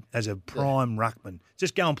as a prime ruckman.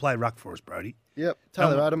 Just go and play ruck for us, Brodie. Yep,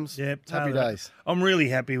 Taylor Adams. Yep, happy days. I'm really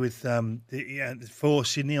happy with for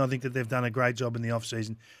Sydney. I think that they've done a great job in the off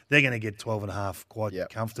season. They're going to get 12.5 quite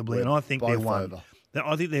comfortably, and I think they're one.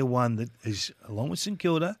 I think they're one that is, along with St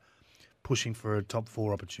Kilda, pushing for a top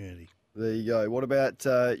 4 opportunity. There you go. What about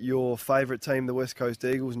your favourite team, the West Coast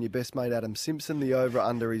Eagles, and your best mate Adam Simpson? The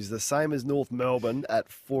over-under is the same as North Melbourne at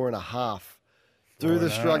 4.5. Do the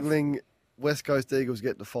struggling West Coast Eagles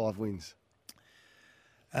get to 5 wins?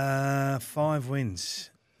 5 wins.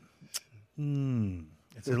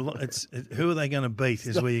 It's a lot. Who are they going to beat?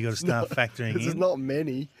 Is where you got to start factoring in. There's not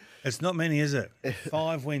many. It's not many, is it?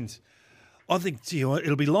 5 wins. I think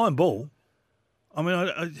it'll be line ball. I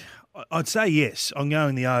mean, I'd say yes. I'm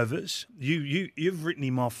going the overs. You've written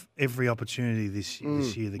him off every opportunity this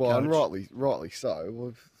year. The coach. And rightly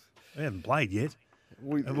so. They haven't played yet.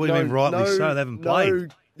 What do you mean rightly so? They haven't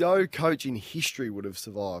played. No coach in history would have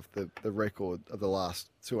survived the record of the last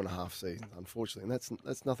 2.5 seasons, unfortunately. And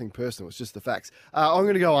that's nothing personal. It's just the facts. I'm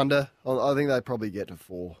going to go under. I think they probably get to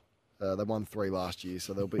 4. They won 3 last year,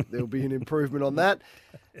 so there'll be an improvement on that.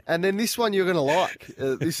 And then this one you're going to like.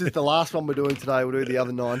 This is the last one we're doing today. We'll do the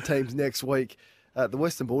other 9 teams next week. The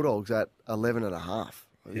Western Bulldogs at 11.5.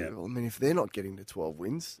 Yeah. I mean, if they're not getting to 12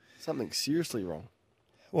 wins, something's seriously wrong.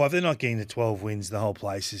 Well, if they're not getting to 12 wins, the whole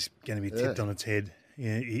place is going to be tipped on its head.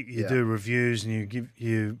 You do reviews and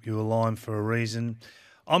you align for a reason.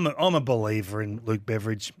 I'm a believer in Luke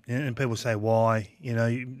Beveridge, and people say why.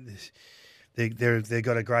 They've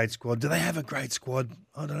got a great squad. Do they have a great squad?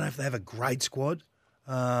 I don't know if they have a great squad.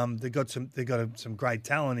 They've got some great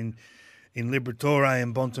talent in Liberatore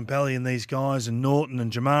and Bontempelli and these guys and Norton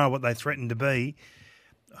and Jamara, what they threaten to be.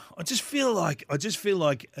 I just feel like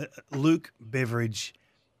Luke Beveridge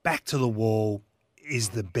back to the wall is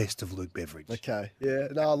the best of Luke Beveridge. Okay, yeah,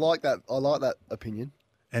 no, I like that. I like that opinion.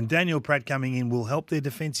 And Daniel Pratt coming in will help their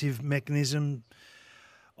defensive mechanism.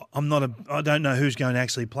 I don't know who's going to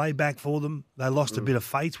actually play back for them. They lost a bit of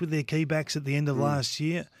faith with their key backs at the end of last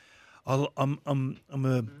year. I'm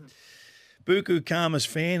a Buku Kama's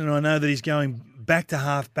fan, and I know that he's going back to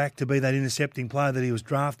half-back to be that intercepting player that he was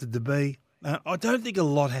drafted to be. I don't think a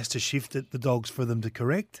lot has to shift at the Dogs for them to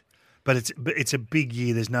correct, but it's a big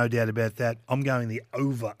year. There's no doubt about that. I'm going the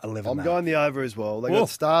over 11. I'm going the over as well. They got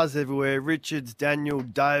stars everywhere: Richards, Daniel,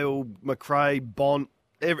 Dale, McRae, Bont,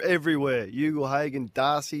 everywhere. Ugle-Hagan,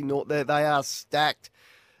 Darcy, North. They are stacked.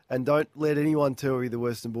 And don't let anyone tell you the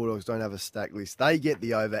Western Bulldogs don't have a stacked list. They get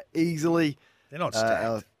the over easily. They're not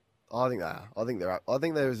stacked. I think they are. I think they're up. I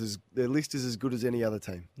think their list is as good as any other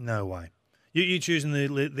team. No way. You choosing their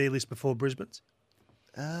list before Brisbane's?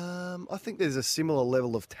 I think there's a similar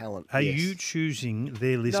level of talent. Are you choosing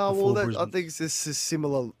their list before Brisbane? I think it's a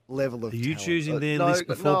similar level of talent. Are you choosing their list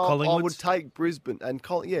before Collingwood? I would take Brisbane and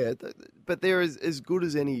but they're as good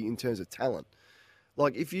as any in terms of talent.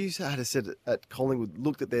 Like, if you had said at Collingwood,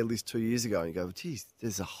 looked at their list 2 years ago and you go, geez,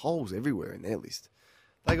 there's holes everywhere in their list.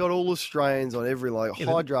 They got all Australians on every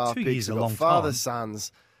high draft picks. They've got father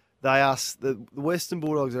sons. The Western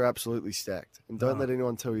Bulldogs are absolutely stacked, and don't let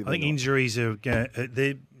anyone tell you. I think injuries are going.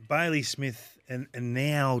 Bailey Smith and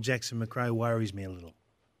now Jackson McRae worries me a little.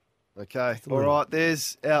 Okay, all right.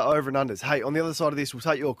 There's our over and unders. Hey, on the other side of this, we'll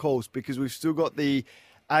take your calls because we've still got the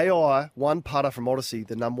AI one putter from Odyssey,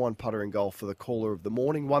 the number one putter in golf for the caller of the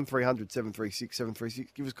morning. 1300 736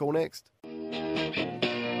 736. Give us a call next.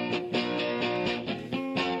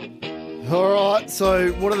 All right,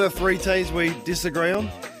 so what are the three teams we disagree on?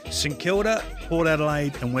 St Kilda, Port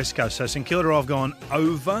Adelaide and West Coast. So St Kilda I've gone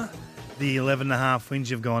over the 11.5 wins,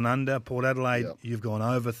 you've gone under. Port Adelaide, you've gone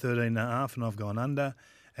over 13.5 and I've gone under.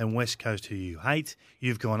 And West Coast, who you hate,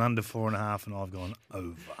 you've gone under 4.5 and I've gone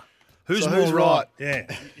over. Who's right? Yeah.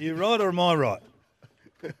 You right or am I right?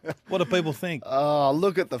 What do people think? Oh,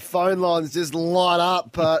 look at the phone lines just light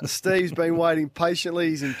up. Steve's been waiting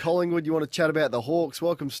patiently. He's in Collingwood. You want to chat about the Hawks?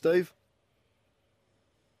 Welcome, Steve.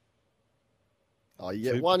 Oh,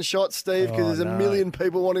 you get one shot, Steve, because there's a million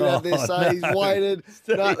people wanting to have their say. He's waited.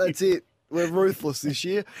 No, that's it. We're ruthless this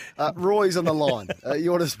year. Roy's on the line.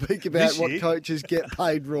 You want to speak about what coaches get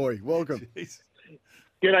paid, Roy? Welcome.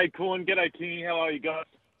 G'day, Corn. G'day, King. How are you guys?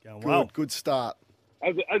 Going well. Good start.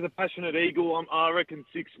 As a passionate Eagle, I reckon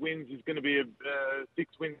 6 wins is going to be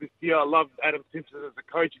 6 wins this year. I love Adam Simpson as a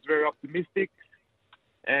coach. He's very optimistic.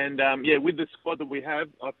 And, with the squad that we have,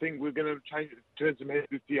 I think we're going to turn some heads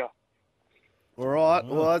this year. All right.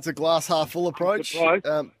 Well, that's a glass half full approach.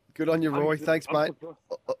 Good on you, Roy. Thanks, mate.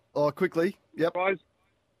 Quickly. Yep.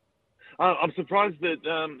 I'm surprised that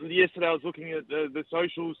yesterday I was looking at the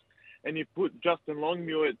socials and you put Justin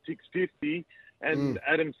Longmuir at 650 and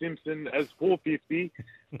Adam Simpson as 450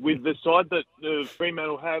 with the side that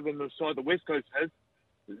Fremantle have and the side that West Coast has.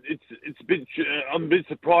 It's a bit. I'm a bit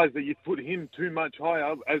surprised that you put him too much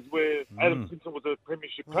higher, as where Adam Simpson was a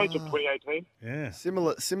premiership coach of 2018. Yeah,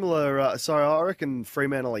 similar. Sorry, I reckon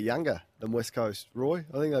Fremantle are younger than West Coast. Roy,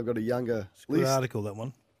 I think they've got a younger list. Good article, that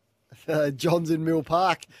one. John's in Mill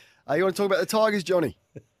Park. You want to talk about the Tigers, Johnny?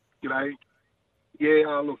 G'day.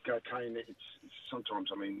 Yeah, look, Kane. It's sometimes.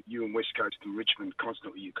 I mean, you and West Coast and Richmond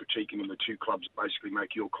constantly you critiquing them. The two clubs basically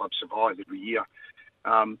make your club survive every year.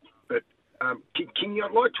 King,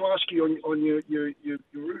 I'd like to ask you on your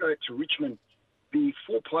route out to Richmond, the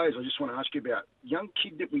 4 players I just want to ask you about. Young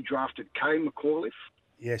kid that we drafted, Kane McAuliffe,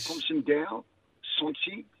 yes, Thompson Dow,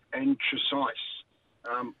 Sonsi, and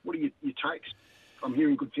Tresice. What are your takes? I'm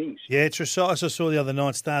hearing good things. Yeah, Tresice I saw the other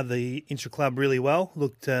night started the intra-club really well.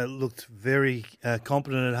 Looked very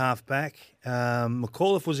competent at half-back.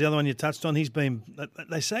 McAuliffe was the other one you touched on.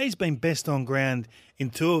 They say he's been best on ground in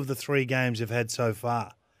 2 of the 3 games they've had so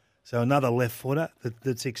far. So another left footer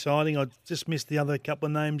that's exciting. I just missed the other couple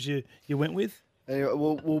of names you went with. Anyway,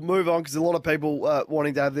 we'll move on because a lot of people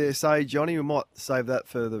wanting to have their say, Johnny. We might save that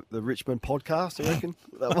for the Richmond podcast, I reckon.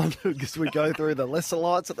 That one, because we go through the lesser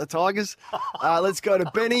lights at the Tigers. Let's go to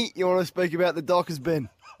Benny. You want to speak about the Dockers, Ben?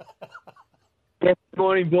 Good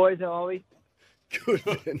morning, boys. How are we? Good,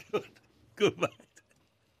 Ben. Good, mate.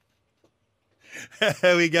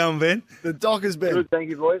 How are we going, Ben? The Dockers, Ben. Good,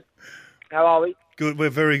 thank you, boys. How are we? Good, we're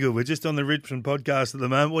very good. We're just on the Richmond podcast at the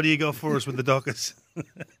moment. What do you got for us with the Dockers?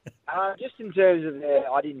 Just in terms of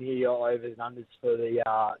I didn't hear your overs and unders for the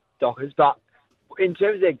Dockers, but in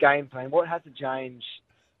terms of their game plan, what has to change,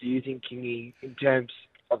 do you think, Kingy, in terms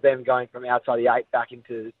of them going from outside the 8 back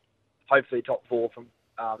into hopefully top 4 from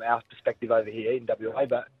our perspective over here in WA?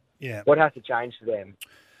 But what has to change for them?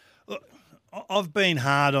 Look, I've been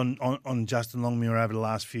hard on Justin Longmuir over the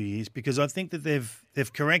last few years because I think that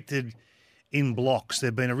they've corrected in blocks.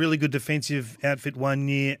 They've been a really good defensive outfit one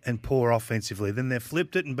year and poor offensively. Then they've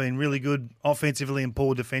flipped it and been really good offensively and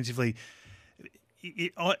poor defensively.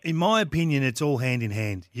 In my opinion, it's all hand in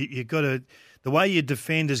hand. You've got to, the way you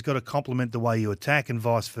defend has got to complement the way you attack and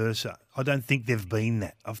vice versa. I don't think they've been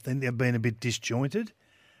that. I think they've been a bit disjointed,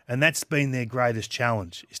 and that's been their greatest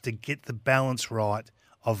challenge, is to get the balance right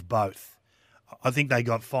of both. I think they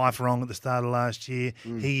got Fife wrong at the start of last year.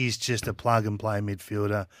 He is just a plug-and-play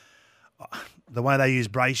midfielder. The way they use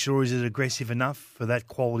Brayshaw, is it aggressive enough for that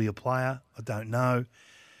quality of player? I don't know.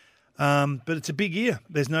 But it's a big year.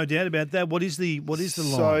 There's no doubt about that. What is the line?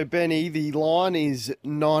 So, Benny, the line is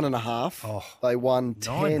 9.5. Oh, they won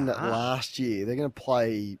 10 last year. They're going to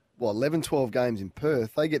play, 11, 12 games in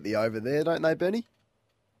Perth. They get the over there, don't they, Benny?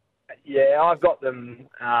 Yeah, I've got them.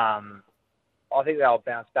 I think they'll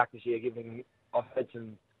bounce back this year, given I've had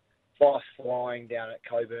some fast flying down at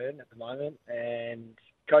Coburn at the moment, and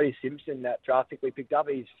Cody Simpson, that draft pick we picked up,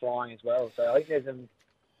 he's flying as well. So I think there's some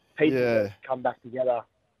pieces that come back together.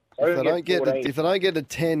 So if they don't get to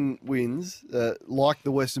 10 wins, like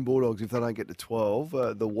the Western Bulldogs, if they don't get to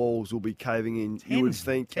 12, the walls will be caving in. You would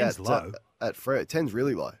think 10's low. At Fred, 10's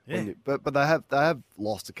really low. Yeah. But they have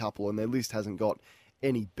lost a couple, and their list hasn't got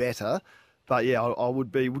any better. But yeah, I would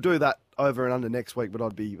be. We'll do that over and under next week, but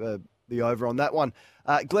I'd be the over on that one.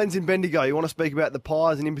 Glenn's in Bendigo. You want to speak about the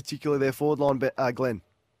Pies and in particular their forward line, Glenn?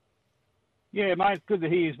 Yeah, mate, good to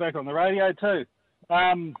hear you back on the radio too.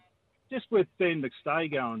 Just with Ben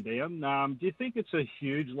McStay going down, do you think it's a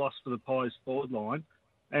huge loss for the Pies forward line?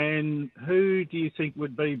 And who do you think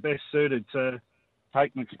would be best suited to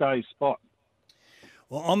take McStay's spot?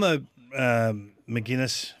 Well, I'm a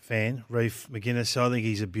McGuinness fan, Reef McGuinness. So I think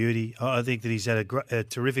he's a beauty. I think that he's had a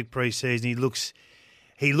terrific pre-season. He looks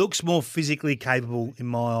more physically capable in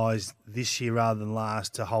my eyes this year rather than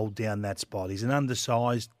last to hold down that spot. He's an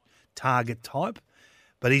undersized target type,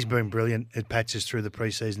 but he's been brilliant at patches through the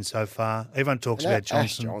pre-season so far. Everyone talks about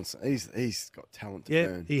Johnson. Johnson, he's got talent to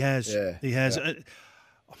burn. He has. Yeah, he has. Yeah.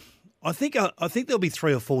 I think there'll be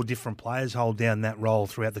 3 or 4 different players hold down that role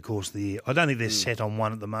throughout the course of the year. I don't think they're set on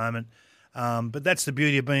one at the moment, but that's the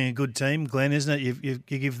beauty of being a good team, Glenn, isn't it? You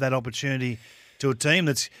give that opportunity to a team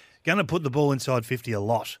that's going to put the ball inside 50 a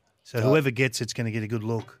lot. So whoever gets it's going to get a good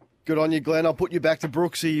look. Good on you, Glenn. I'll put you back to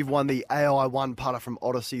Brooksy. You've won the AI1 putter from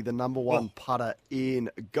Odyssey, the number 1 putter in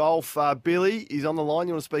golf. Billy is on the line.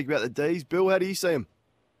 You want to speak about the Ds? Bill, how do you see him?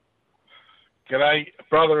 G'day,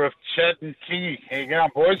 brother of Chad and Kingy. How you going,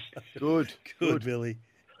 boys? Good, Billy.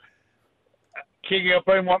 Kingy, I've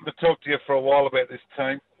been wanting to talk to you for a while about this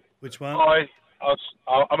team. Which one?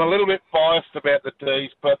 I'm a little bit biased about the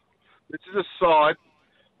Ds, but this is a side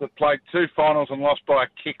that played 2 finals and lost by a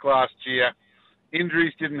kick last year.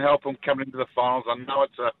 Injuries didn't help them coming into the finals. I know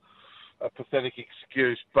it's a pathetic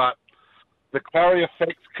excuse, but the Clary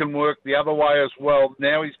effect can work the other way as well.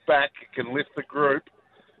 Now he's back, it can lift the group.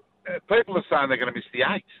 People are saying they're going to miss the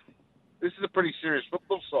 8. This is a pretty serious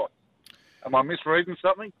football side. Am I misreading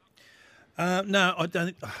something? No, I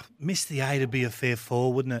don't. Miss the 8 would be a fair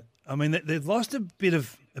fall, wouldn't it? I mean, they've lost a bit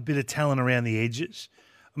of talent around the edges.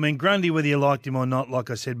 I mean, Grundy, whether you liked him or not,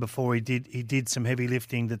 like I said before, he did some heavy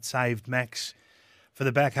lifting that saved Max for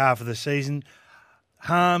the back half of the season.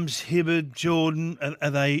 Harms, Hibbard, Jordan,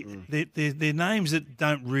 they're names that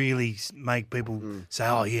don't really make people say,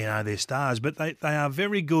 oh, yeah, no, they're stars. But they are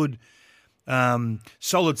very good,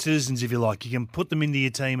 solid citizens, if you like. You can put them into your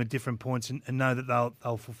team at different points and know that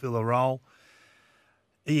they'll fulfil a role.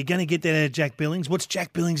 Are you going to get that out of Jack Billings? What's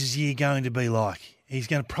Jack Billings' year going to be like? He's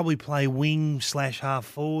going to probably play wing/half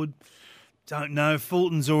forward. Don't know.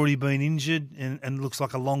 Fulton's already been injured and looks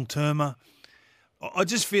like a long-termer. I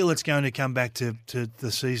just feel it's going to come back to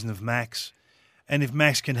the season of Max, and if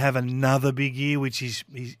Max can have another big year, which he's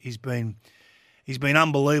been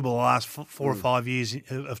unbelievable the last 4 or 5 years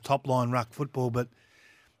of top line ruck football. But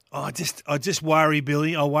I just worry,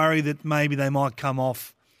 Billy. I worry that maybe they might come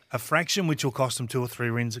off a fraction, which will cost them 2 or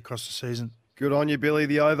 3 wins across the season. Good on you, Billy.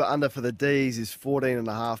 The over-under for the Ds is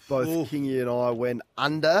 14.5. Both Kingy and I went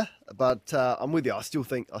under, but I'm with you. I still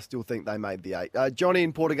think they made the 8. Johnny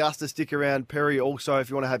in Port Augusta, stick around. Perry also,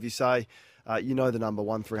 if you want to have your say, you know the number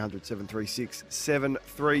 1300 736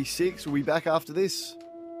 736. We'll be back after this.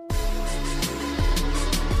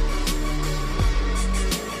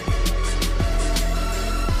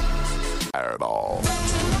 Fireball.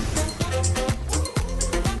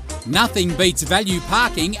 Nothing beats value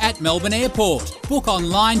parking at Melbourne Airport. Book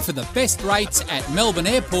online for the best rates at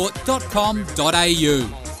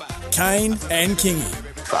melbourneairport.com.au. Kane and Kingy.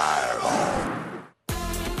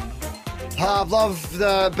 I've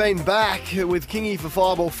loved being back with Kingy for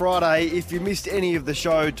Fireball Friday. If you missed any of the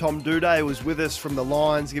show, Tom Duday was with us from the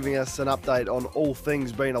Lions, giving us an update on all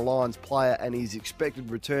things being a Lions player and his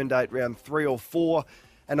expected return date round 3 or 4.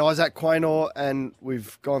 And Isaac Quaynor, and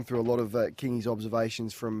we've gone through a lot of Kingy's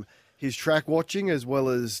observations from his track watching, as well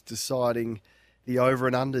as deciding the over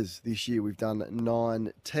and unders this year. We've done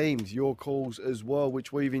 9 teams. Your calls as well,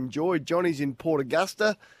 which we've enjoyed. Johnny's in Port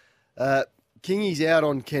Augusta. Kingy's out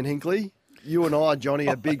on Ken Hinkley. You and I, Johnny,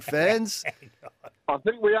 are big fans. I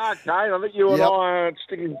think we are, Kane. I think you and I are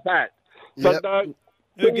sticking pat. But,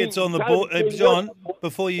 who gets on the board? John,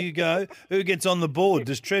 before you go, who gets on the board?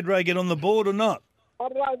 Does Treadray get on the board or not? I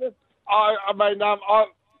don't know.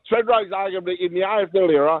 Treadray's arguably in the AFL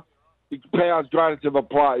era. He pounds greatest of a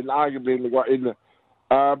play, arguably in the.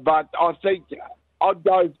 But I think I'd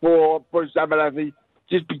go for Bruce Abernathy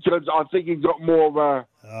just because I think he's got more of a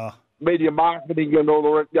media marketing and all the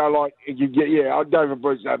rest. I'd go for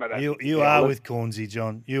Bruce Abernathy. You are with Cornsey,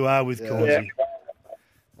 John. You are with Cornsey. Yeah.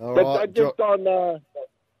 All right, just on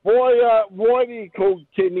why do you call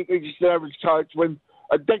Ken Hinkley just an average coach when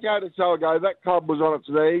a decade or so ago, that club was on its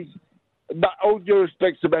knees. All due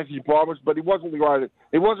respect to Matthew Primus, but he wasn't the greatest.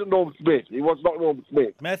 He wasn't Norm Smith. He was not Norm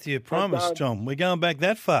Smith. Matthew Primus, John. We're going back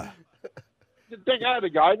that far. A decade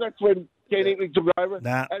ago, that's when Ken Hinkley took over.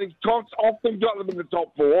 Nah. And he's often got them in the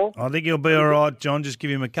top 4. I think he'll be all right, John. Just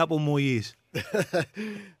give him a couple more years.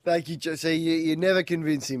 Thank you. See, you never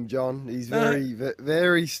convince him, John. He's very,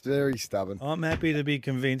 very stubborn. I'm happy to be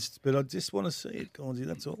convinced, but I just want to see it, Cornsey,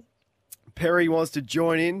 that's all. Perry wants to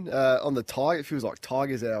join in on the Tiger. It feels like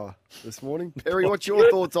Tigers Hour this morning. Perry, what's your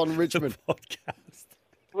thoughts on Richmond?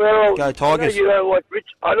 Well, Go Tigers.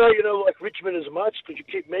 I know you don't like Richmond as much because you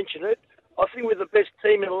keep mentioning it. I think we're the best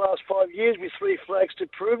team in the last 5 years with 3 flags to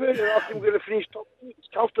prove it, and I think we're going to finish top 6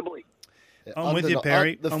 comfortably. I'm with you,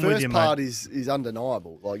 Perry. The I'm first with you, part mate. is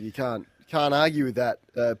undeniable. Like you can't argue with that,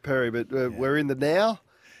 Perry. But we're in the now,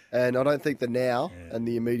 and I don't think the now and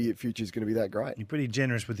the immediate future is going to be that great. You're pretty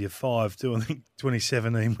generous with your 5 too. I think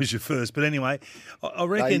 2017 was your first. But anyway, I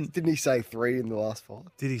reckon. Didn't he say 3 in the last 5?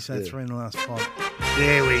 Did he say 3 in the last 5?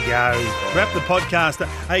 There we go. Wrap the podcast up.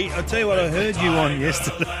 Hey, I'll tell you what I heard you on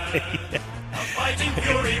yesterday.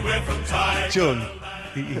 Jordan,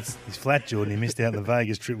 he's flat, Jordan. He missed out the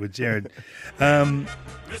Vegas trip with Jared.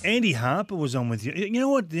 Andy Harper was on with you. You know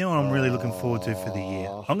what? I'm really looking forward to for the year.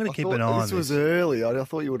 I'm going to keep an eye on this. This was early. I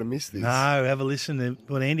thought you would have missed this. No, have a listen to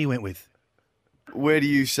what Andy went with. Where do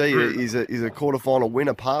you see it? Is a quarterfinal win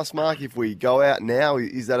a pass mark? If we go out now,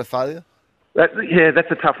 is that a failure? That's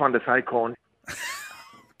a tough one to say, Corn.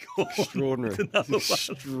 Extraordinary.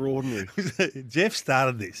 Extraordinary. Jeff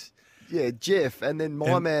started this. Yeah, Jeff, and then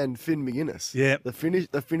my man Finn McGuinness. Yeah, the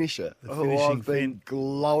finisher, who finishing I've been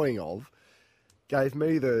glowing of, gave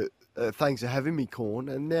me the thanks for having me, Corn,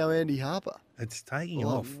 and now Andy Harper. It's taking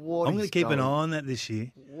off. I'm going to keep an eye on that this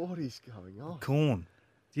year. What is going on? Corn.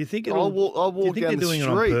 Do you think I walk do you think down they're the doing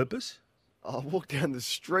street. it on purpose? I walk down the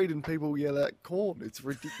street and people yell out Corn. It's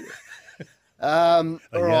ridiculous. All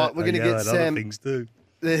right, we're going to get Sam. Other things too.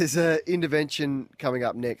 There's an intervention coming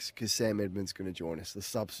up next because Sam Edmund's going to join us, the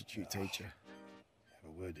substitute teacher.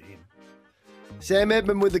 Have a word to him. Sam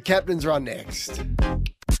Edmund with the captain's run next.